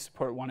can only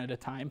support one at a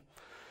time.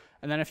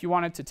 And then if you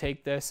wanted to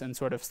take this and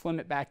sort of slim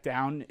it back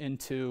down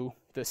into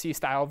the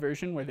C-style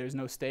version where there's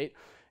no state,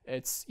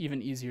 it's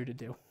even easier to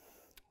do.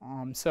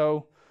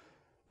 So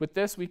with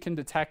this, we can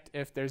detect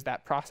if there's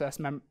that process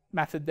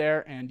method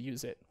there and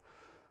use it.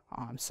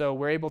 So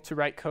we're able to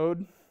write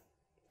code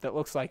that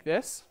looks like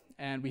this.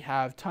 And we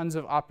have tons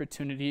of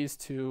opportunities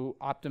to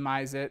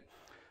optimize it.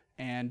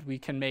 And we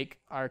can make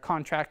our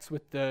contracts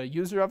with the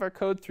user of our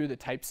code through the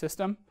type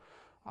system.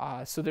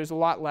 So there's a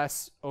lot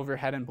less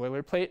overhead and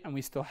boilerplate, and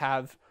we still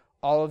have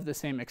all of the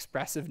same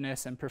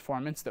expressiveness and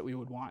performance that we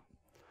would want.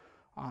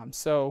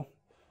 So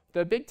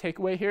the big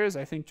takeaway here is,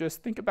 I think,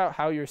 just think about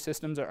how your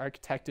systems are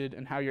architected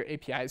and how your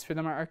APIs for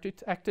them are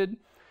architected,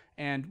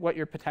 and what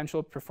your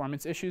potential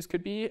performance issues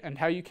could be, and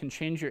how you can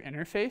change your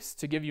interface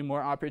to give you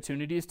more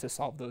opportunities to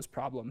solve those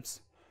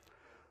problems.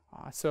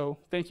 So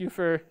thank you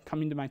for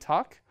coming to my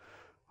talk.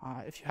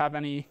 If you have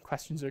any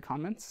questions or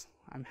comments,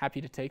 I'm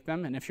happy to take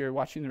them. And if you're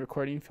watching the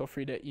recording, feel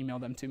free to email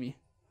them to me.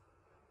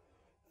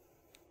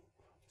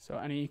 So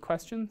any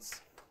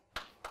questions?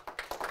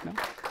 No?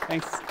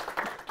 Thanks.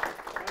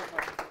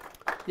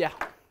 Yeah.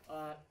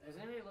 Has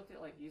anybody looked at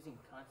using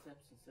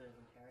concepts instead of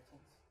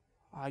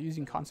inheritance?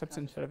 Using concepts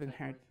instead of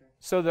inheritance.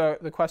 So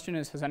the question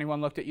is, has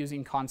anyone looked at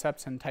using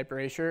concepts and type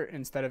erasure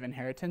instead of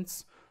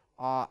inheritance?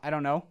 I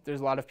don't know. There's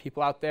a lot of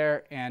people out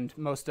there, and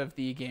most of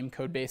the game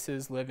code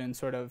bases live in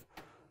sort of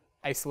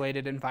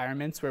isolated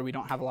environments where we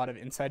don't have a lot of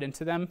insight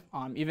into them.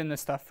 Even the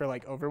stuff for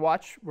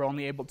Overwatch, we're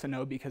only able to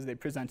know because they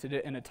presented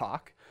it in a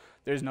talk.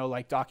 There's no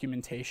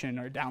documentation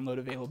or download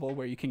available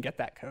where you can get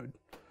that code.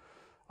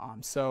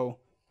 So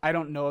I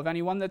don't know of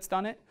anyone that's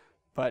done it,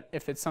 but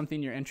if it's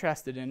something you're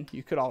interested in,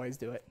 you could always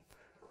do it.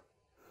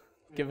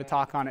 Give a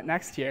talk on it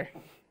next year.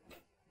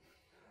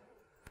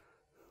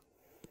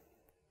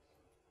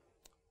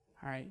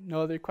 All right,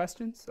 no other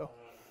questions? So.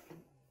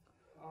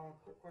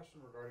 Quick question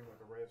regarding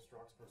array of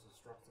structs versus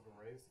structs of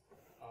arrays.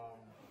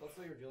 Let's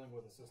say you're dealing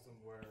with a system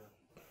where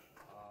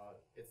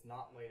it's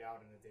not laid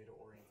out in a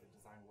data-oriented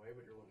design way,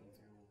 but you're looking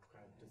to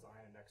kind of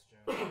design a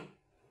next-gen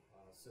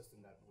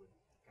system that would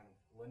kind of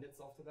lend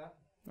itself to that.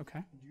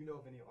 Okay. Do you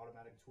know of any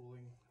automatic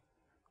tooling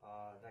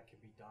that could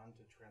be done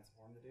to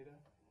transform the data?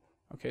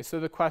 Okay, so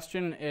the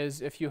question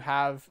is, if you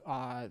have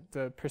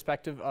the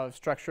perspective of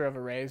structure of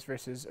arrays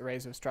versus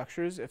arrays of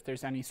structures, if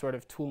there's any sort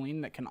of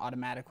tooling that can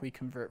automatically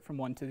convert from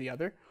one to the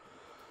other.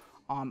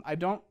 I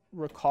don't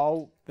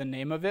recall the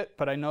name of it,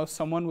 but I know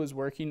someone was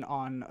working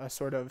on a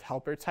sort of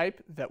helper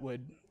type that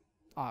would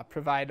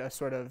provide a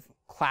sort of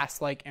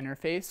class-like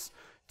interface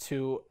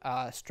to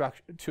a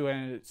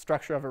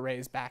structure of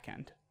arrays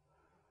backend.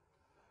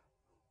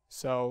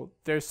 So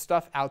there's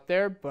stuff out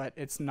there, but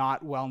it's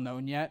not well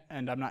known yet,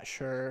 and I'm not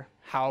sure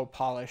how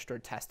polished or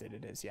tested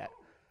it is yet.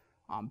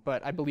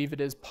 But I believe it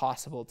is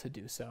possible to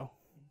do so.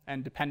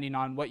 And depending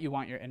on what you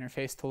want your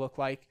interface to look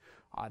like,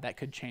 that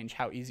could change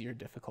how easy or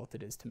difficult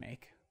it is to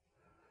make.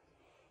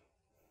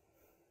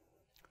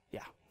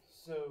 Yeah.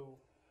 So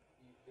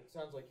it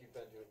sounds like you've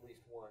been to at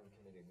least one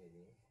committee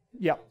meeting.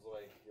 It Yep. sounds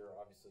like you're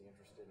obviously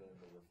interested in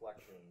the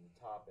reflection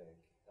topic.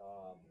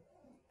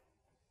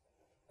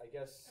 I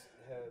guess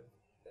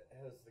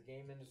has the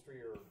game industry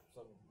or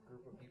some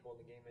group of people in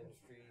the game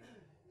industry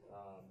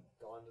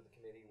gone to the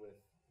committee with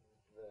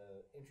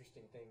the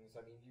interesting things?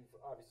 I mean, you've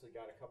obviously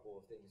got a couple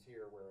of things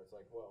here where it's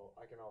like, well,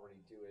 I can already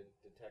do it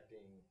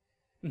detecting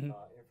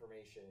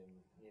information,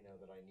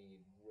 that I need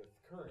with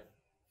current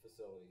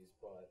facilities,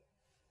 but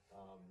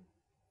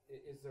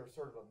is there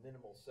sort of a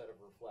minimal set of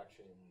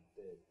reflection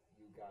that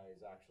you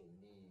guys actually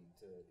need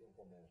to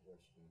implement what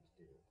you need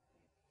to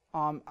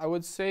do? I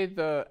would say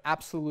the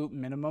absolute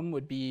minimum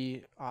would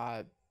be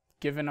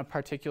given a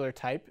particular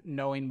type,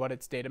 knowing what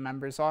its data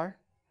members are,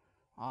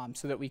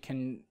 so that we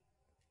can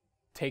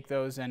take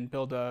those and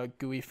build a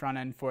GUI front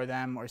end for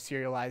them, or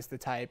serialize the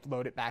type,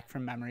 load it back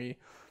from memory,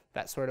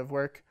 that sort of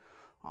work,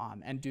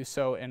 and do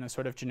so in a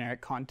sort of generic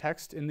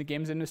context. In the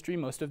games industry,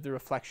 most of the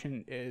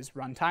reflection is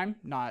runtime,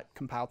 not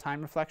compile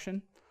time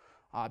reflection,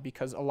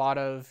 because a lot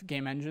of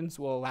game engines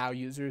will allow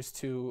users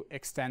to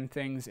extend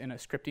things in a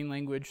scripting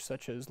language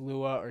such as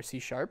Lua or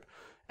C#,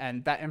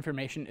 and that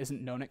information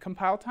isn't known at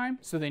compile time,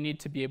 so they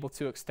need to be able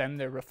to extend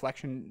their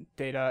reflection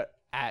data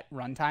at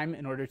runtime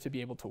in order to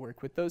be able to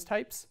work with those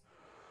types.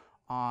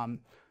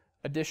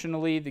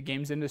 Additionally, the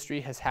games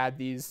industry has had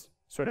these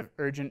sort of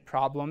urgent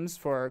problems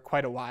for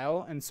quite a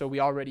while, and so we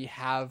already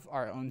have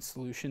our own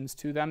solutions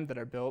to them that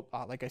are built.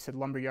 Like I said,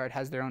 Lumberyard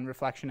has their own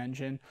reflection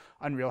engine,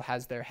 Unreal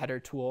has their header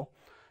tool,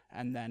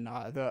 and then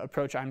the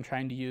approach I'm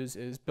trying to use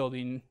is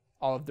building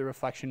all of the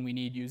reflection we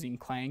need using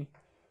Clang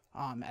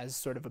as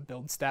sort of a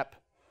build step.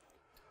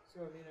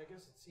 So, I mean, I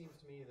guess it seems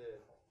to me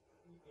that,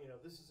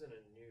 this isn't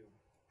a new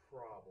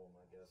problem,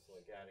 I guess,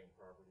 like adding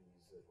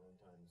properties at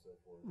runtime and so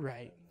forth.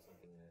 Right. And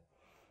something that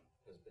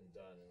has been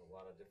done in a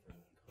lot of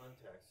different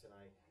contexts. And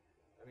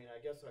I mean,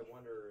 I guess I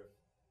wonder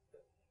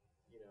if,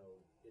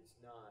 it's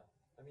not,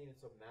 I mean,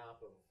 it's a map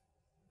of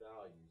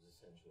values,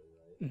 essentially,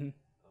 right? Mm-hmm.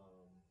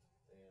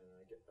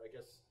 And I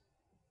guess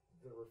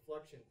the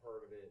reflection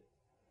part of it,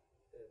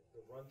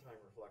 the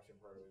runtime reflection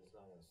part of it is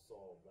not going to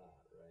solve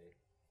that, right?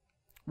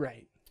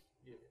 Right.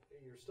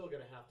 You're still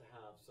going to have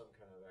some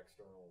kind of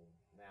external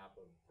map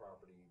of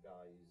property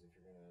values if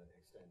you're going to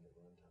extend at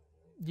runtime,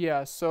 right?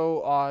 Yeah,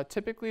 so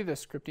typically the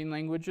scripting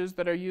languages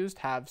that are used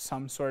have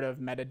some sort of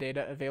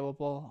metadata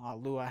available.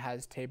 Lua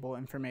has table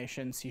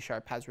information, C#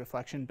 has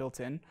reflection built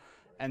in. Right.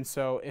 And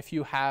so if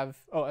you have,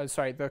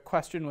 sorry, the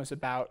question was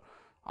about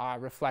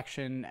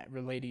reflection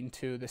relating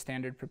to the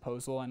standard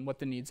proposal and what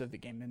the needs of the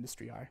game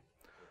industry are.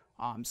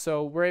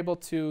 So we're able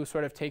to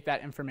sort of take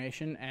that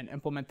information and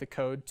implement the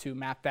code to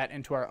map that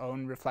into our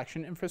own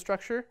reflection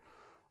infrastructure.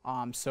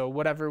 So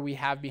whatever we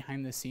have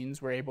behind the scenes,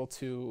 we're able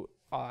to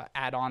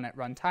add on at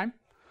runtime,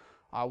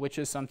 which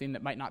is something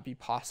that might not be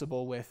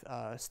possible with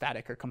a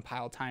static or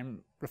compile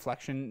time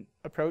reflection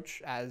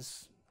approach,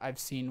 as I've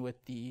seen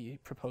with the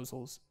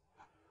proposals.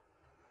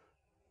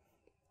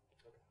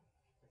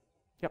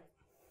 Yep.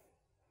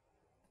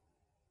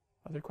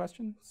 Other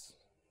questions?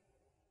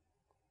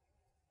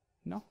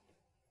 No?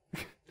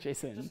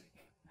 Jason. Just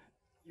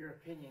your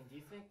opinion, do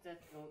you think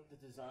that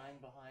the design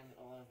behind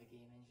a lot of the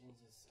game engines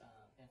is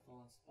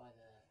influenced by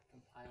the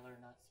compiler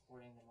not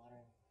supporting the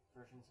modern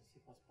versions of C++?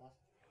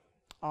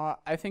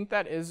 I think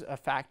that is a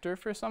factor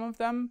for some of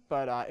them,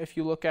 but if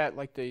you look at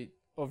like the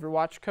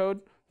Overwatch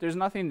code, there's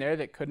nothing there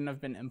that couldn't have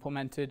been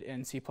implemented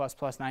in C++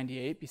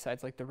 98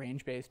 besides like the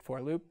range-based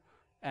for loop,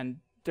 and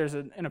there's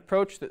an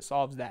approach that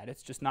solves that.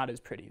 It's just not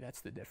as pretty.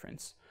 That's the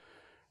difference,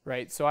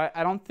 right? So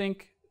I don't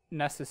think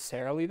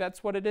necessarily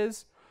that's what it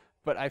is,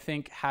 but I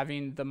think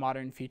having the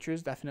modern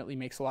features definitely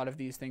makes a lot of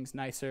these things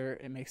nicer.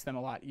 It makes them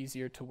a lot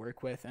easier to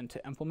work with and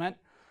to implement.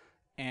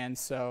 And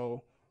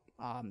so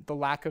the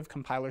lack of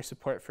compiler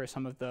support for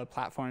some of the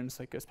platforms,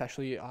 like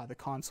especially the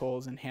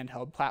consoles and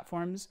handheld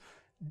platforms,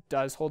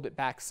 does hold it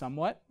back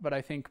somewhat. But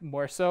I think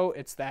more so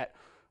it's that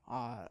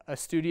a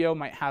studio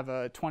might have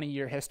a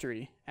 20-year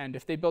history, and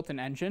if they built an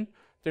engine,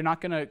 they're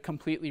not going to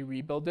completely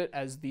rebuild it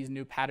as these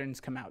new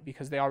patterns come out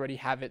because they already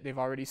have it. They've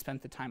already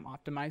spent the time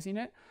optimizing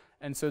it.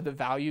 And so the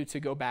value to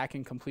go back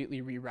and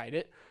completely rewrite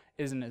it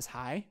isn't as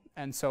high.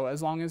 And so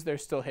as long as they're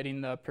still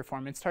hitting the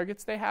performance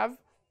targets they have,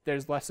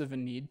 there's less of a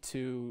need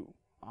to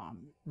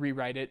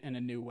rewrite it in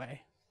a new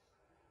way.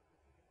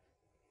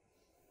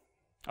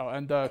 Oh,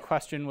 and the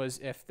question was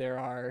if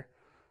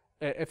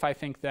I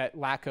think that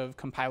lack of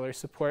compiler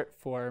support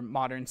for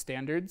modern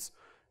standards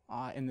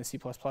in the C++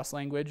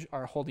 language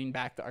are holding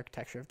back the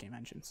architecture of game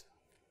engines.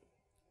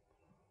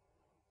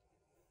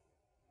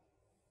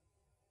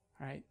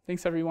 All right,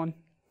 thanks everyone.